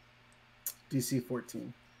DC? DC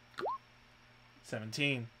 14.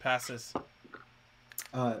 17 passes.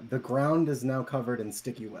 The ground is now covered in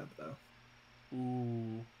sticky web, though.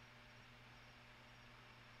 Ooh.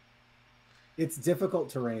 It's difficult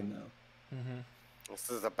terrain, though. Mm-hmm. This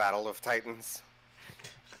is a battle of titans.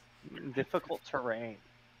 Difficult terrain.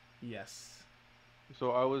 Yes.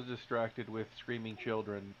 So I was distracted with screaming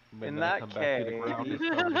children. In then I that come back to the case- ground, it's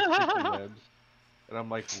covered in sticky webs. And I'm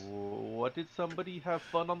like, what did somebody have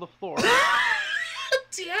fun on the floor?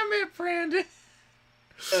 Damn it, Brandon.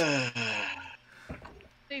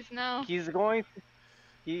 Please no. He's going.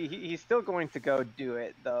 He's still going to go do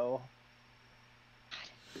it though.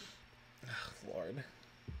 Oh, Lord.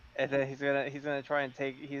 And then he's gonna try and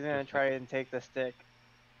take the stick.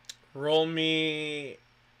 Roll me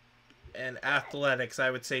an athletics. I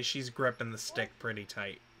would say she's gripping the stick pretty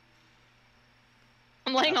tight.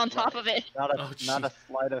 I'm laying on top of it. Not a Oh, not a jeez.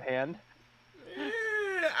 sleight of hand.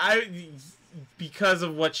 Because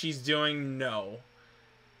of what she's doing, no.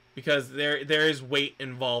 Because there is weight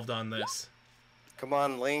involved on this. Come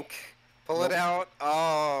on, Link. Pull it out.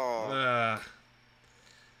 Oh.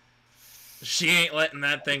 She ain't letting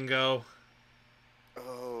that thing go.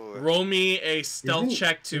 Oh. Roll me a stealth Isn't-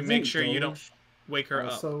 check to isn't make sure you don't Doge wake her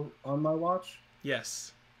up. also on my watch?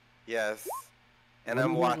 Yes. Yes. And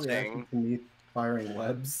Wouldn't I'm he have watching. reacted to me firing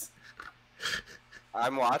webs.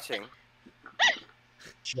 I'm watching.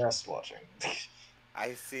 Just watching.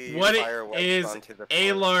 I see What fireworks is onto the floor.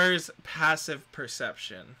 Alar's passive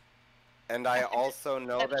perception? And I also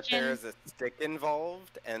know that Perception. there's a stick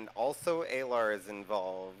involved, and also Alar is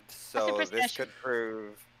involved. What's the So this perception? could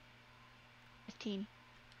prove 15.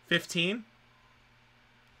 15?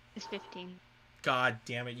 It's 15. God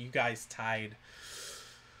damn it, you guys tied.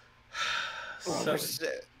 oh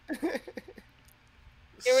shit.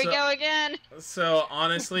 Here we So- go again. So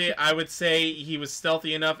honestly, I would say he was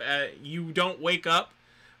stealthy enough. You don't wake up,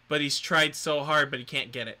 but he's tried so hard, but he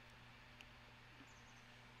can't get it.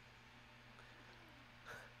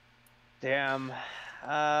 Damn.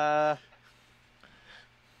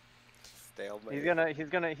 Stalemate. He's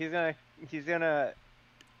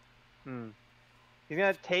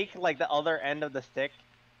gonna take like the other end of the stick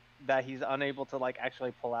that he's unable to like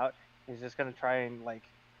actually pull out. He's just gonna try and like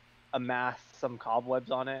amass some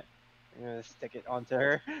cobwebs on it. I'm gonna stick it onto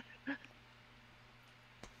her.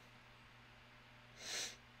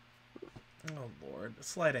 Oh lord,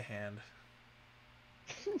 sleight of hand.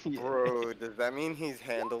 Bro, does that mean he's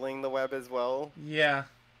handling the web as well? Yeah.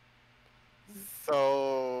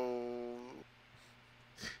 So...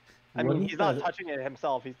 I mean, Wouldn't he's not that- touching it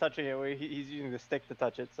himself. He's touching it. He's using the stick to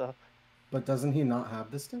touch it. So But doesn't he not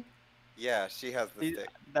have the stick? Yeah, she has the stick.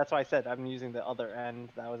 that's why I said I'm using the other end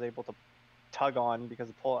that I was able to tug on because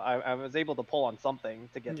of pull. I was able to pull on something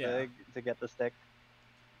to get Yeah. the stick.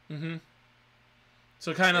 Mm-hmm.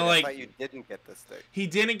 So kind of Wait, I like thought you didn't get the stick. he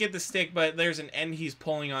didn't get the stick, but there's an end he's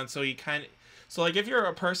pulling on, so he kind of. So like if you're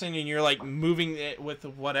a person and you're like moving it with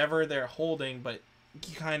whatever they're holding, but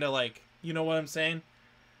you kind of like, you know what I'm saying?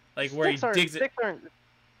 Like where Sticks aren't- he digs it. sticks aren't-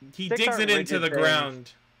 He sticks digs aren't it into rigid the things.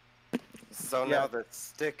 ground. So Yeah. now the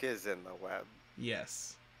stick is in the web.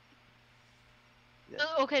 Yes.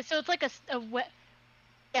 Oh, okay, so it's like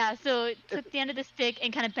yeah, so it took the end of the stick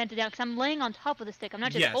and kind of bent it down because I'm laying on top of the stick. I'm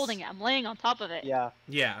not just Yes. holding it. I'm laying on top of it. Yeah,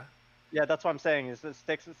 Yeah. yeah. That's what I'm saying. Is that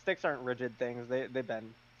sticks aren't rigid things. They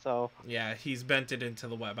bend. So Yeah, he's bent it into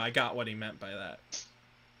the web. I got what he meant by that.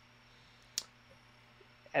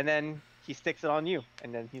 and then he sticks it on you,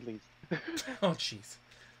 and then he leaves. Oh jeez.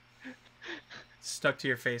 Stuck to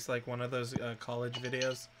your face like one of those college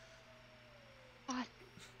videos. What?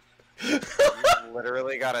 You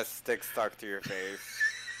literally got a stick stuck to your face.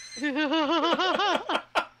 I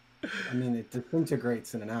mean, it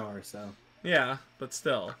disintegrates in an hour, so. Yeah, but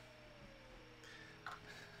still.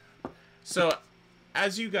 So,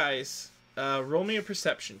 as you guys roll me a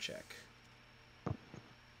perception check.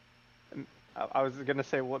 I was gonna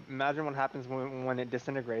say, imagine what happens when it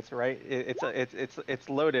disintegrates, right? It's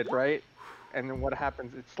loaded, right? And then what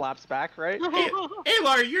happens? It slaps back, right? Hey,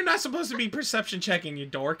 Laura, you're not supposed to be perception checking, you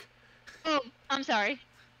dork. Oh, I'm sorry.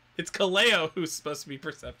 It's Kaleo who's supposed to be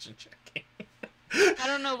perception checking. I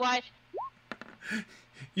don't know why.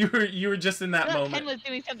 You were just in that I thought moment. Ken was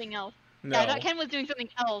doing something else. No. Yeah, I thought Ken was doing something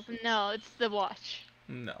else. No, it's the watch.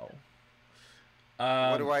 No.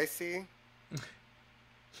 What do I see?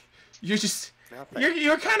 You're just Nothing.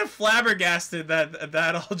 you're kind of flabbergasted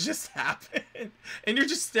that all just happened, and you're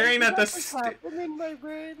just staring at the stick. in my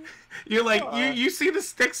brain. You're like you see the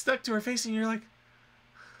stick stuck to her face, and you're like,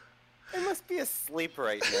 I must be asleep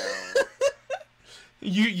right now.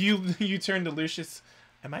 you turn to Lucius.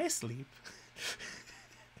 Am I asleep?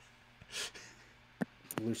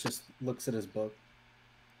 Lucius looks at his book.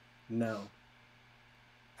 No.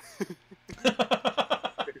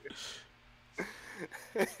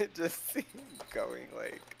 It just seems going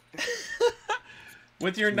like.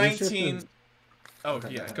 With your Lucius 19. is- Oh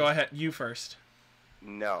Okay, yeah, go go ahead. You first.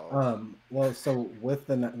 No. Well, so with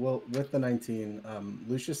the 19,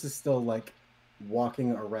 Lucius is still like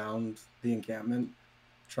walking around the encampment,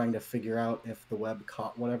 trying to figure out if the web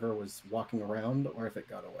caught whatever was walking around or if it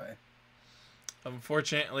got away.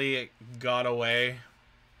 Unfortunately, it got away.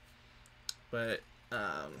 But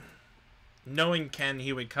knowing Ken,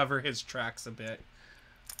 he would cover his tracks a bit,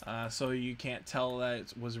 so you can't tell that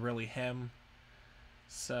it was really him.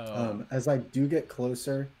 So As I do get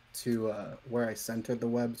closer to where I centered the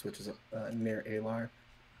webs, which is near Alar,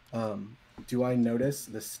 do I notice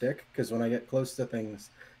the stick? Because when I get close to things,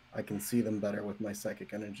 I can see them better with my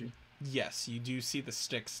psychic energy. Yes, you do see the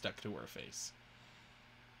stick stuck to her face.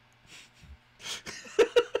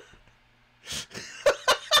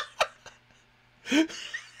 This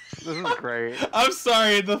is great. I'm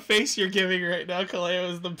sorry, the face you're giving right now,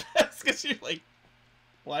 Kaleo, is the best because you're like,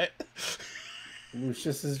 what?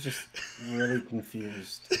 Lucius is just really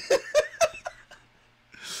confused.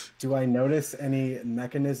 Do I notice any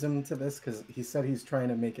mechanism to this? Because he said he's trying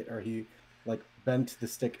to make it, or he like bent the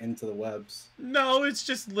stick into the webs. No, it's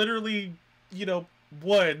just literally, you know,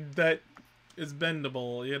 wood that is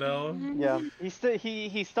bendable, you know? Yeah, he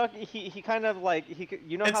stuck. He kind of like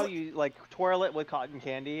you know It's how like- you like twirl it with cotton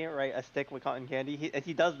candy, right? A stick with cotton candy.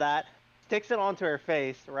 He does that, sticks it onto her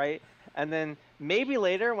face, right? And then maybe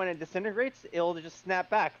later when it disintegrates, it'll just snap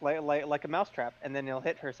back like a mousetrap, and then it'll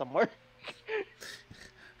hit her somewhere.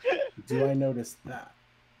 Do I notice that?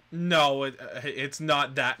 No, it's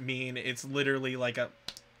not that mean. It's literally like a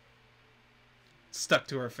stuck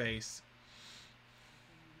to her face.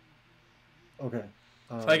 Okay.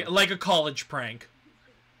 Like a college prank.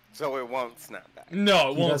 So it won't snap back. No,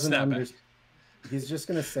 it he won't doesn't snap back. He's just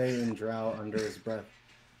gonna say in drow under his breath,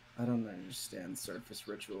 "I don't understand surface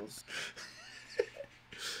rituals."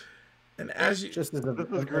 And as you Just as a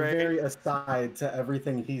very aside to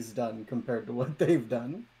everything he's done compared to what they've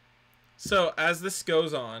done. So, as this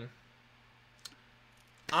goes on,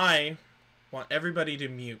 I want everybody to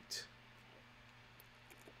mute.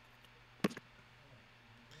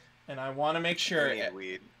 And I want to make sure... I need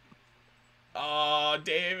weed. Oh,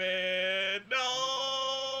 David!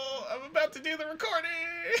 No! I'm about to do the recording!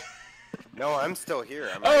 No, I'm still here.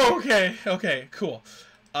 Oh, okay. Okay, cool.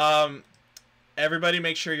 Everybody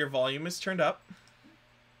make sure your volume is turned up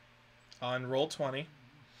on Roll20.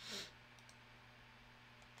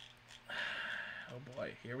 Oh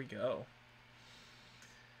boy, here we go.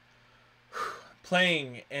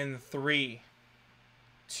 Playing in 3,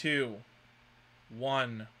 2,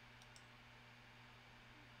 1.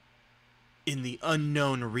 In the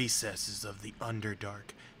unknown recesses of the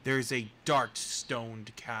Underdark, there is a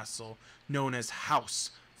dark-stoned castle known as House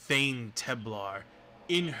Phandelver.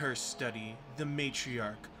 In her study, the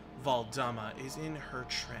matriarch, Valdama, is in her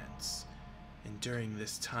trance. And during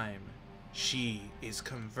this time, she is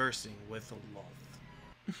conversing with Loth.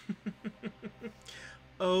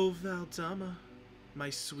 Oh, Valdama, my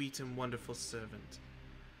sweet and wonderful servant.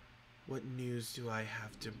 What news do I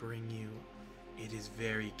have to bring you? It is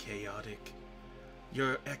very chaotic.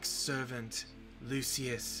 Your ex-servant,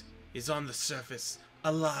 Lucius, is on the surface,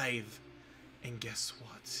 alive. And guess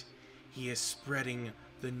what? He is spreading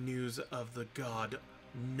the news of the god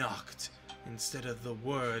Noct instead of the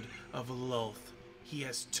word of Loth. He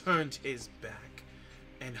has turned his back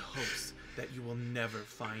and hopes that you will never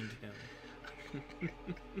find him.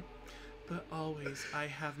 But always I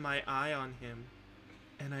have my eye on him,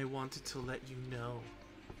 and I wanted to let you know.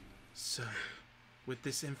 So, with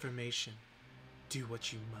this information, do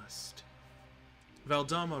what you must.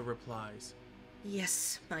 Valdama replies,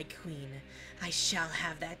 Yes, my queen. I shall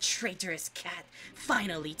have that traitorous cat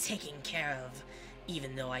finally taken care of,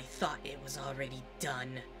 even though I thought it was already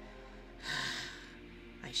done.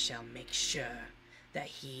 I shall make sure that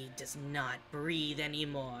he does not breathe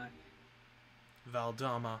anymore.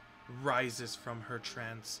 Valdama rises from her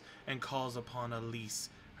trance and calls upon Elise,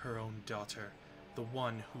 her own daughter, the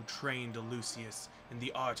one who trained Lucius in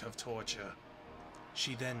the art of torture.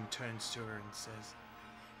 She then turns to her and says,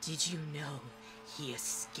 Did you know he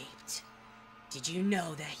escaped? Did you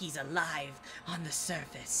know that he's alive on the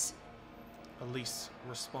surface? Elise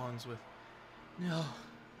responds with, No,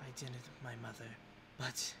 I didn't, my mother.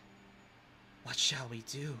 But what shall we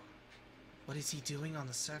do? What is he doing on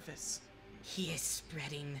the surface? He is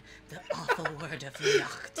spreading the awful word of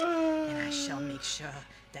Noct, and I shall make sure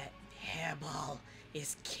that Hairball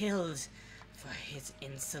is killed for his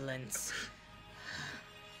insolence.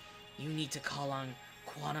 You need to call on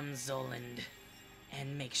Quantum Zoland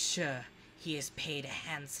and make sure he is paid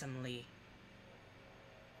handsomely.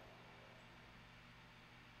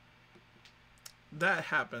 That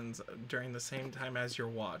happens during the same time as your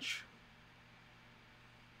watch.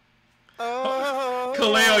 Oh,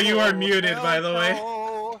 Kaleo, you are muted, by the way.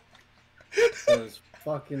 no. Those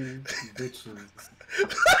fucking bitches.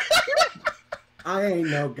 I ain't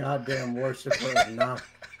no goddamn worshiper of Noct.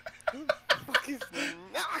 Fuck is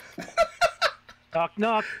knock? Knock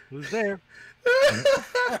knock. Who's there?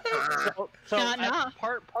 So Nah, nah.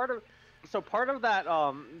 part of that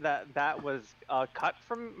that was cut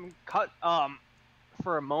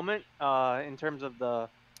for a moment in terms of the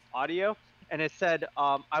audio, and it said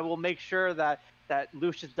I will make sure that that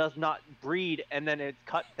Lucius does not breed, and then it's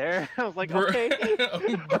cut there. I was like, Br- okay.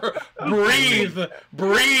 breathe,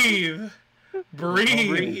 breathe,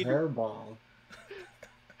 breathe. Hairball.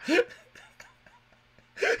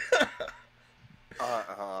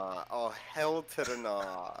 Oh, hell to the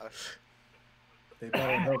nah. They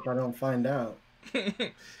better hope I don't find out.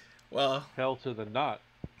 Well, Hell to the knot.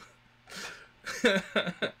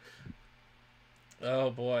 oh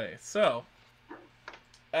boy. So,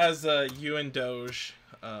 as you and Doge,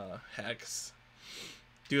 Hex,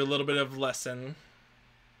 do a little bit of lesson,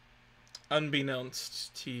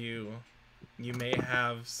 unbeknownst to you, you may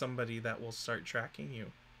have somebody that will start tracking you.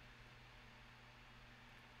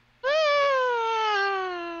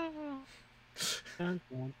 Dun,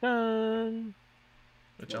 dun, dun.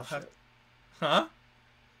 Which I'll have... Bullshit.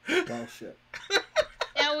 Huh? Bullshit.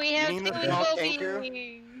 Now we have mean the two dog evil anchor?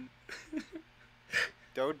 beings.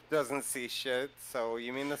 Doge doesn't see shit, so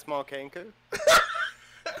you mean the small kanku?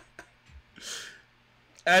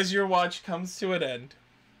 As your watch comes to an end,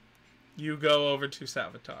 you go over to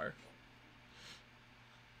Savitar.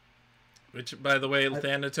 Which, by the way,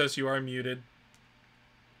 Thanatos, you are muted.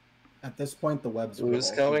 At this point, the webs. Who's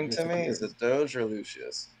will going to me? disappear. Is it Doge or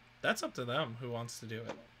Lucius? That's up to them who wants to do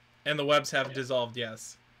it. And the webs have dissolved,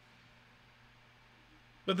 yes.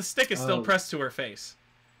 But the stick is still pressed to her face.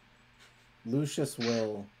 Lucius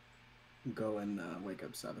will go and wake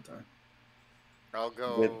up Savitar. I'll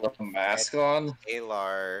go With the mask on?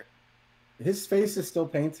 Alar. His face is still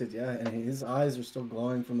painted, yeah, and his eyes are still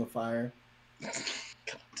glowing from the fire.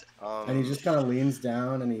 And he just kind of leans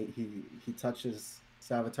down and he touches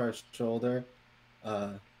Savitar's shoulder,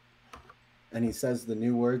 and he says the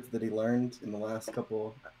new words that he learned in the last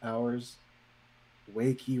couple hours.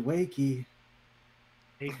 Wakey, wakey.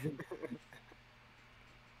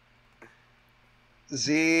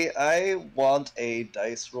 Z, I want a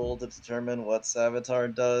dice roll to determine what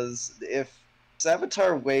Savitar does. If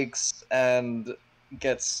Savitar wakes and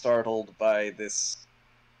gets startled by this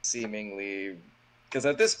seemingly... Because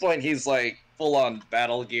at this point he's like full-on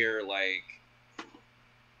battle gear, like...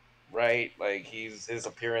 Right? Like, his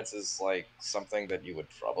appearance is like something that you would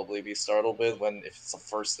probably be startled with if it's the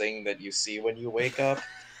first thing that you see when you wake up.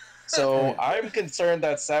 So I'm concerned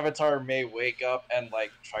that Savitar may wake up and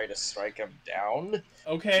like try to strike him down.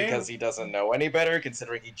 Okay. Because he doesn't know any better,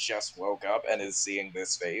 considering he just woke up and is seeing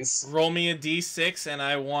this face. Roll me a d6, and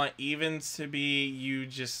I want evens to be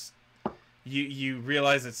you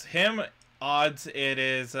realize it's him. Odds it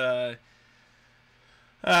is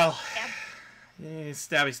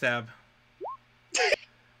stabby stab.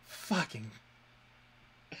 Fucking.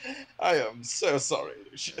 I am so sorry,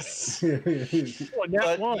 Lucius.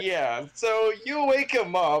 But yeah, so you wake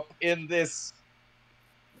him up in this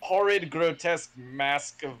horrid, grotesque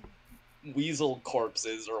mask of weasel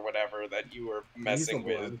corpses or whatever that you were messing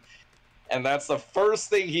with. And that's the first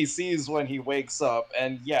thing he sees when he wakes up.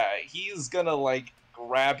 And yeah, he's gonna like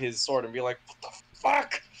grab his sword and be like, what the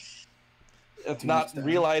fuck? It's not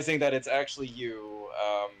realizing that it's actually you.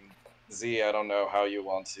 Z, I don't know how you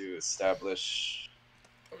want to establish.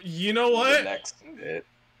 You know what? The next bit.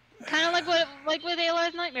 Kind of like with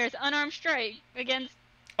Alar's Nightmares, unarmed strike against.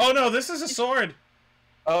 Oh no, this is a sword.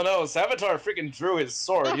 Oh no, Savitar freaking drew his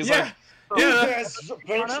sword. He's yeah. like, yeah.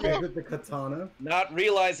 With the katana. Not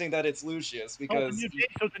realizing that it's Lucius because the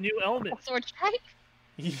new element. Sword strike.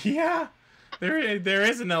 Yeah, there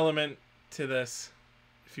is an element to this,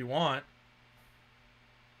 if you want.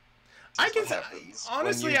 I can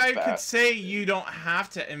honestly, I could say you don't have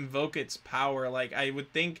to invoke its power. Like I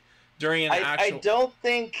would think during an actual.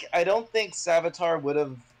 I don't think Savitar would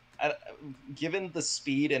have, given the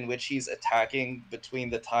speed in which he's attacking between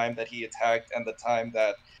the time that he attacked and the time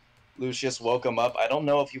that Lucius woke him up. I don't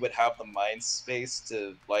know if he would have the mind space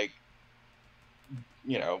to like,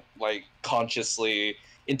 like consciously,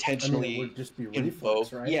 intentionally it would just be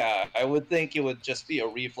invoke. reflex, right? Yeah, I would think it would just be a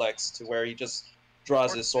reflex to where he just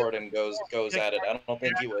draws his sword and goes at it. I don't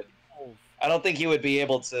think he would. I don't think he would be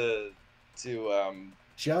able to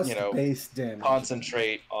just base damage.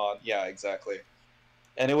 Concentrate on. Yeah, exactly.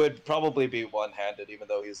 And it would probably be one-handed, even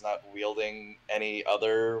though he's not wielding any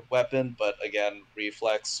other weapon. But again,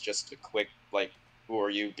 reflex, just a quick like, "Who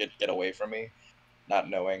are you? Get away from me!"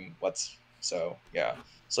 Not knowing what's. So yeah.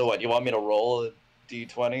 So what? You want me to roll a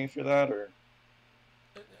d20 for that, or?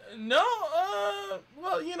 No.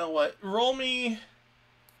 Well, you know what?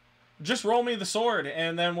 Just roll me the sword,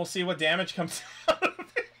 and then we'll see what damage comes out of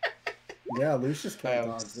it. Yeah, Lucius can't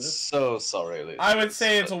dodge I'm this. so sorry, Lucius. I would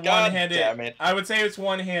say it's a God one-handed. damn it. I would say it's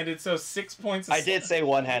one-handed, so 6 points. I did say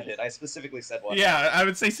one-handed. I specifically said one. Yeah, I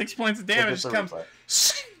would say 6 points of damage Just a comes.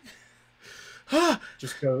 reflex.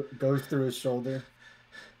 Just goes through his shoulder.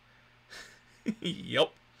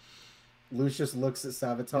 Yep. Lucius looks at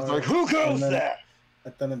Savitar. He's like, who goes there?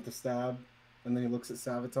 And then at the stab. And then he looks at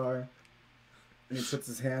Savitar. And he puts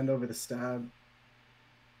his hand over the stab.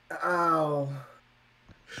 Ow.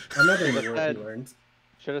 Another word he learned.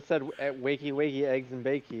 Should have said wakey wakey eggs and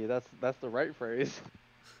bakey. That's the right phrase.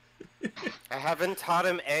 I haven't taught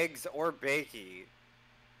him eggs or bakey.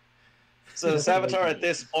 So Savitar at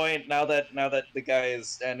this point, now that the guy is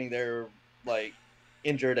standing there like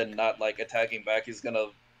injured and not like attacking back, he's gonna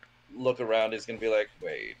look around. He's gonna be like,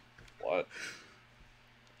 "Wait, what?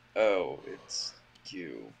 Oh, it's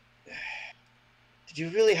you. Did you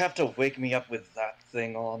really have to wake me up with that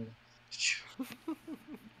thing on?"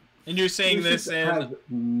 And you're saying this Lucius in... has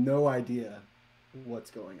no idea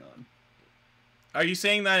what's going on. Are you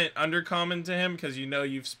saying that in Undercommon to him? Because you know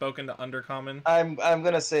you've spoken to Undercommon? I'm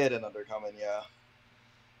gonna say it in Undercommon, yeah.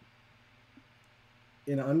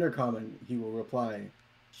 In Undercommon, he will reply,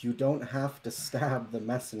 "You don't have to stab the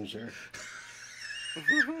messenger."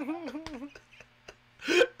 And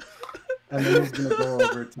then he's gonna go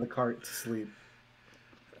over to the cart to sleep.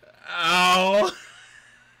 Ow!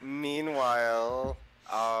 Meanwhile,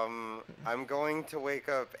 I'm going to wake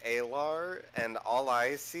up Alar, and all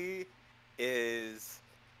I see is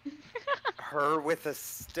her with a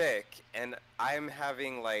stick, and I'm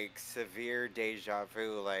having like severe deja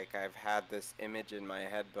vu, like I've had this image in my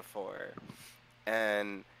head before,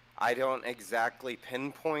 and I don't exactly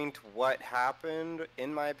pinpoint what happened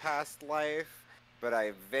in my past life, but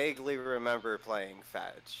I vaguely remember playing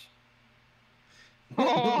fetch.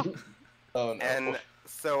 Oh. Oh no. And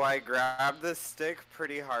so I grab the stick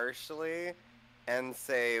pretty harshly and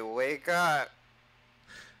say, "Wake up."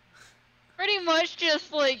 Pretty much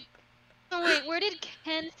just like. Oh wait, where did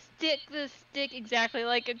Ken stick the stick exactly?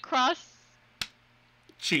 Like across?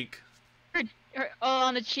 Cheek.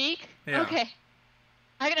 On the cheek? Yeah. Okay.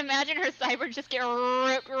 I can imagine her cyber just get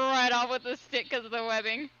ripped right off with the stick because of the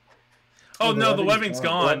webbing. Oh no, the webbing's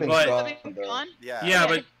gone, but... Webbing's gone? Yeah. Yeah,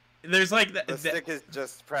 Okay. but there's like... The stick is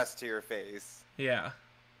just pressed to your face. Yeah.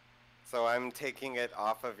 So I'm taking it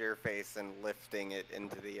off of your face and lifting it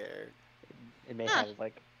into the air. It may have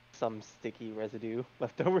like some sticky residue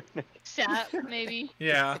left over. Sap, maybe.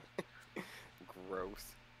 Yeah. Gross.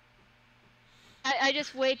 I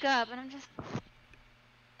just wake up and I'm just...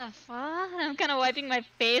 The fuck? I'm kind of wiping my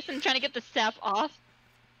face and trying to get the sap off.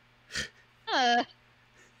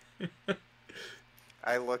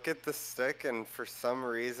 I look at the stick and for some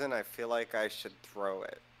reason I feel like I should throw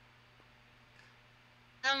it.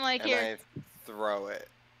 I'm like, And here. I throw it.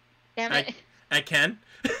 Damn it. I can?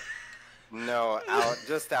 No,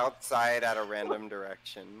 just outside at a random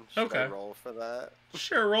direction. Should I Okay. roll for that?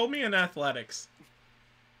 Sure, roll me in athletics.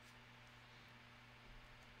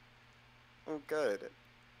 Oh, good.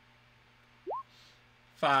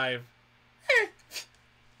 5.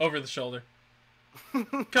 Over the shoulder.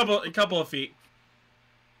 Couple of feet.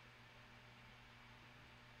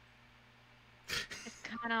 It's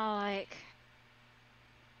kind of like...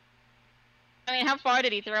 I mean, how far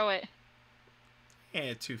did he throw it?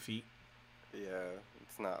 2 feet. Yeah,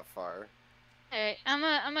 it's not far. Alright, I'm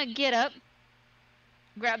gonna get up,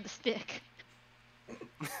 grab the stick.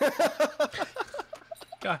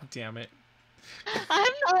 God damn it.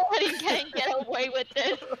 I'm not letting Ken get away with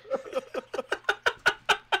this.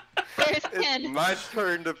 There's It's Ken. my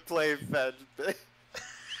turn to play fetch.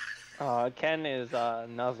 Ken is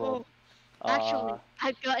nuzzled. Actually,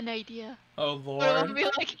 I've got an idea. Oh I'm gonna lord. be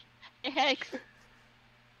like, heck.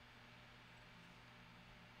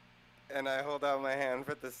 And I hold out my hand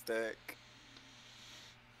for the stick.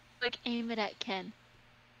 Like, aim it at Ken.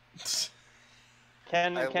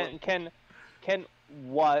 Ken,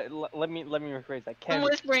 what? Let me rephrase that. Ken I'm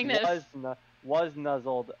whispering this. was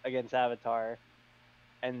nuzzled against Avatar,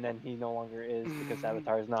 and then he no longer is because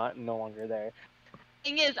Avatar is no longer there.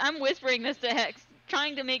 Thing is, I'm whispering this to Hex,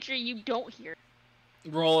 trying to make sure you don't hear.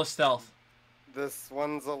 Roll a stealth. This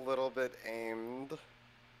one's a little bit aimed.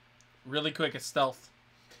 Really quick, a stealth.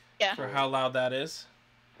 Yeah. For how loud that is.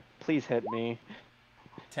 Please hit me.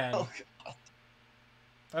 10. Oh, God.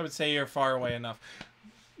 I would say you're far away enough.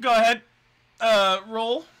 Go ahead.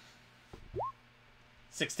 Roll.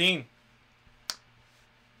 16.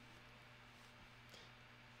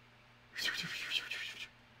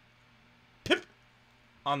 Pip.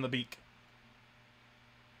 On the beak.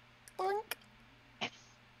 Boink.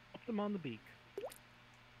 Put them on the beak.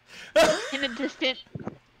 In the distance.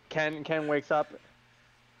 Ken wakes up.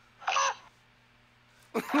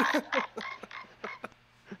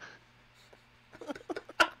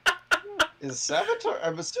 Is Savitar?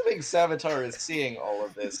 I'm assuming Savitar is seeing all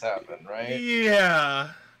of this happen, right? Yeah.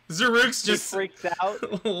 Zaruk's He just freaks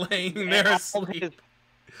out. laying and there all of asleep. his-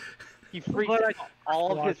 He freaks out.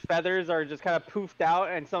 All of his feathers are just kind of poofed out,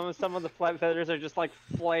 and some of the feathers are just like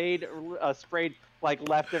flayed, sprayed like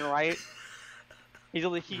left and right. He's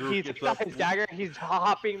got his dagger. He's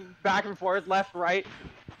hopping back and forth, left, right.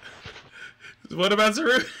 What about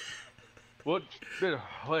Zaruk? What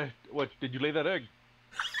did you lay that egg?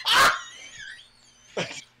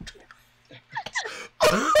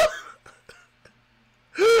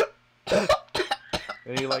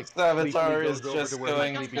 And he like Savitar goes is over just to where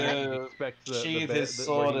going he's sleeping and to inspects sheathe bed- his where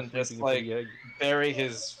sword he's and just sleeping and put like the egg. bury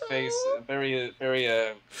his face, bury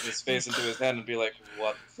his face into his hand and be like,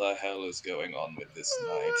 "What the hell is going on with this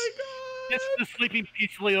night?" Just sleeping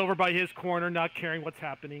peacefully over by his corner, not caring what's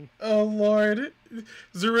happening. Oh lord.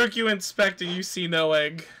 Zaruk, you inspect and you see no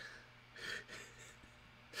egg.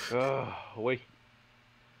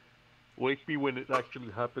 Wake me when it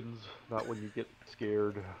actually happens, not when you get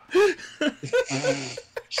scared.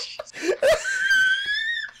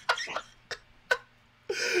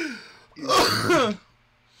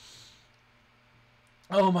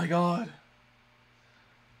 Oh my god.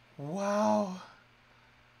 Wow.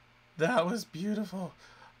 That was beautiful.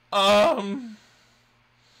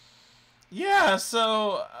 Yeah,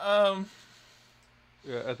 so,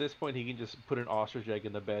 Yeah, at this point, he can just put an ostrich egg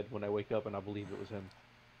in the bed when I wake up, and I believe it was him.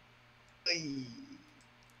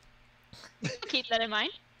 Keep that in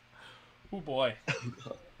mind. oh boy.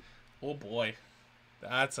 Oh boy.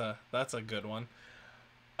 That's a good one.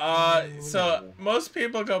 So most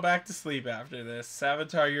people go back to sleep after this.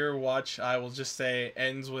 Savitar, your watch, I will just say,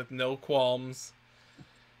 ends with no qualms.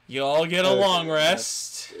 You all get a long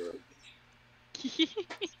rest.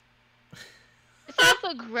 It's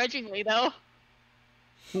also grudgingly though.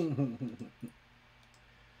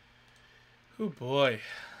 Oh boy.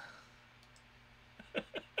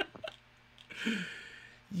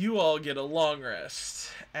 You all get a long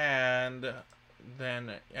rest, and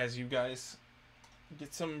then as you guys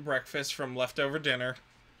get some breakfast from leftover dinner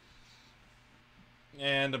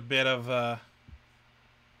and a bit of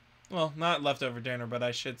well, not leftover dinner, but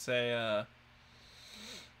I should say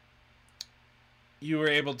you were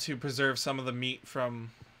able to preserve some of the meat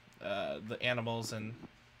from the animals and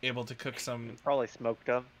able to cook some, Probably smoked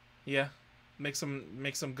them. yeah, make some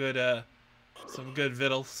good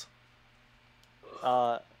victuals.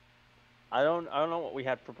 I don't know what we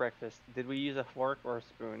had for breakfast. Did we use a fork or a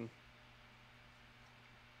spoon?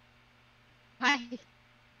 Hi.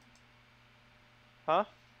 Huh?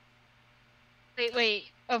 Wait.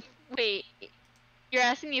 Wait. You're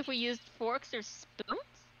asking me if we used forks or spoons?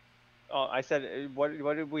 Oh, I said, what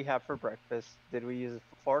did we have for breakfast? Did we use a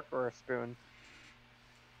fork or a spoon?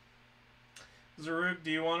 Zaruk,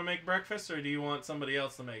 do you want to make breakfast or do you want somebody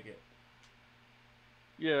else to make it?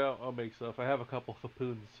 Yeah, I'll make stuff. I have a couple of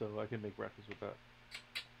spoons, so I can make breakfast with that.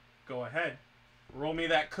 Go ahead. Roll me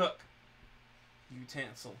that cook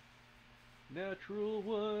utensil. Natural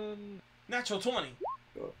 1. Natural 20.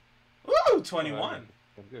 Woo! 21.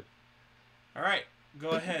 I'm good. All right, go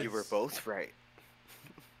ahead. You were both right.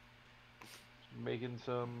 Making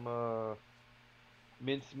some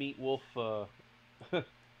mincemeat wolf wolf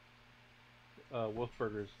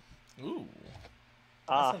burgers. Ooh.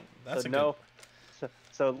 That's no.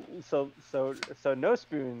 So no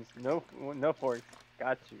spoons, no forks.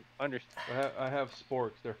 Got you. Understand. I have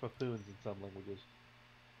sporks. They're fapoons in some languages.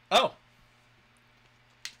 Oh.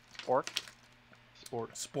 Fork.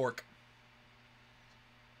 Spork.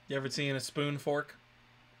 You ever seen a spoon fork?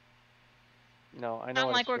 No, I I know. don't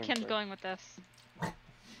what like a where spoon's Ken's for. going with this.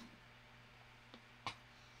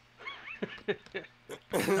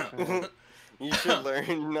 You should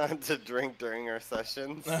learn not to drink during our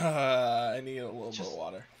sessions. I need a little bit of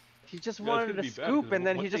water. He just Yeah, wanted it's to gonna be bad, scoop, 'cause and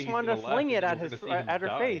then one he day just he's wanted to gonna laugh fling it and at we're his gonna see him at her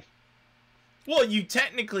die. face. Well, you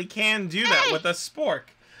technically can do that with a spork.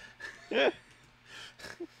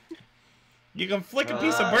 You can flick a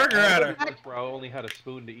piece of burger at her. Bro, I only had a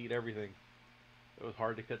spoon to eat everything. It was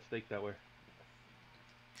hard to cut steak that way.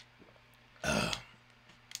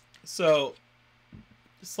 So,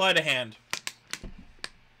 sleight of hand.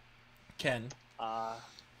 Ken. Okie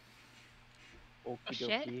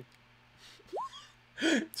shit.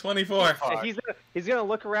 dokie. 24. And he's gonna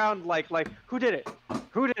look around like who did it?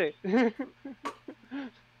 Who did it?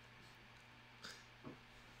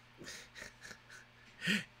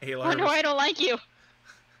 Wonder why I don't like you.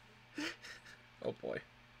 Oh boy.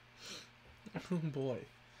 Oh boy.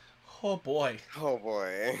 Oh boy. Oh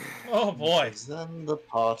boy. Oh boy. Then the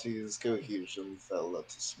party's cohesion fell to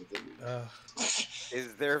smithereens.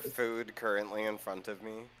 Is there food currently in front of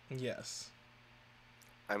me? Yes.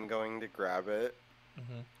 I'm going to grab it.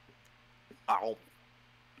 Mm-hmm. Ow.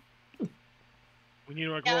 We need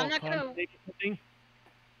to like Yeah, roll I'm a not con gonna- save or something.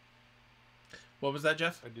 What was that,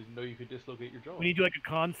 Jeff? I didn't know you could dislocate your jaw. We need to do like a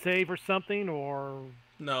con save or something, or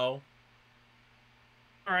No.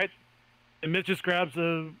 all right. And Mitch just grabs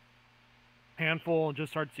a handful and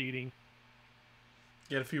just starts eating.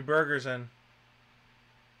 Get a few burgers in.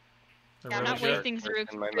 They're Yeah, I'm really not good. wasting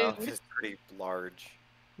Zaruk's And my mouth food. is pretty large.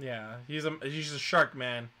 Yeah, he's a shark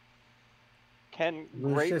man. Ken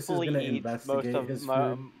Lucius is gratefully gonna eats investigate his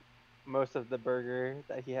food. most of the burger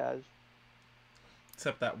that he has.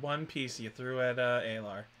 Except that one piece you threw at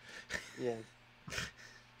Alar. Yes.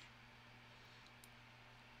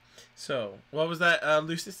 So, what was that,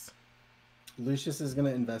 Lucius? Lucius is gonna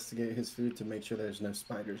investigate his food to make sure there's no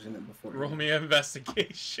spiders in it before. Roll me an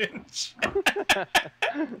investigation.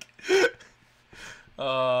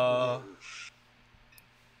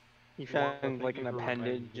 You found like an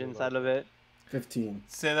appendage inside of it. 15.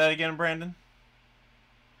 Say that again, Brandon.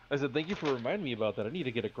 I said, thank you for reminding me about that. I need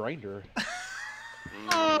to get a grinder.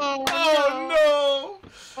 Oh, Oh no!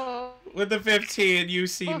 Oh. With the 15, you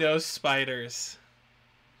see no spiders.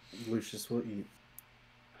 Lucius will eat.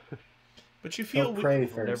 But you He'll feel pray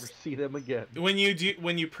I'll never first. see them again. when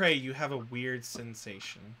you pray, you have a weird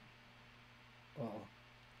sensation. Oh,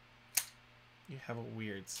 You have a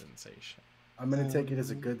weird sensation. I'm gonna take it as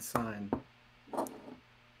a good sign.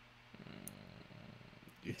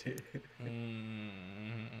 You take.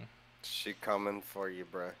 She coming for you,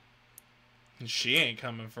 bruh. She ain't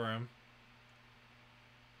coming for him.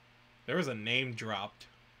 There was a name dropped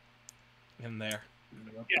in there.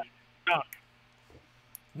 Yeah, knock.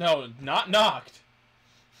 No, not knocked.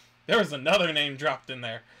 There was another name dropped in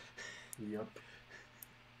there. Yep.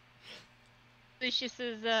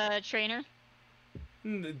 Lucius's trainer.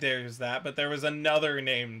 There's that, but there was another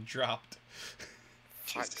name dropped.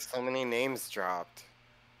 Fuck, so many names dropped.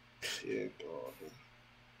 Dear God.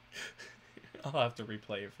 I'll have to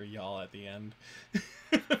replay it for y'all at the end.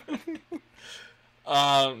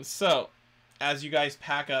 So, as you guys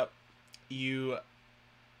pack up, you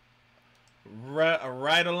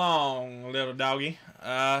right along, little doggy.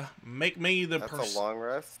 Make me the That's a long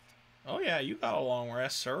rest? Oh yeah, you got a long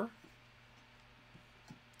rest, sir.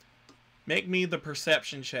 Make me the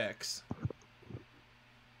perception checks.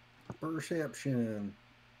 Perception.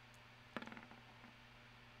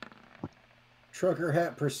 Trucker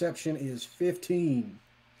hat perception is 15.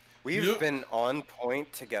 We've Yep. been on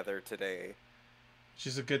point together today. Which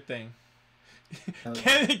is a good thing. Hell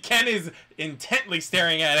Ken is intently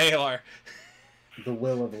staring at Alar. The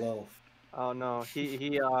will of Lilith. Oh no,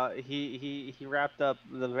 he wrapped up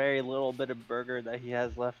the very little bit of burger that he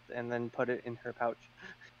has left and then put it in her pouch.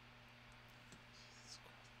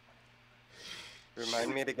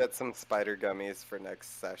 Remind me to get some spider gummies for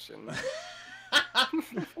next session.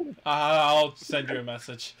 I'll send you a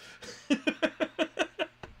message.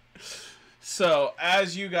 So,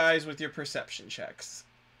 as you guys with your perception checks,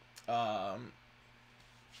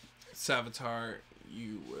 Savitar,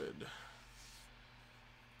 you would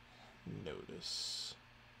notice.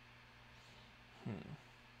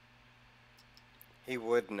 He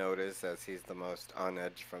would notice as he's the most on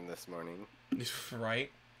edge from this morning.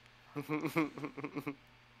 Right? Let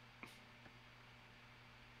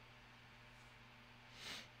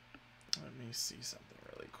me see something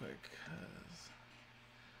really quick.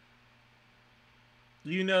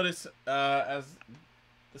 You notice as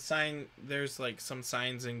the sign, there's like some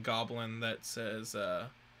signs in Goblin that says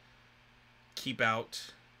keep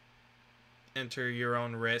out, enter your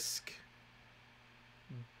own risk,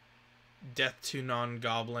 death to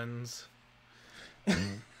non-goblins.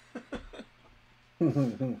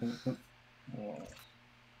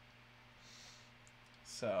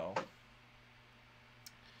 So,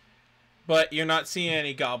 but you're not seeing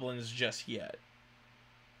any goblins just yet.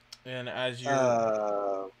 And as you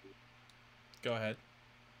go ahead.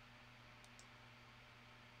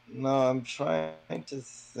 No, I'm trying to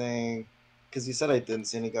think, because you said I didn't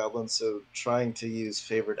see any goblins, so trying to use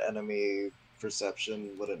favorite enemy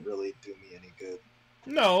perception wouldn't really do me any good.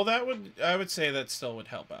 No, I would say that still would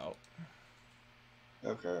help out.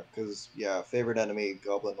 Okay, because yeah, favorite enemy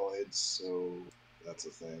goblinoids, so that's a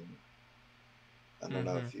thing. I don't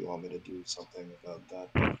know if you want me to do something about that.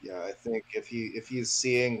 But yeah, I think if he's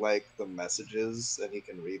seeing like the messages and he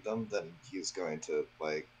can read them, then he's going to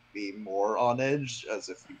like be more on edge, as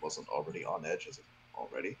if he wasn't already on edge, as if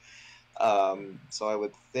already. So I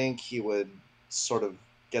would think he would sort of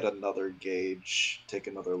get another gauge, take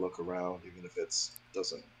another look around, even if it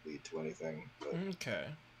doesn't lead to anything. But Okay.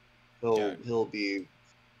 he'll be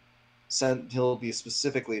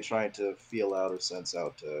specifically trying to feel out or sense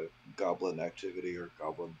out goblin activity or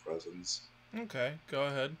goblin presence. Okay, go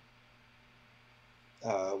ahead.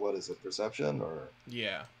 What is it, perception or?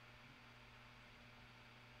 Yeah.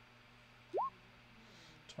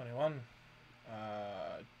 21.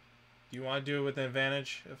 Do you want to do it with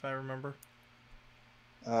advantage, if I remember?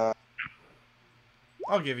 I'll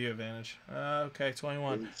give you advantage. Okay,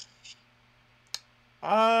 21.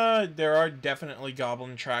 There are definitely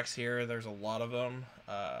goblin tracks here. There's a lot of them.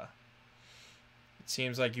 It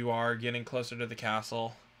seems like you are getting closer to the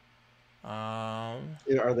castle. Are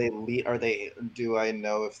they? Do I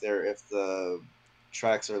know if the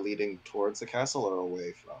tracks are leading towards the castle or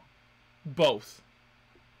away from? Both.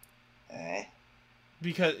 Eh.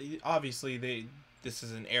 Because obviously this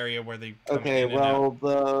is an area where they come Okay, in and out.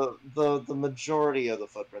 well, the majority of the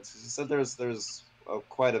footprints, because you said there's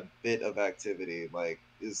quite a bit of activity. Like,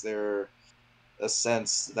 is there a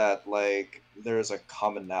sense that like there's a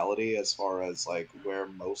commonality as far as like where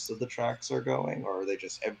most of the tracks are going, or are they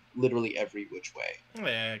just literally every which way?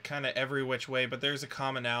 Yeah, kind of every which way, but there's a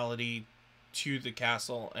commonality to the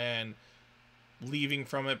castle and leaving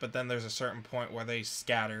from it, but then there's a certain point where they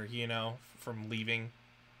scatter, you know, from leaving.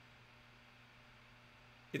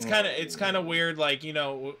 It's kind of weird, like, you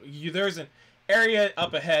know, there's an area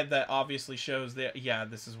up ahead that obviously shows that, yeah,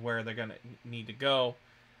 this is where they're gonna need to go,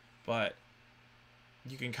 but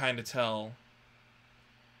you can kind of tell.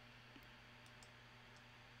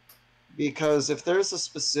 Because if there's a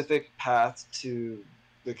specific path to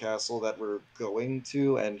the castle that we're going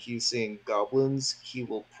to and he's seeing goblins, he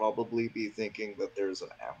will probably be thinking that there's an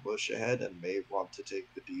ambush ahead and may want to take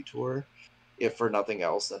the detour, if for nothing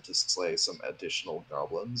else than to slay some additional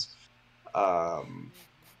goblins.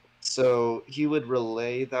 So he would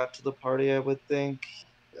relay that to the party, I would think.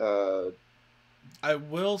 I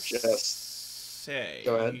will say,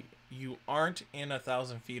 go ahead. You aren't in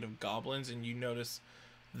 1,000 feet of goblins, and you notice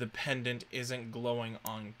the pendant isn't glowing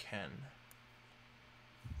on Ken.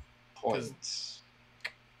 Points.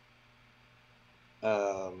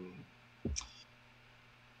 Well,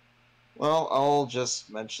 I'll just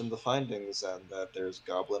mention the findings and that there's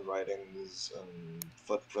goblin writings and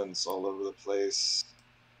footprints all over the place.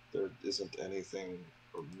 There isn't anything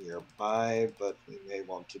nearby, but we may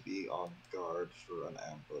want to be on guard for an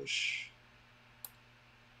ambush.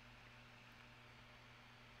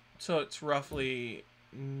 So it's roughly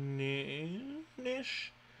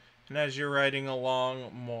noon-ish. And as you're riding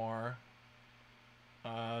along more,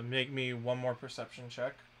 make me one more perception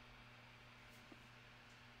check.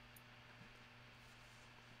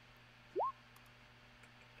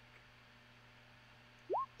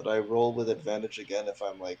 But I roll with advantage again if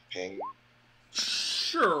I'm like paying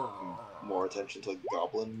more attention to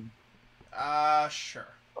goblin. Sure.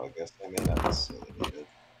 I guess I may not necessarily need it.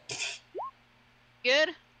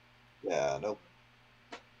 Good? Yeah, nope.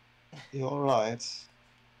 You alright?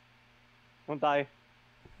 Don't die.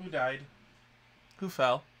 Who died? Who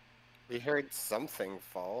fell? We heard something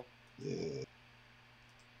fall. Yeah.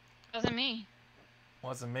 Wasn't me.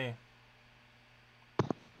 Wasn't me.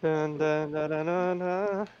 Dun, dun, dun, dun, dun,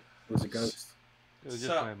 dun. It was a ghost. It was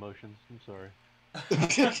just my emotions. I'm sorry.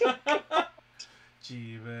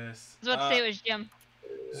 Jeebus. I was about to say it was Jim.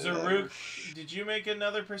 Zaruk, did you make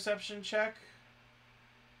another perception check?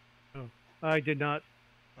 Oh, I did not.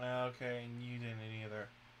 Okay, and you didn't either.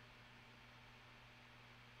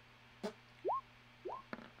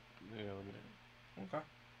 Yeah, let me... Okay.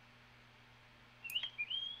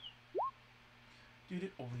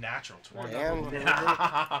 Dude, oh, natural 20.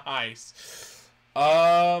 Nice.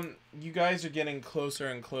 You guys are getting closer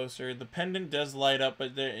and closer. The pendant does light up,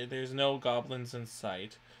 but there's no goblins in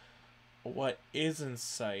sight. What is in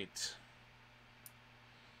sight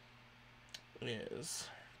is...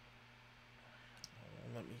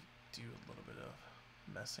 let me do a little bit of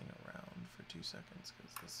messing around for 2 seconds,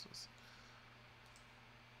 because this was...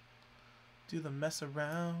 Do the mess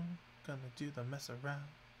around. Gonna do the mess around.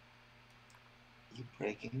 You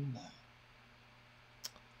breaking that?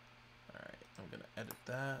 Alright, I'm gonna edit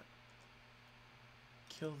that.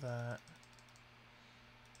 Kill that.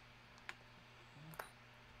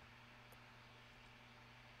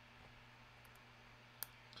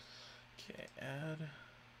 Okay, add.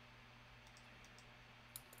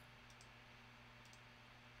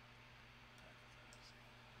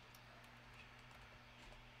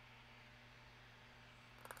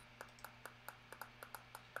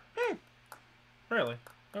 Really?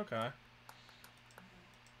 Okay. I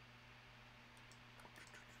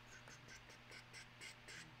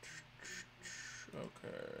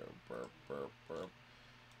Okay, burp, burp, burp.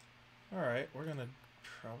 Alright, we're gonna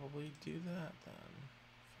probably do that then.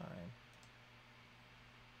 Fine.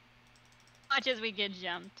 Watch as we get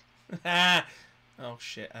jumped. Oh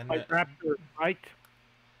shit, I Like Raptor, right?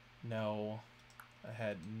 No. I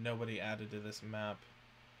had nobody added to this map.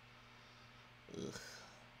 Ugh.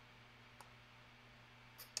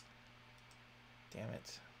 Damn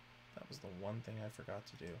it. That was the one thing I forgot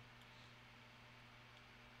to do.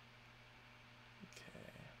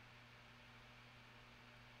 Okay.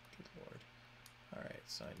 Good lord. Alright,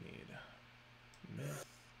 so I need Myth,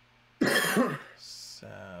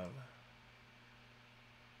 Sav,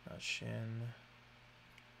 Shin,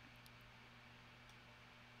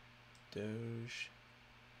 Doge,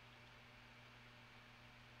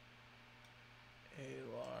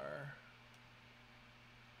 Alar,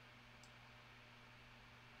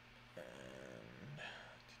 and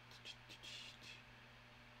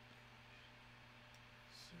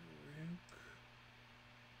Zaruk,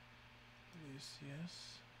 Lucius.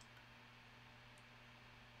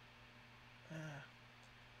 Come on.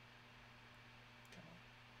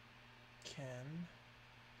 Ken.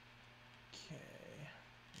 Okay.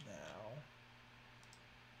 Now.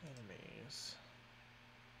 Enemies.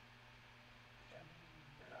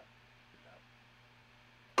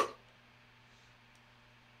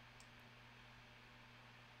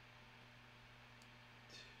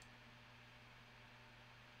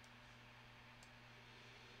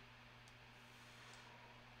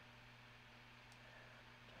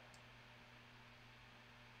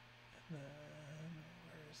 And then,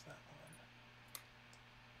 where is that one?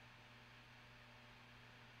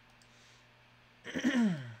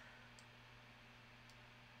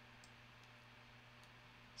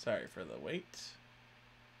 Sorry for the wait.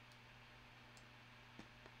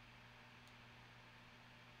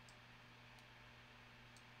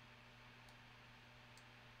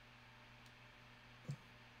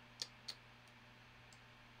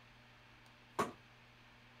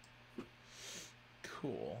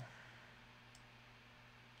 Cool.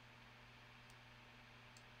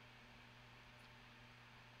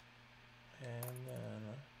 And then,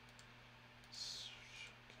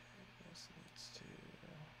 okay, this needs to.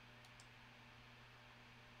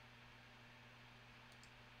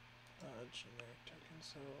 Generic token,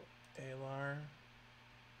 so Alar.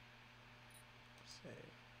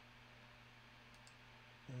 Save.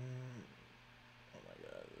 Oh my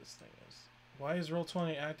god, this thing is. Why is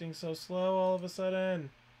Roll20 acting so slow all of a sudden?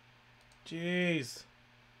 Jeez.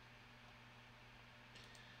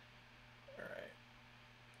 Alright.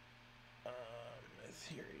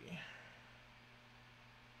 Theory.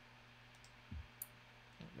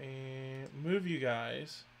 Let me move you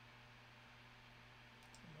guys.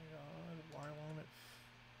 Why won't it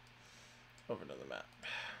over to the map?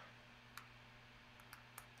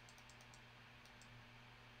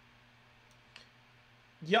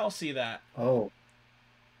 Y'all see that? Oh.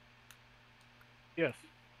 Yes.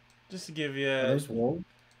 Just to give you. Are those wolves?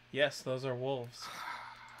 Yes, those are wolves.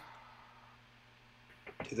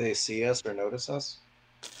 Do they see us or notice us?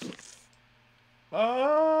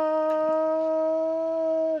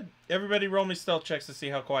 Everybody roll me stealth checks to see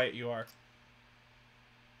how quiet you are.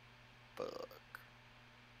 Fuck.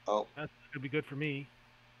 Oh. That's gonna be good for me.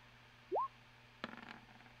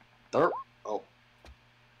 Derp. Oh.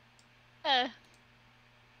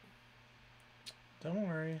 Don't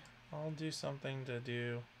worry. I'll do something to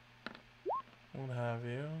do. What have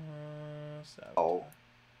you? Sabotage. Oh.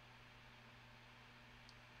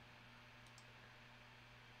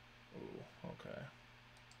 Ooh, okay.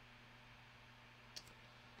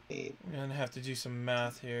 Hey. I'm gonna have to do some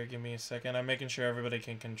math here. Give me a second. I'm making sure everybody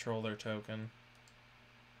can control their token.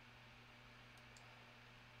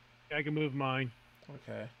 I can move mine.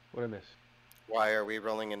 Okay. What I miss? Why are we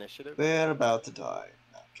rolling initiative? They're about to die.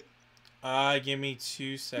 No, I'm kidding. Give me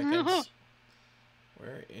 2 seconds.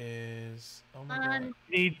 Where is... Oh my god.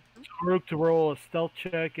 Need Rook to roll a stealth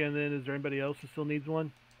check, and then is there anybody else who still needs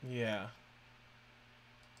one? Yeah.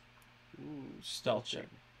 Ooh, Stealth check.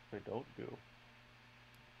 I don't do.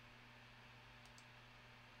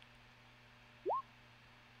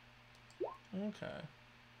 Okay.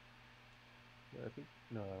 I think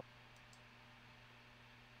no.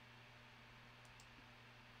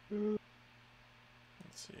 Let's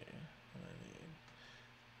see. What I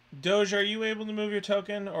need. Doge, are you able to move your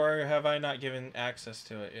token, or have I not given access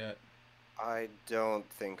to it yet? I don't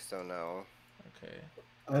think so, no. Okay.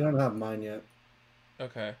 I don't have mine yet.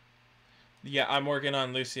 Okay. Yeah, I'm working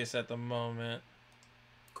on Lucius at the moment.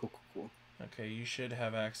 Cool. Okay, you should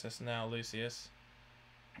have access now, Lucius.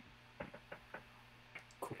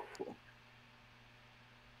 Cool.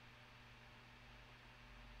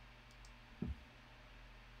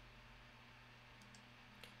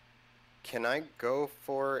 Can I go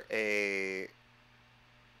for a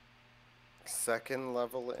second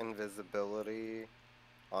level invisibility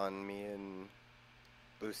on me and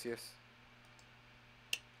Lucius?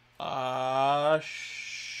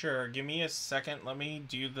 Sure. Give me a second. Let me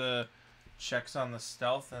do the checks on the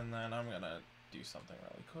stealth, and then I'm gonna do something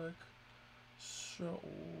really quick. So,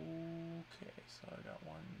 okay. So I got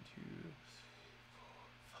 1, 2, 3, 4,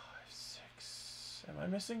 5, 6. Am I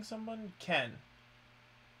missing someone? Ken.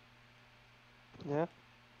 Yeah.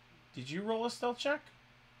 Did you roll a stealth check?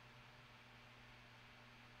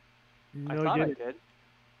 I No, thought you I didn't. did.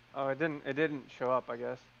 Oh, it didn't. It didn't show up. I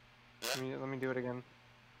guess. Let me do it again.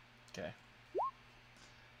 Okay.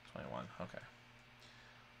 21. Okay.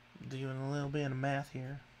 Doing a little bit of math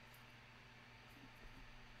here.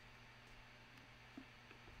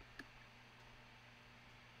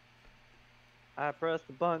 I pressed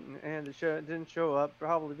the button and it didn't show up,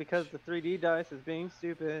 probably because the 3D dice is being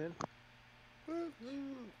stupid.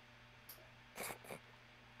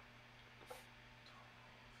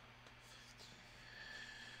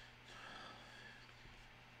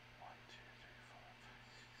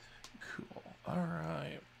 Cool.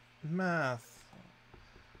 Alright. Math.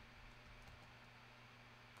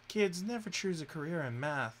 Kids never choose a career in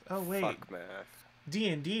math. Oh, wait. Fuck math.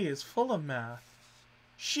 D&D is full of math.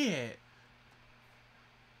 Shit.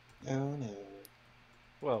 Oh no.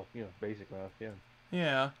 Well, basic math, yeah.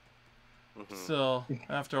 Yeah. Still,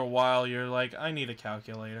 after a while, you're like, I need a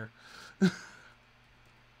calculator. Check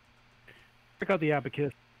out the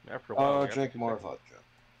abacus. After a while, Oh, drink more vodka.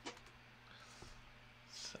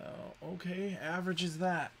 So, okay, average is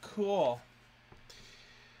that. Cool.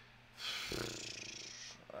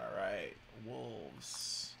 Alright,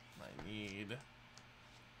 wolves. I need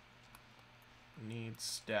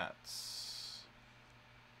stats.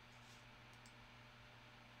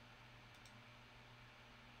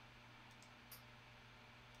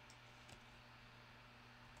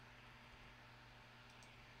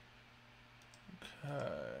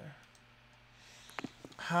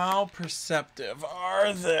 How perceptive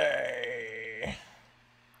are they?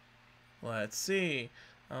 Let's see.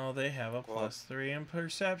 Oh, they have a +3 in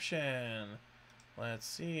perception. Let's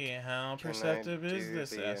see. How perceptive is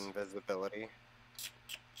this? The invisibility.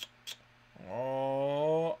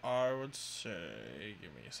 Oh, I would say.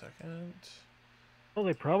 Give me a second. Well,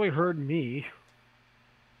 they probably heard me.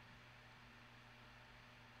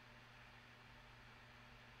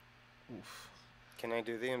 Oof. Can I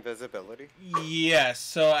do the invisibility? Yes,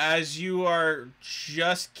 so as you are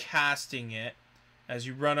just casting it, as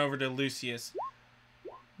you run over to Lucius,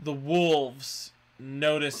 the wolves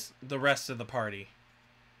notice the rest of the party.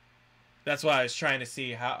 That's why I was trying to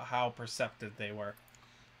see how perceptive they were.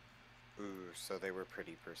 Ooh, so they were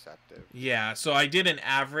pretty perceptive. Yeah, so I did an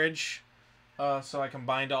average. So I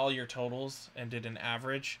combined all your totals and did an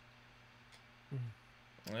average.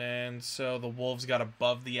 And so the wolves got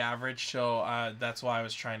above the average, so that's why I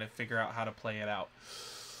was trying to figure out how to play it out.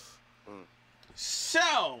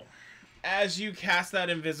 So, as you cast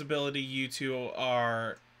that invisibility, you two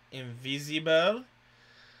are invisible,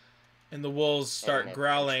 and the wolves start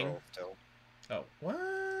growling. Oh,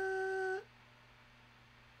 what?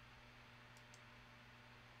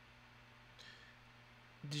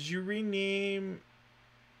 Did you rename...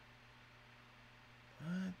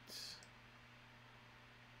 What?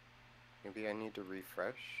 Maybe I need to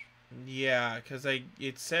refresh? Yeah, because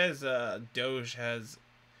it says Doge has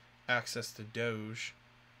access to Doge.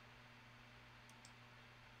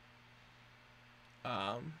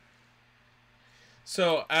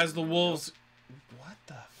 So as the wolves... What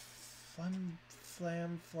the flam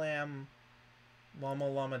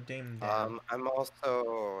llama dame dam. I'm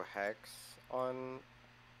also Hex on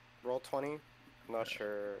Roll20. I'm not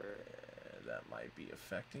sure... that might be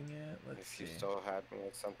affecting it. Let's see. If you still had me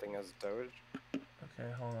with something as Doge.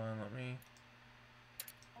 Okay, hold on, let me...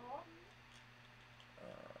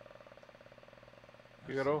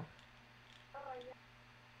 Figaro?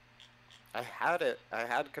 I had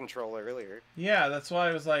control earlier. Yeah, that's why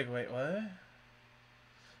I was like, wait, what?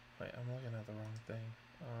 Wait, I'm looking at the wrong thing.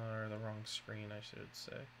 Or the wrong screen, I should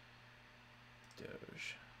say.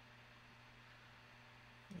 Doge.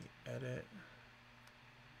 Edit.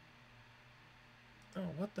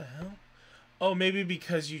 Oh, what the hell? Oh, maybe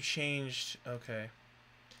because you changed... Okay.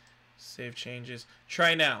 Save changes.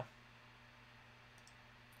 Try now.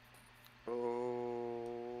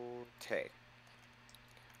 Okay.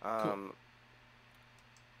 Cool.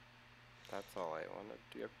 That's all I want to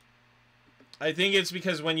do. I think it's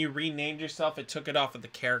because when you renamed yourself, it took it off of the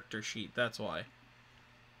character sheet. That's why.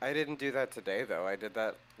 I didn't do that today, though. I did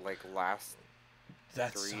that, like, last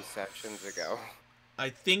That's 3 sessions ago. I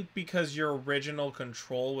think because your original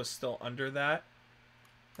control was still under that.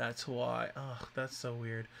 That's why. Oh, that's so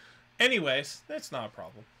weird. Anyways, that's not a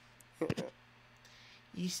problem.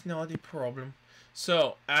 It's not a problem.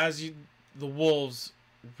 So, as the wolves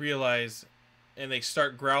realize, and they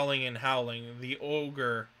start growling and howling, the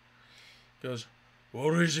ogre goes,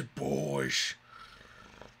 "What is it, boys?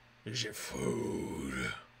 Is it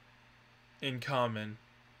food?" In common.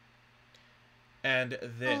 And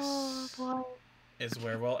this is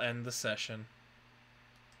where we'll end the session.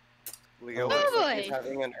 Leo looks like he's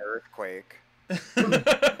having an earthquake.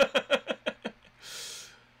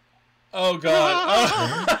 Oh god.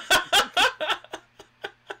 Oh.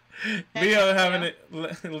 Leo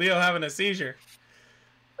having a seizure.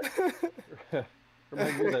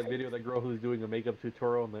 Remember that video of that girl who's doing a makeup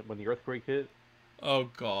tutorial and when the earthquake hit? Oh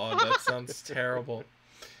god, that sounds terrible.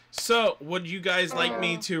 So, would you guys like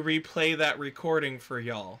me to replay that recording for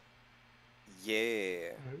y'all? Yeah.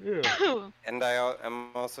 And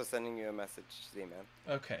I'm also sending you a message, Z-Man.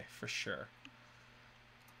 Okay, for sure.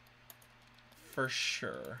 For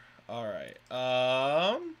sure. Alright.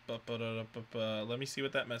 Let me see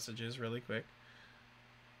what that message is really quick.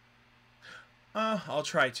 I'll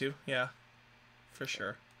try to, yeah. For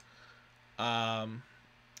sure.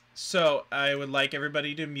 So, I would like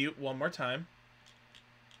everybody to mute one more time.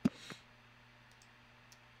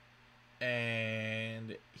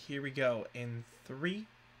 And here we go. In 3,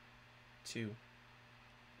 2,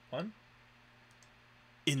 1.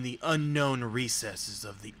 In the unknown recesses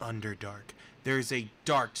of the Underdark, there is a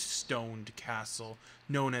dark-stoned castle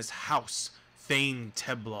known as House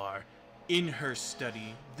Phandelver. In her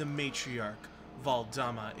study, the matriarch,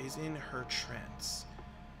 Valdama, is in her trance.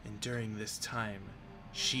 And during this time,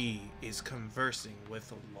 she is conversing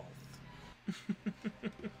with Lolth.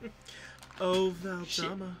 Oh,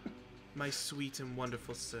 Valdama, my sweet and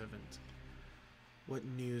wonderful servant. What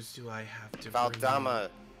news do I have to bring Valdama.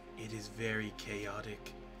 you? It is very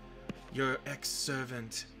chaotic. Your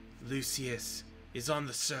ex-servant, Lucius, is on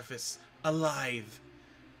the surface, alive.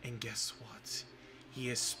 And guess what? He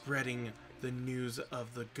is spreading the news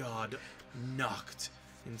of the god Noct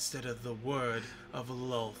instead of the word of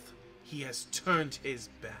Lolth. He has turned his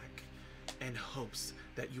back and hopes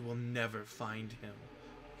that you will never find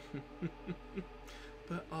him.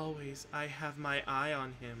 But always I have my eye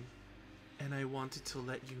on him, and I wanted to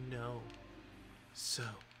let you know. So,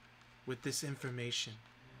 with this information,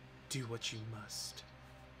 do what you must.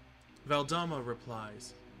 Valdama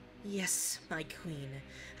replies, Yes, my queen.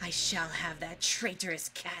 I shall have that traitorous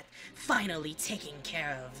cat finally taken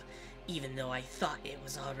care of, even though I thought it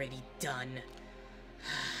was already done.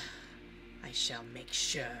 I shall make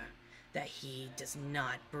sure that he does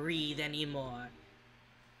not breathe anymore.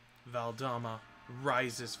 Valdama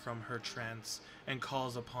rises from her trance and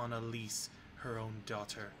calls upon Elise, her own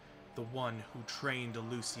daughter, the one who trained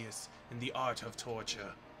Lucius in the art of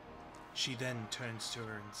torture. She then turns to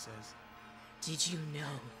her and says, Did you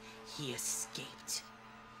know he escaped?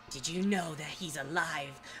 Did you know that he's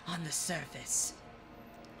alive on the surface?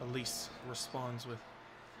 Elise responds with,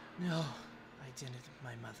 No, I didn't,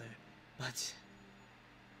 my mother. But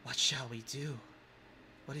what shall we do?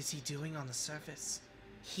 What is he doing on the surface?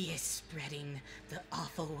 He is spreading the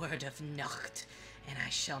awful word of Noct, and I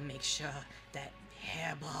shall make sure that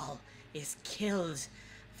Hairball is killed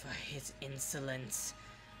for his insolence.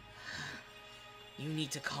 You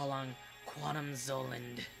need to call on Quantum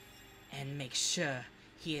Zoland and make sure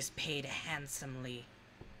he is paid handsomely.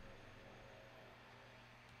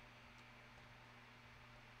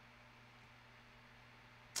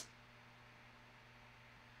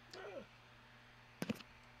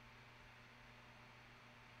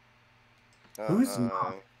 Who's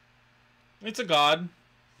not? It's a god.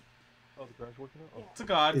 Oh, the guy's working out? Oh. It's a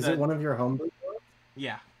god. Is it one of your homebrew?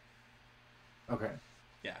 Yeah. Okay.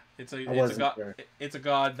 Yeah. It's a god. Sure. It's a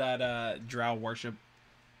god that drow worship.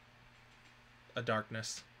 A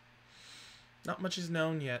darkness. Not much is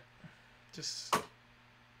known yet. Just.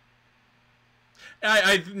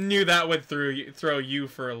 I knew that would throw you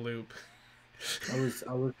for a loop. I was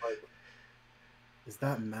like, is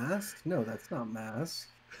that masked? No, that's not masked.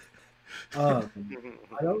 I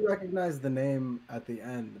don't recognize the name at the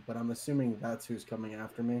end, but I'm assuming that's who's coming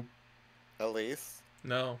after me. Elise?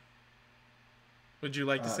 No. Would you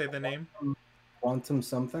like to say the name? Quantum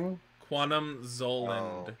something? Quantum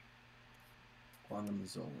Zoland. Oh. Quantum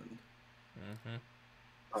Zoland.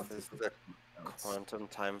 Mm-hmm. Is this the Quantum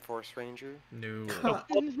Time Force Ranger? No.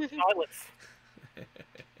 Silence.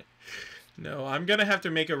 No, I'm gonna have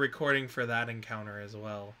to make a recording for that encounter as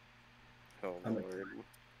well. Oh, Lord.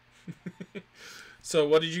 So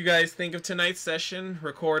what did you guys think of tonight's session?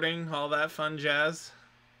 Recording, all that fun jazz?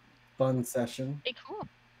 Fun session. Hey, cool.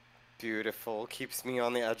 Beautiful. Keeps me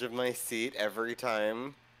on the edge of my seat every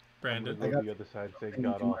time. Brandon? I'm gonna go to the other side and say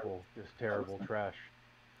god awful, just terrible trash.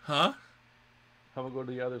 Huh? I'm gonna go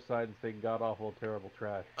to the other side and say god awful, terrible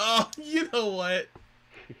trash. Oh, you know what?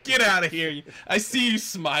 Get out of here. I see you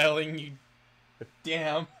smiling, you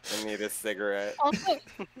damn. I need a cigarette. Also,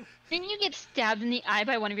 didn't you get stabbed in the eye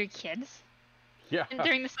by one of your kids Yeah.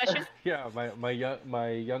 during the session? Yeah,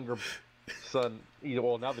 my younger son,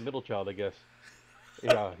 well now the middle child, I guess.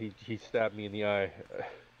 Yeah, he stabbed me in the eye.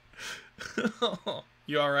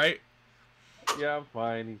 You all right? Yeah, I'm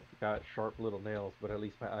fine. He's got sharp little nails, but at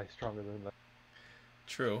least my eye's stronger than that.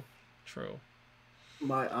 True. True.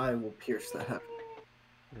 My eye will pierce that.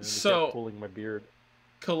 And So- kept pulling my beard.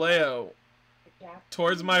 Kaleo,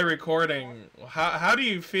 towards my recording, how do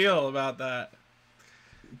you feel about that?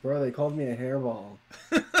 Bro, they called me a hairball.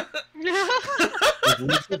 If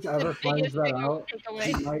Lucas ever finds that out,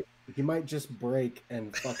 he might just break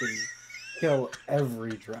and fucking kill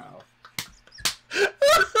every drow.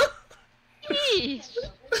 Jeez.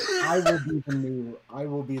 I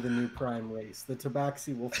will be the new prime race. The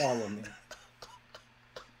Tabaxi will follow me.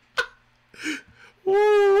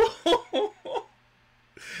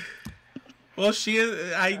 Well, she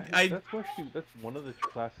is. That's one of the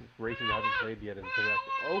classes races I haven't played yet.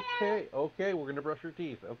 Okay, we're gonna brush your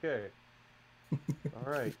teeth. Okay.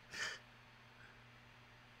 All right.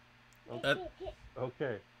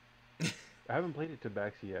 Okay. I haven't played it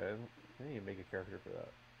Tabaxi yet. I need to make a character for that.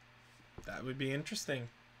 That would be interesting.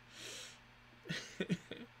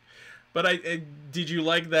 But did you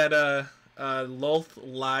like that Lolth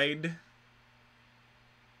lied?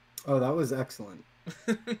 Oh, that was excellent.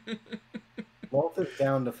 Walt is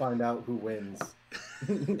down to find out who wins.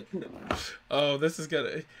 Oh, this is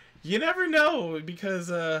gonna... You never know,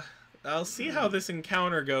 because I'll see how this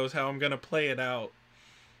encounter goes, how I'm gonna play it out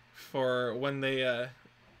for when they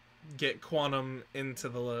get Quantum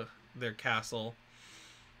into their castle.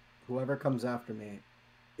 Whoever comes after me,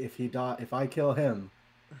 if I kill him,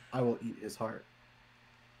 I will eat his heart.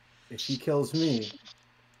 If he kills me,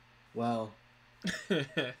 well...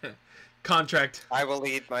 Contract. I will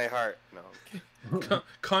eat my heart. No.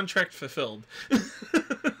 Contract fulfilled.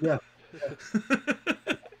 Yeah.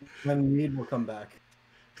 Then Mead will come back.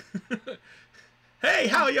 Hey,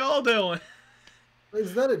 how y'all doing?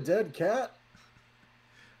 Is that a dead cat?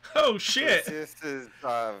 Oh shit! This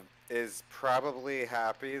is probably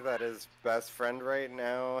happy that his best friend right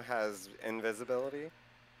now has invisibility.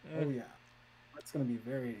 Oh yeah. That's gonna be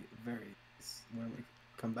very, very nice when we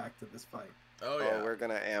come back to this fight. Oh yeah. We're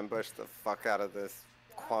gonna ambush the fuck out of this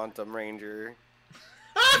Quantum Ranger.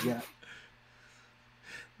 Yeah.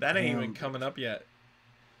 That ain't even coming up yet.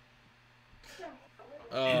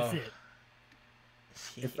 Is it?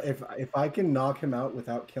 If I can knock him out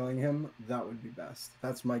without killing him, that would be best.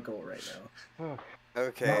 That's my goal right now.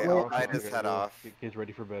 Okay, I'll bite his head off. He's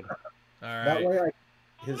ready for bed. Alright. That way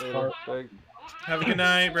his heart... Have a good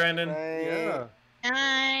night, Brandon. Yeah.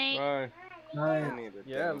 Night. Bye.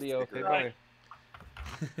 Yeah, Leo. Say bye.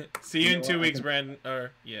 See you in 2 weeks, Brandon.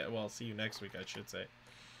 Or, yeah, well, see you next week, I should say.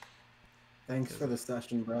 Thanks for the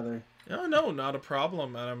session, brother. No, not a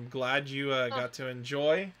problem. And I'm glad you got to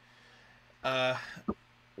enjoy.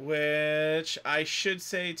 Which I should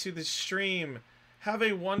say to the stream, have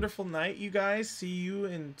a wonderful night, you guys. See you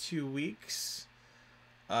in 2 weeks.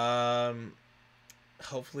 Hopefully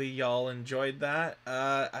y'all enjoyed that.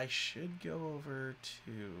 I should go over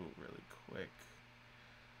to really quick.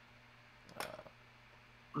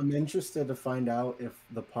 I'm interested to find out if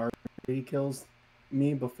the party kills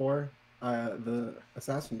me before the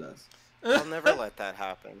assassin does. I'll never let that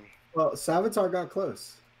happen. Well, Savitar got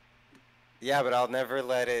close. Yeah, but I'll never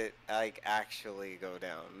let it like actually go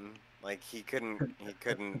down. Like he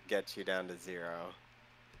couldn't get you down to 0.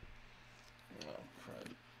 Oh,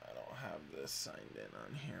 crud. I don't have this signed in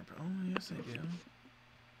on here, but oh yes I do.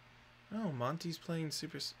 Oh, Monty's playing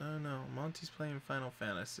Oh no, Monty's playing Final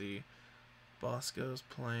Fantasy. Bosco's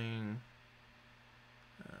playing.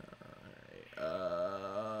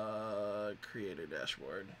 Creator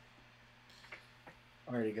dashboard.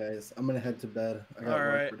 Alrighty, guys. I'm gonna head to bed. I got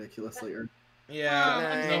work ridiculously early.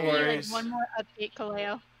 Yeah, no worries. One more update,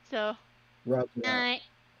 Kaleo. So. Roger that. Night.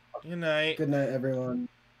 Good night. Good night, everyone.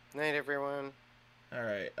 Night, everyone. All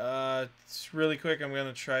right. It's really quick. I'm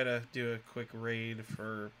gonna try to do a quick raid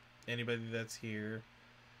for anybody that's here,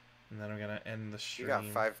 and then I'm gonna end the stream. You got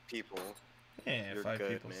 5 people. Yeah, You're 5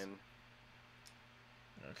 good, people. man.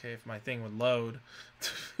 Okay, if my thing would load.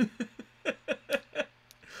 Yep.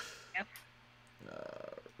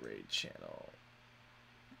 Raid channel.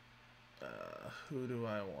 Who do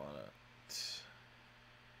I want it?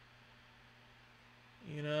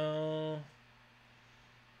 You know,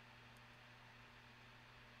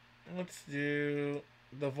 let's do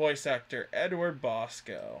the voice actor, Edward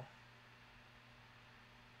Bosco.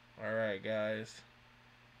 Alright, guys.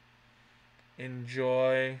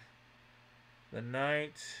 Enjoy the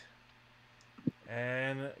night.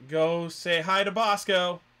 And go say hi to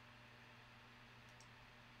Bosco.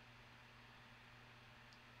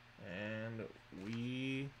 And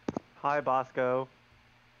we Hi, Bosco.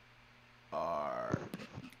 are...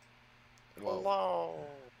 Hello.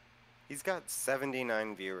 He's got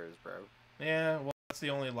 79 viewers, bro. Yeah, well, that's the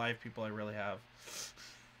only live people I really have.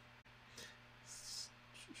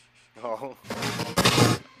 Oh.